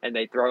 and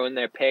they throw in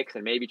their picks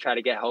and maybe try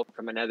to get help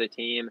from another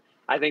team.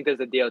 I think there's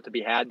a deal to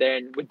be had there.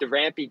 And would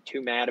Durant be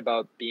too mad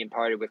about being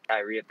parted with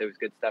Kyrie if there was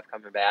good stuff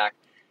coming back?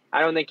 I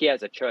don't think he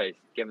has a choice,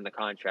 given the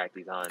contract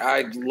he's on.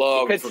 I'd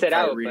love for Kyrie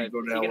Kyrie to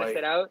go to LA. Is he going to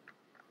sit out?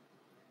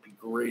 It'd be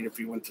great if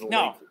he went to the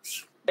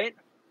Lakers. Right?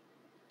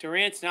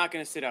 Durant's not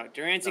going to sit out.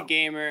 Durant's a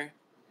gamer.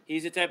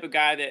 He's the type of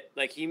guy that,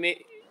 like, he'll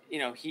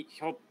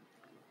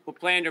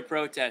play under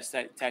protest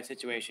type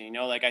situation.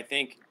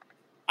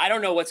 I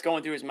don't know what's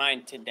going through his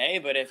mind today,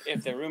 but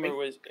if the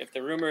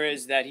rumor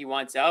is that he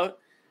wants out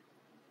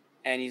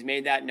and he's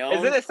made that known,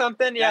 isn't it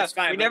something? Yeah, that's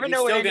fine. We never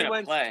know what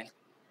anyone's play.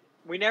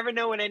 We never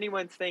know what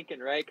anyone's thinking,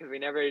 right? Because we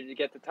never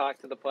get to talk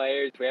to the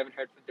players. We haven't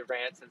heard from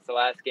Durant since the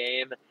last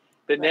game.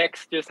 The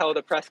Knicks just held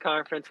a press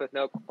conference with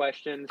no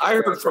questions. I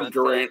heard from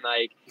Durant.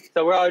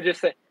 So we're all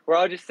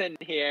just sitting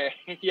here.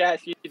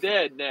 Yes, you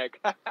did,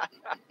 Nick.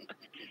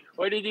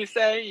 What did you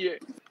say?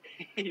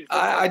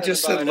 I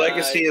just said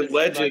legacy and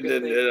legend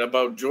and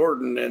about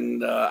Jordan,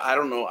 and I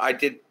don't know. I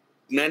did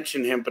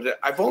mention him, but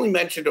I've only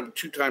mentioned him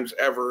 2 times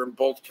ever, and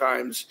both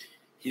times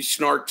he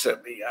snarks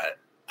at me.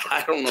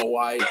 I don't know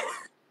why.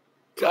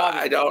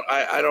 I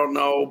don't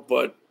know,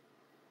 but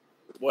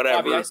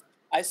whatever. Bobby,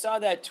 I saw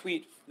that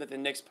tweet that the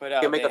Knicks put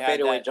out. You can make a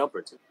fadeaway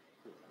jumper too.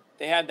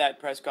 They had that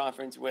press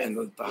conference with, and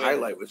the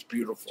highlight was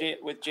beautiful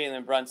with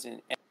Jalen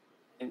Brunson,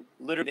 and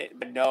literally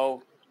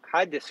no.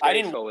 How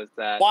disgraceful was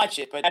that? Watch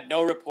it, but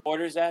no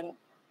reporters at it.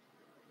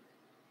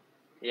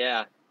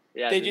 Yeah.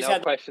 They just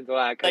had questions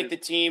allowed. Like the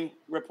team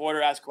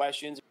reporter asked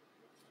questions.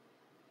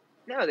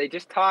 No, they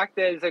just talked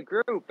as a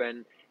group,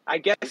 and I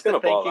guess the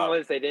thinking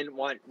was they didn't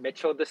want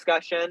Mitchell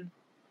discussion.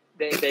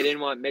 They didn't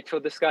want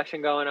Mitchell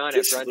discussion going on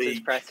at Brunson's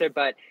presser.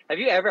 But have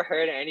you ever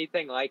heard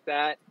anything like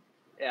that?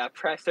 A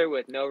presser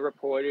with no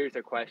reporters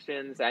or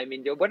questions. I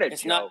mean, what a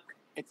joke!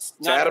 It's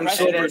not Adam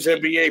Silver's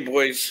NBA,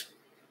 boys.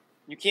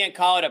 You can't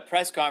call it a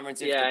press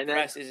conference if the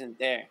press isn't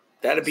there.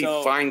 That'd be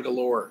fine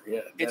galore. Yeah,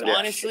 it's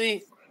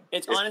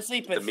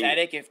honestly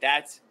pathetic if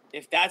that's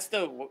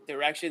the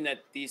direction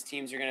that these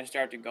teams are going to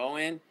start to go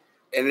in.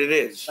 And it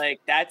is. Like,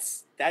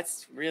 that's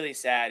really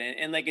sad.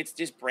 And like, it's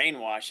just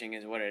brainwashing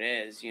is what it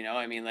is.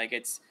 I mean, like,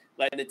 it's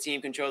letting the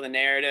team control the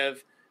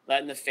narrative,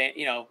 letting the fan,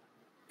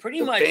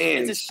 pretty much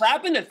fans. It's a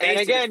slap in the face. And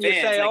again, to the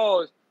fans. You say,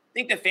 I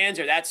think the fans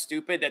are that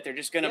stupid that they're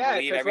just going to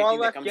believe everything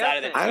that comes out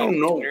of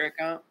the Twitter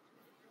account.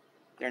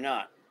 They're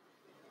not.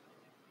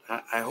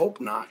 I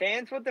hope not.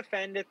 Fans will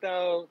defend it,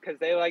 though, because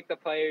they like the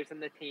players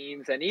and the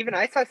teams. And even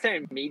I saw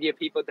certain media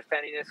people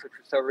defending this, which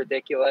was so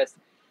ridiculous.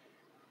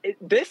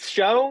 This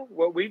show,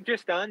 what we've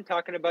just done,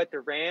 talking about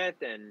Durant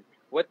and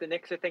what the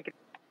Knicks are thinking,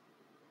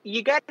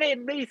 you got to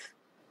at least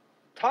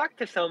talk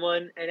to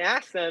someone and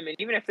ask them, and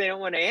even if they don't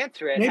want to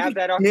answer it, have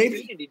that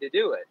opportunity to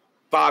do it.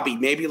 Bobby,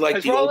 maybe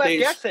like the old days.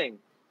 Guessing.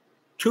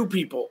 2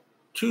 people,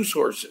 2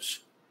 sources.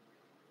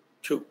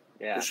 2.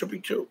 Yeah. There should be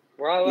 2.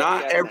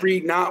 Not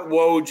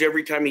Woj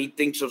every time he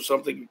thinks of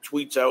something, he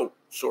tweets out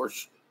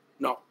source.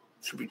 No,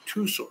 it should be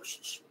 2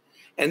 sources.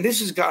 And this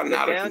has gotten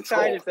out of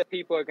control. The downside is that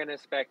people are going to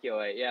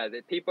speculate. Yeah,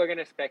 that people are going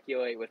to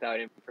speculate without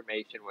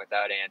information,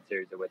 without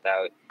answers, or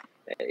without.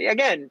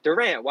 Again,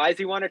 Durant, why does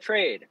he want to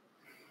trade?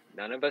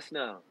 None of us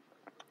know.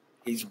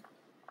 He's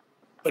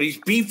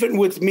beefing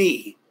with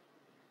me.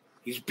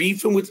 He's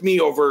beefing with me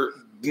over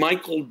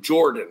Michael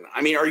Jordan.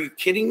 I mean, are you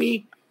kidding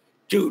me?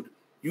 Dude,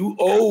 you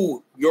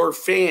owe your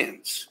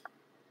fans.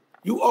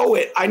 You owe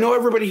it. I know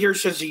everybody here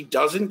says he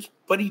doesn't,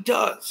 but he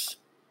does.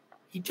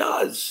 He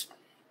does.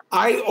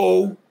 I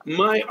owe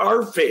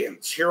our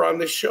fans here on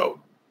this show.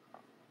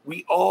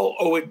 We all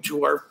owe it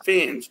to our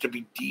fans to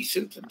be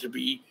decent and to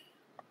be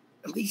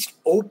at least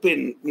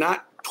open,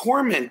 not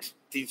torment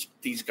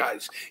these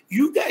guys.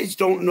 You guys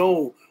don't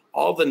know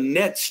all the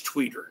Nets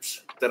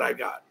tweeters that I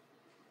got.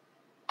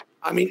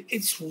 I mean,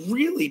 it's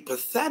really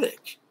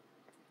pathetic.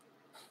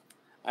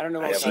 I don't know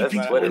what I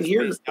people in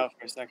here. Out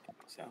for a second,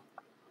 so.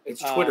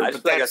 It's Twitter,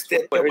 but that's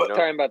we're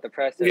talking about the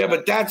press. Yeah,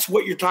 but that's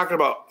what you're talking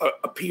about.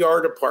 A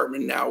PR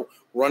department now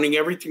running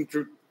everything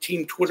through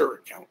team Twitter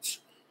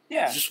accounts.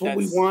 Yeah, is this what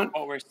we want?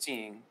 What we're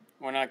seeing.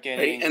 We're not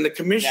getting. And the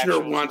commissioner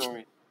wants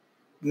story.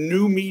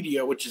 New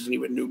media, which isn't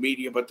even new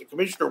media, but the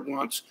commissioner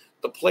wants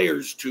the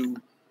players to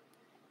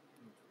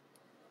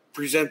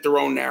present their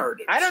own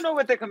narrative. I don't know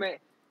what the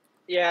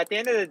Yeah, at the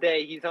end of the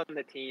day, he's on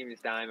the team's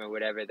dime or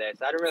whatever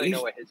this. I don't really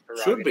know what his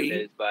prerogative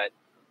is, but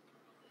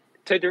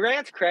to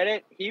Durant's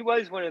credit, he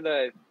was one of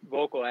the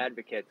vocal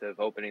advocates of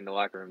opening the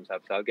locker rooms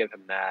up, so I'll give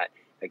him that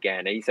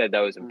again. He said that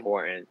was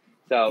important.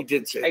 So he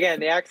did say again,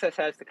 the access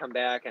has to come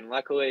back, and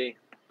luckily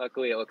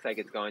it looks like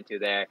it's going to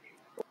there.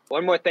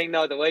 One more thing,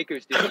 though, the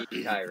Lakers do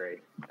need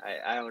Kyrie.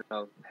 I don't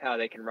know how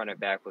they can run it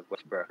back with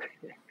Westbrook.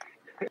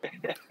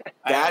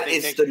 That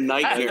is the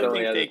nightmare. That's the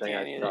only other thing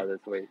I saw this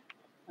week.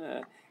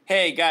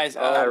 Hey, guys.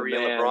 Kyrie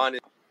and LeBron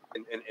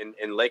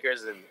in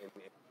Lakers in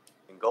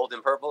gold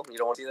and purple. You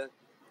don't want to see that?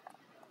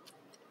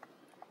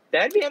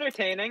 That'd be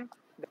entertaining.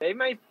 They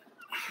might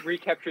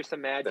recapture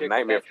some magic. The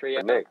nightmare for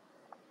Nick.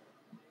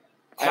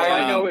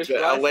 Kyrie to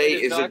LA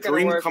is a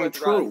dream come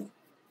true.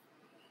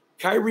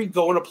 Kyrie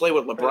going to play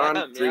with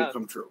LeBron, dream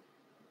come true.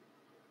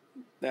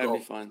 That'd be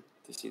fun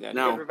to see that.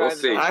 Now, we'll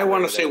see. I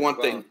want to say one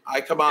thing.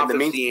 I come off as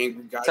the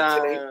angry guy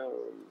today.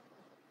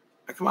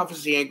 I come off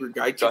as the angry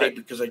guy today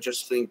because I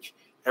just think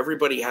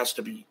everybody has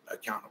to be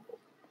accountable.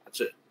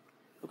 That's it.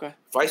 Okay.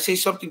 If I say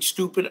something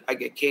stupid, I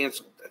get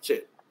canceled. That's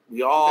it.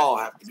 We all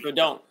have to be.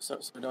 So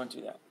don't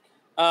do that.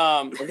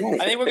 I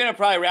think we're gonna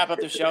probably wrap up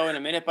the show in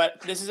a minute, but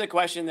this is a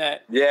question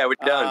that we're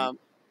done.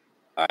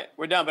 All right,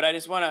 we're done. But I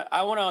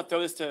want to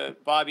throw this to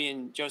Bobby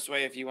and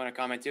Josue if you want to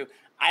comment too.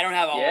 I don't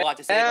have a whole lot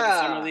to say about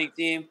the summer league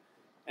team,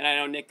 and I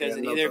know Nick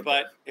doesn't either.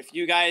 But if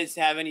you guys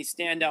have any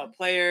standout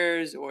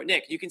players, or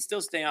Nick, you can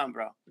still stay on,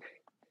 bro. All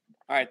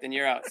right, then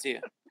you're out. See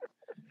ya.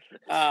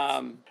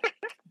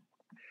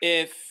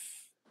 If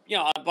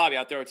Bobby,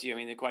 I'll throw it to you. I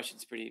mean, the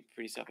question's pretty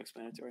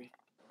self-explanatory.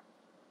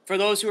 For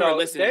those who are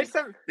listening,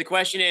 the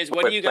question is,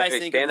 what do you guys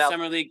think of the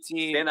summer league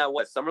team? Standout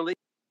what? Summer league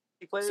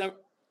players?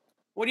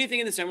 What do you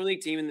think of the summer league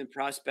team and the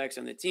prospects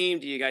on the team?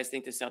 Do you guys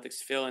think the Celtics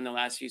fill in the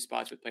last few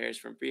spots with players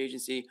from free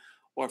agency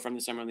or from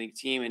the summer league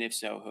team? And if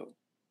so, who?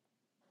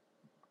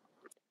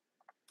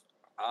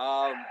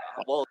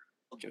 Well,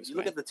 you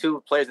look at the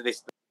 2 players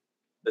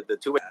that the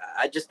 2.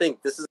 I just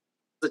think this is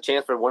a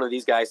chance for one of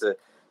these guys to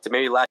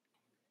maybe latch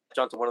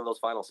onto one of those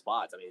final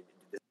spots. I mean,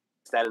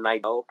 Saturday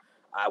night,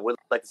 I would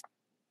like to see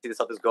the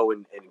Celtics go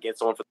and get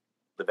someone for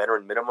the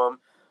veteran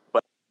minimum,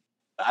 but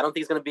I don't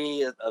think it's going to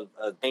be a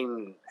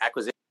main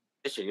acquisition.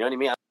 You know what I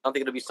mean? I don't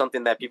think it'll be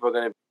something that people are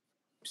going to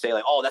say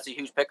like, "Oh, that's a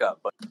huge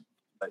pickup." But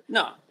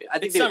no, I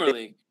think it's summer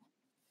league.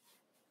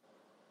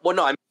 Well,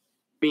 no, I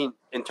mean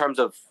in terms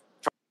of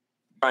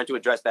trying to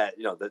address that,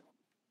 the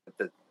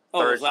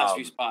those last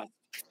few spots.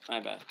 My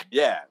bad.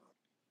 Yeah,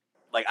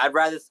 like I'd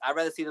rather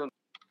see them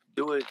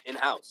do it in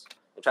house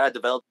and try to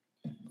develop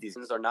these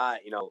things or not.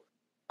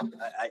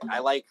 I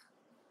like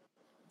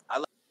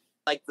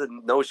the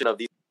notion of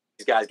these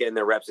guys getting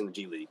their reps in the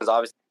G League because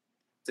obviously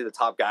the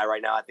top guy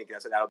right now. I think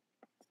that'll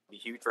be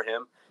huge for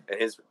him and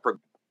his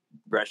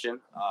progression.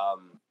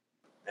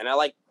 And I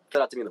like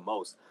that to me the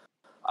most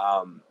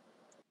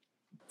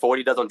for what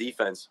he does on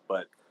defense.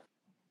 But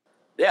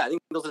yeah, I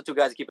think those are the 2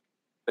 guys to keep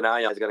an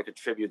eye on. Is going to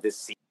contribute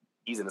this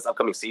season, this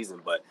upcoming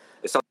season. But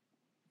it's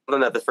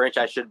something that the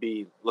franchise should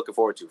be looking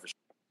forward to for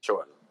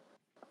sure.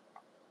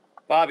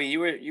 Bobby, you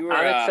were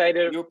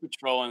excited. You were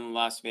patrolling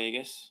Las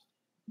Vegas.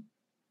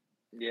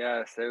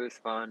 Yes, it was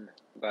fun,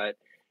 but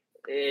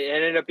it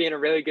ended up being a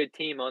really good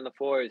team on the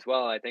floor as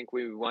well. I think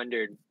we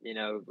wondered,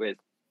 with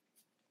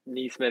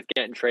Nesmith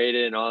getting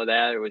traded and all of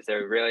that, was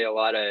there really a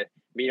lot of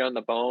meat on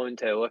the bone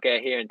to look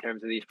at here in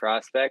terms of these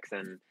prospects.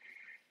 And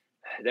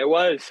there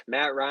was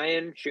Matt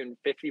Ryan shooting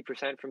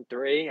 50% from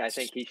three. I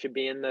think he should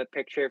be in the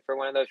picture for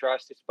one of those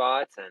roster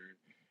spots. And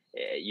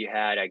you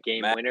had a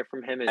game winner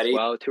from him as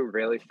well. 2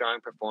 really strong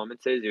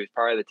performances. He was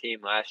part of the team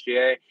last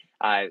year.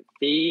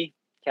 Fee,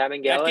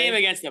 Kabengele. That game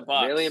against the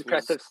Bucks. Really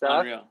impressive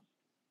stuff. Unreal.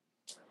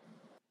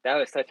 That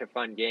was such a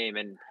fun game.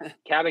 And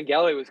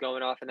Kabengele was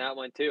going off in that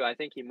one too. I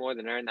think he more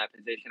than earned that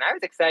position. I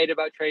was excited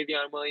about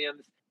Travion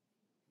Williams.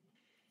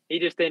 He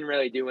just didn't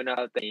really do enough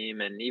with the team.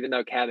 And even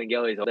though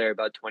Kabengele is older,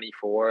 about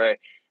 24,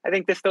 I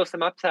think there's still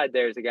some upside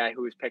there as a guy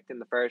who was picked in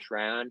the first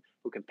round,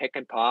 who can pick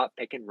and pop,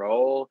 pick and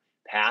roll,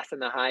 pass in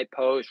the high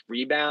post,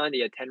 rebound.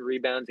 He had 10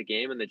 rebounds a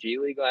game in the G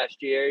League last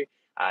year.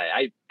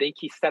 I think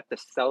he set the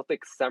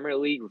Celtics Summer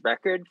League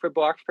record for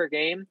blocks per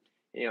game.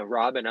 You know,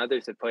 Rob and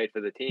others have played for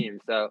the team.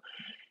 So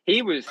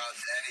he was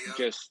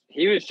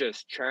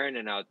just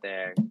churning out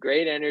there.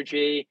 Great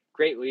energy,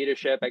 great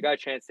leadership. I got a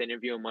chance to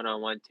interview him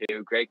one-on-one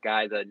too. Great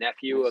guy, the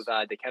nephew of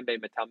Dikembe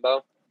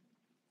Mutombo,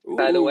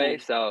 by the way.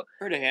 So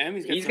heard of him.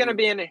 He's going to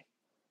be an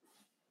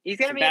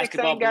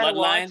exciting guy to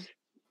watch.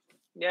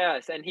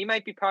 Yes, and he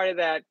might be part of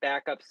that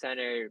backup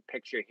center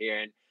picture here.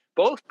 And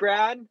both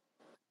Brad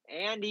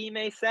and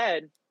Ime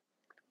said,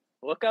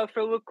 look out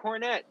for Luke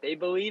Cornett. They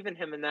believe in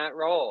him in that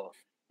role.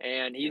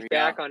 And he's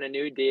back on a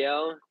new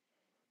deal.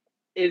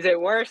 Is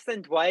it worse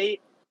than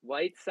Dwight,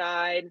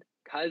 Whiteside,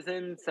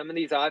 Cousins, some of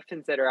these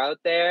options that are out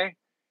there?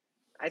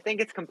 I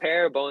think it's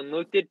comparable. And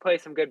Luke did play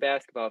some good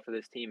basketball for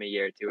this team a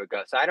year or two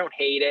ago. So I don't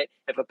hate it.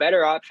 If a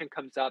better option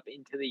comes up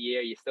into the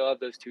year, you still have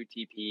those 2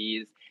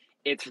 TPs.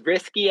 It's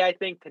risky, I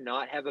think, to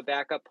not have a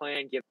backup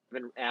plan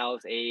given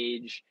Al's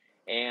age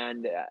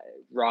and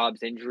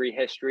Rob's injury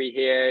history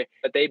here.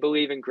 But they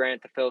believe in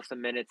Grant to fill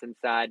some minutes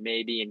inside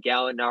maybe. And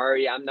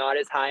Gallinari, I'm not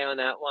as high on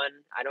that one.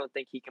 I don't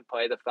think he can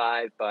play the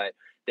 5, but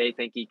they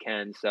think he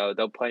can. So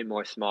they'll play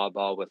more small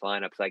ball with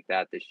lineups like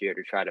that this year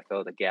to try to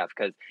fill the gap.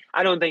 Because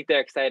I don't think they're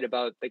excited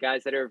about the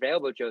guys that are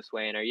available, Joe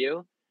Swain. Are you?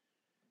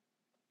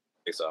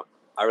 I think so.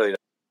 I really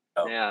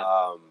don't.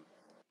 Yeah.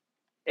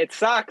 It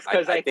sucks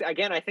because, I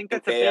think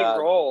that's a big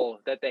role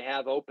that they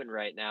have open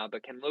right now.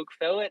 But can Luke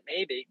fill it?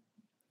 Maybe.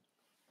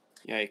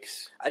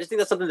 Yikes. I just think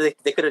that's something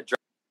they could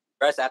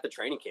address after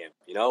training camp.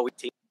 You know,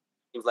 teams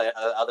let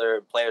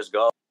other players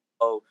go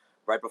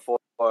right before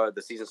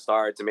the season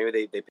starts, and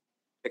maybe they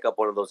pick up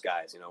one of those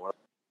guys, you know,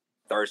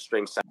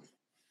 third-string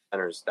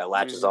centers that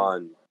latches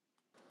on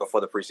before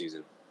the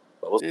preseason.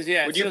 But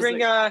would you bring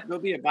there'll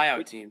be a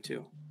buyout team,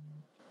 too.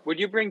 Would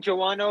you bring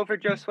Jawan over,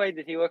 Josue?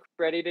 Did he look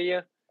ready to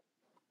you?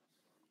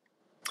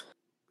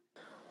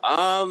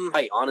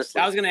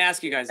 Honestly, I was going to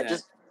ask you guys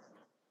that.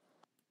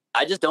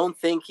 I just don't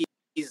think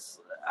he's.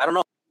 I don't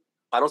know.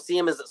 I don't see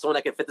him as someone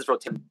that can fit this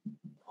rotation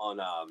on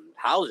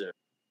Hauser,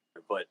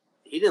 but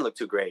he didn't look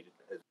too great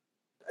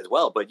as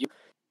well. But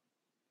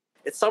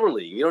it's summer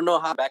league. You don't know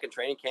how back in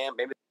training camp.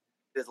 Maybe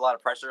there's a lot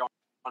of pressure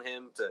on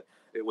him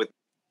with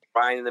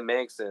Brian in the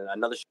mix and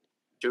another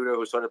shooter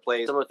who sort of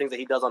plays some of the things that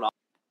he does on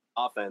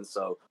offense.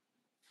 So,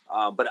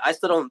 but I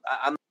still don't.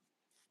 I'm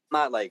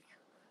not like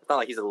it's not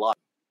like he's a lost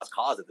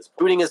cause at this point.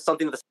 Shooting is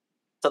something that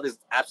the Celtics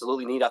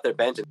absolutely need off their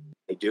bench, and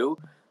they do.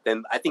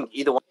 Then I think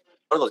either one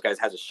of those guys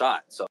has a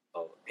shot. So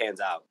it pans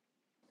out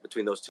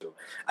between those two.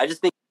 I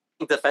just think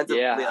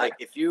defensively, like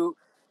if you're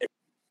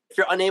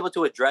unable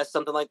to address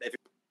something like that, if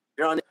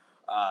you're on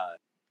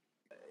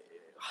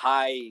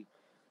high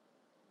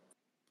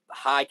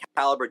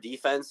caliber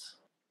defense,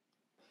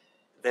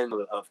 then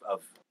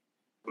of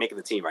making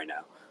the team right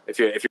now. If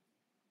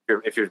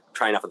you're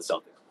trying out for the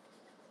Celtics.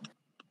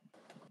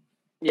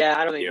 Yeah,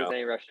 I don't think there's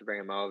any rush to bring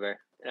him over.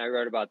 And I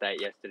wrote about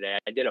that yesterday.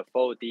 I did a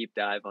full deep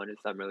dive on his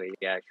summer league,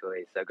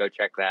 actually. So go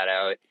check that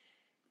out.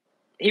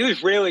 He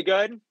was really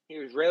good. He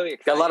was really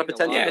exciting. Got a lot of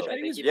potential.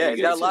 He's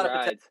got a lot of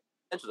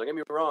potential. Don't get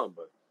me wrong,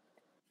 but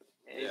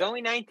he's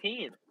only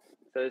 19,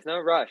 so there's no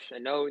rush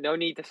and no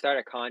need to start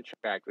a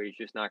contract where he's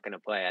just not going to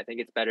play. I think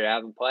it's better to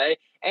have him play.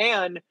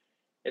 And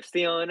if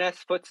CLNS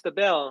foots the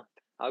bill,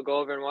 I'll go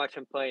over and watch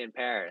him play in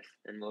Paris,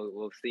 and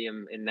we'll see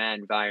him in that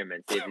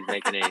environment. See if he's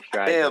making any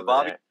strides. Damn,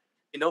 Bobby,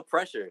 no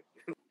pressure.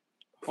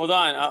 Hold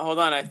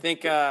on. I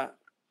think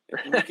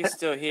Nick is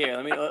still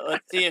here.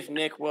 Let's see if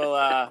Nick will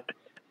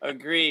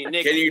agree.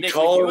 Nick, can you Nick,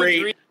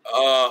 tolerate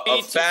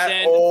a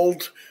fat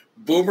old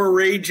boomer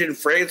rage in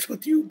France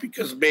with you?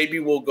 Because maybe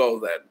we'll go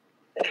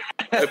then.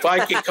 If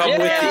I can come with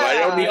you, I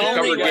don't need to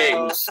cover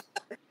games.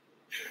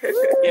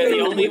 Yeah,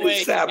 the only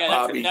way.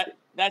 Bobby?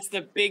 That's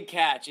the big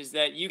catch is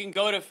that you can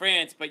go to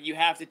France, but you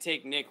have to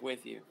take Nick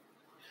with you.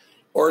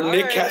 Or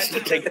Nick has to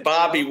take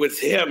Bobby with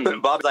him.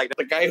 Bobby's like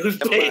the guy who's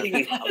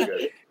paying.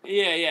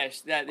 Yeah,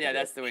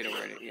 that's the way to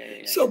word it.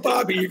 Yeah. So,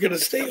 Bobby, you're going to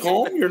stay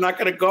home? You're not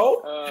going to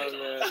go?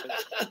 Oh,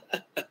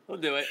 man. We'll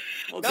do it.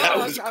 That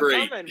was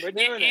great.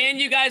 And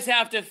you guys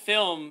have to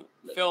film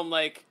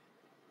like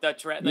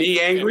the Me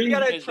angry? You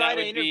got to try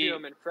to interview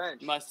him in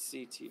French.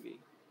 Must-see TV.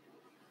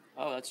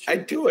 Oh, that's true.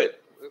 I'd do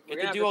it.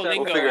 Get the Duolingo.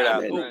 We'll figure it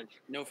out.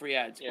 No free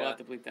ads. We'll have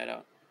to bleep that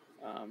out.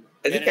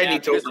 I think I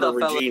need to open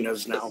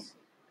Regina's now.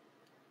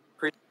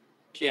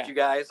 you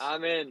guys.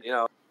 I'm in. You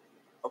know,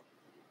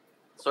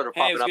 sort of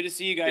Hey, popping it's up good to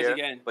see you guys here.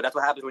 again. But that's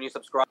what happens when you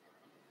subscribe.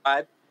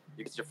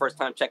 It's your first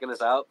time checking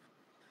this out.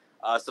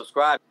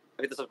 Subscribe.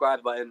 Hit the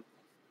subscribe button.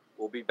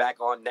 We'll be back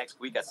on next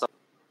week at some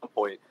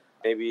point.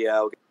 Maybe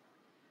we'll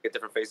get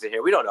different faces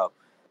here. We don't know.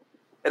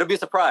 It'll be a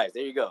surprise.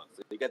 There you go.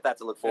 So you get that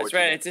to look forward to.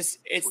 That's right.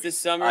 It's the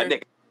summer.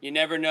 Nick. You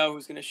never know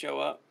who's going to show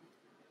up.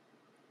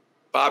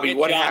 Bobby,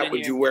 what hat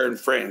would you wear in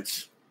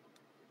France?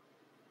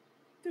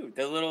 Dude,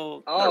 the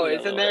little... Oh,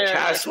 isn't there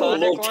tassel, a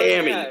little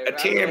Tammy. A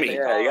Tammy.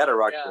 Yeah, you got to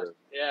rock the...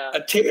 Yeah.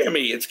 A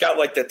Tammy. It's got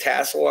like the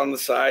tassel on the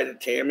side, a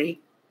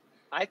Tammy.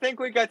 I think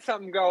we got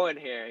something going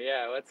here.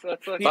 Yeah, let's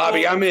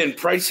Bobby, I'm in.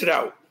 Price it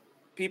out.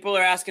 People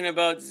are asking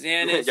about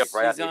Xanis.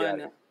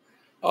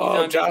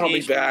 John will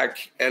be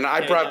back. And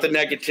I brought the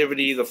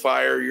negativity, the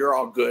fire. You're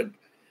all good.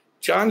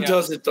 John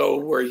does it, though,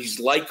 where he's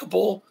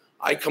likable.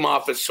 I come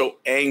off as so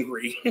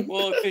angry.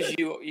 Well, because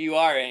you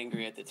are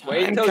angry at the time.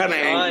 I'm kind of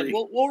angry.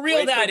 We'll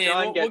reel that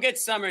in. We'll get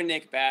Summer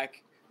Nick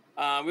back.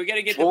 We got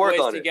to get the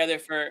boys together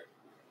for...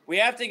 We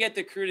have to get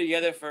the crew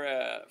together for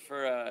a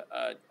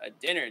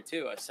dinner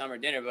too, a summer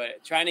dinner.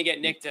 But trying to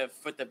get Nick to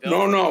foot the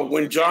bill. No.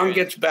 When John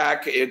gets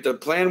back, the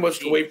plan was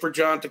to wait for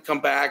John to come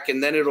back,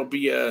 and then it'll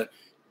be a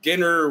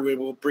dinner. We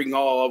will bring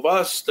all of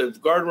us. The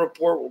Garden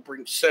Report will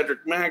bring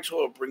Cedric Maxwell.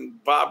 We'll bring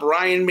Bob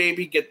Ryan.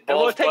 Maybe get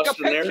balls and we'll take a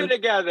picture there.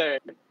 together.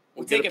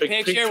 We'll take a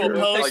picture.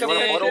 We'll post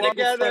it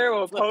together.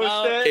 We'll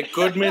post it. Get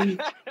Goodman.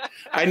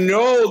 I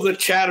know the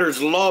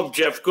chatters love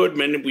Jeff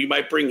Goodman. We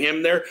might bring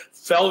him there.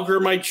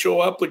 Felger might show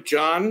up with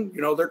John.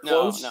 You know, they're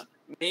close. No.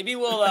 Maybe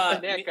we'll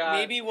announce.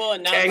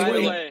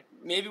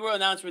 Maybe we'll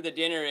announce where the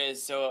dinner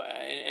is. So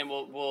and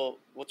we'll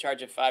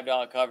charge a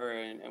 $5 cover,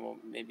 and we'll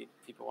maybe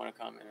people want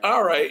to come.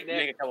 All right,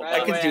 make a couple.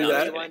 I can do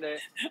that.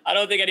 I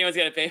don't think anyone's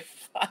gonna pay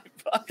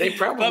 $5. They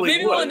probably But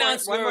maybe would. we'll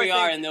announce where we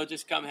are, and they'll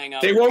just come hang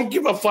out. They won't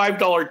give a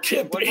 $5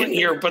 tip in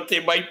here, but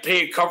they might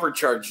pay a cover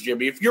charge,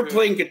 Jimmy. If you're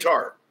playing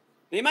guitar,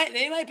 they might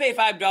pay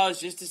 $5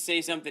 just to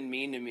say something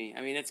mean to me.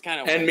 I mean, it's kind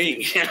of and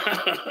me,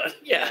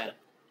 yeah.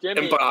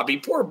 Jimmy, and Bobby,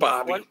 poor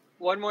Bobby.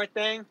 One more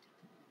thing.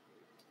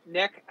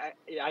 Nick,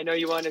 I know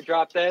you want to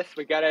drop this.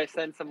 We got to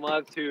send some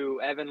love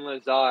to Evan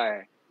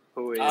Lazar,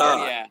 who is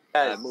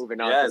moving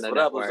on to the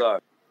network.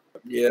 Lazar?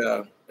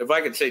 Yeah. If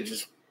I could say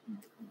just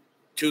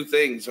two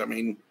things, I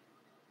mean,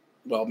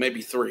 well,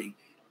 maybe three.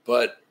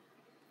 But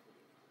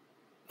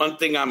one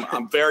thing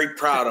I'm very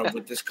proud of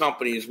with this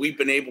company is we've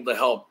been able to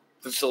help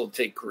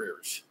facilitate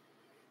careers.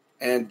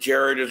 And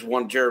Jared is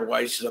one. Jared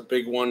Weiss is a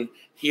big one.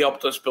 He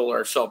helped us build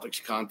our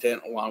Celtics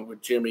content along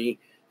with Jimmy,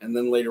 and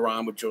then later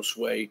on with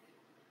Josue.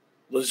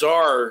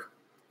 Lazar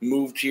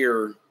moved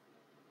here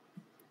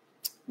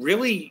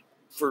really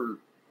to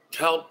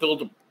help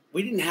build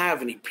we didn't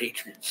have any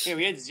Patriots. Yeah,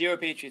 we had zero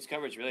Patriots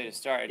coverage really to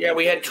start. Yeah,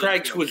 we had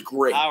Trags, who was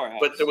great,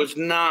 but there was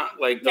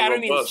not like the I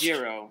don't robust. mean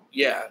zero.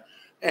 Yeah,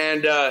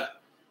 and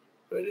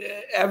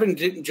Evan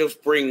didn't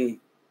just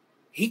bring.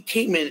 He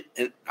came in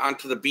and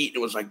onto the beat and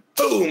it was like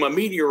boom, a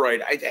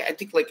meteorite. I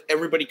think like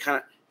everybody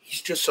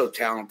he's just so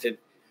talented.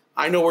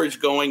 I know where he's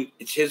going.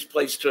 It's his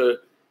place to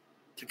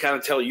kind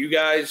of tell you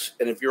guys,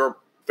 and if you're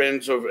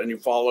fans of and you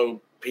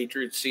follow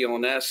Patriots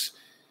CLNS,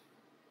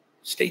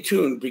 stay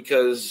tuned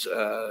because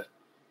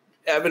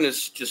Evan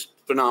is just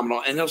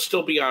phenomenal, and he'll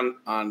still be on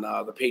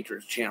the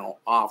Patriots channel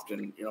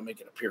often,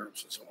 making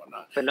appearances and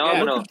whatnot.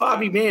 Phenomenal. Yeah, look at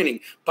Bobby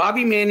Manning.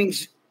 Bobby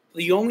Manning's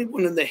the only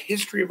one in the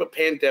history of a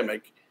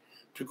pandemic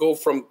to go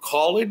from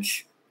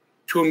college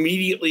to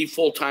immediately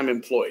full-time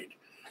employed.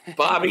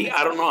 Bobby,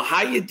 I don't know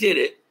how you did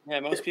it.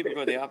 Yeah, most people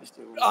go the opposite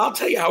way. I'll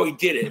tell you how he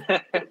did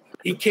it.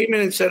 He came in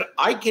and said,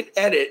 I can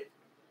edit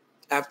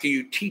after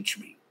you teach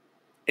me.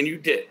 And you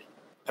did,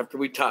 after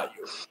we taught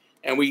you.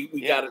 And we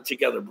got it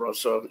together, bro.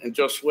 So, and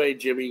Josue,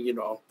 Jimmy,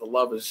 the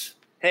love is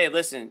Hey,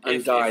 listen,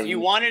 if you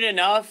want it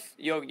enough,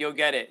 you'll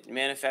get it.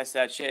 Manifest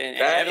that shit. And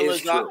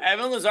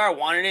Evan Lazar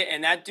wanted it,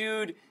 and that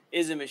dude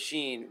is a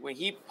machine. When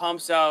he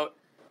pumps out,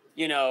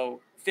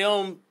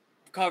 film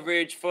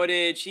coverage,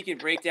 footage, he can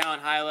break down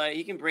highlight.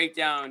 He can break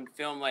down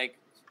film like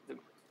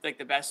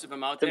the best of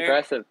them out there.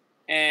 Impressive.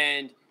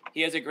 And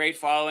he has a great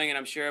following, and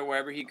I'm sure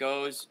wherever he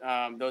goes,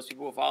 those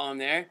people will follow him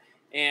there.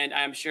 And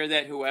I'm sure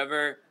that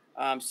whoever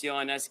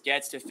CLNS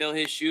gets to fill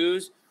his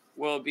shoes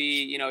will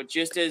be,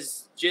 just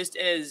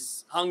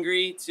as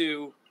hungry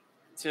to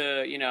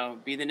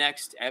be the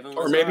next Evan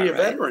Lazar, or maybe a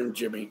veteran,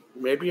 Jimmy.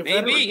 Maybe,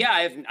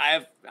 yeah.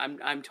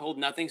 I'm told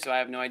nothing, so I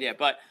have no idea.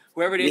 But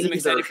whoever it is, I'm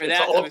excited for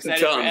that. I'm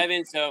excited for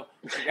Evan. So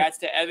congrats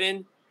to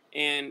Evan,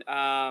 and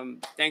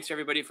thanks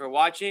everybody for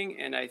watching.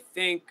 And I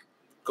think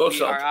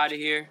we are out of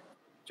here.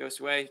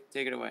 Josue,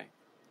 take it away.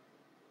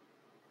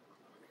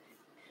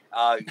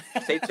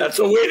 That's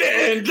a way to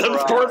end.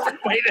 That's a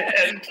perfect way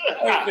to end.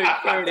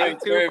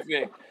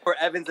 Perfect. For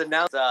Evans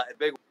announced a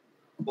big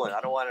one.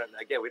 I don't want to.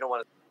 Again, we don't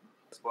want to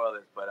spoil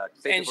this, but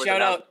and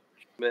shout out.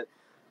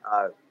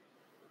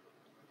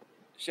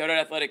 Shout out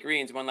Athletic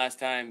Greens one last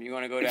time. You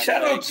want to go to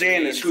shout out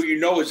Xanis, who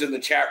is in the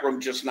chat room,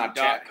 just not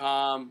chat.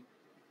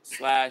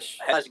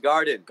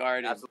 .com/garden.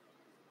 Garden.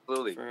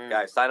 Absolutely,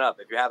 guys, sign up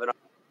if you haven't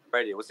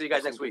already. We'll see you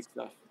guys next week.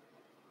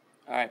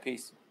 All right,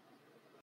 peace.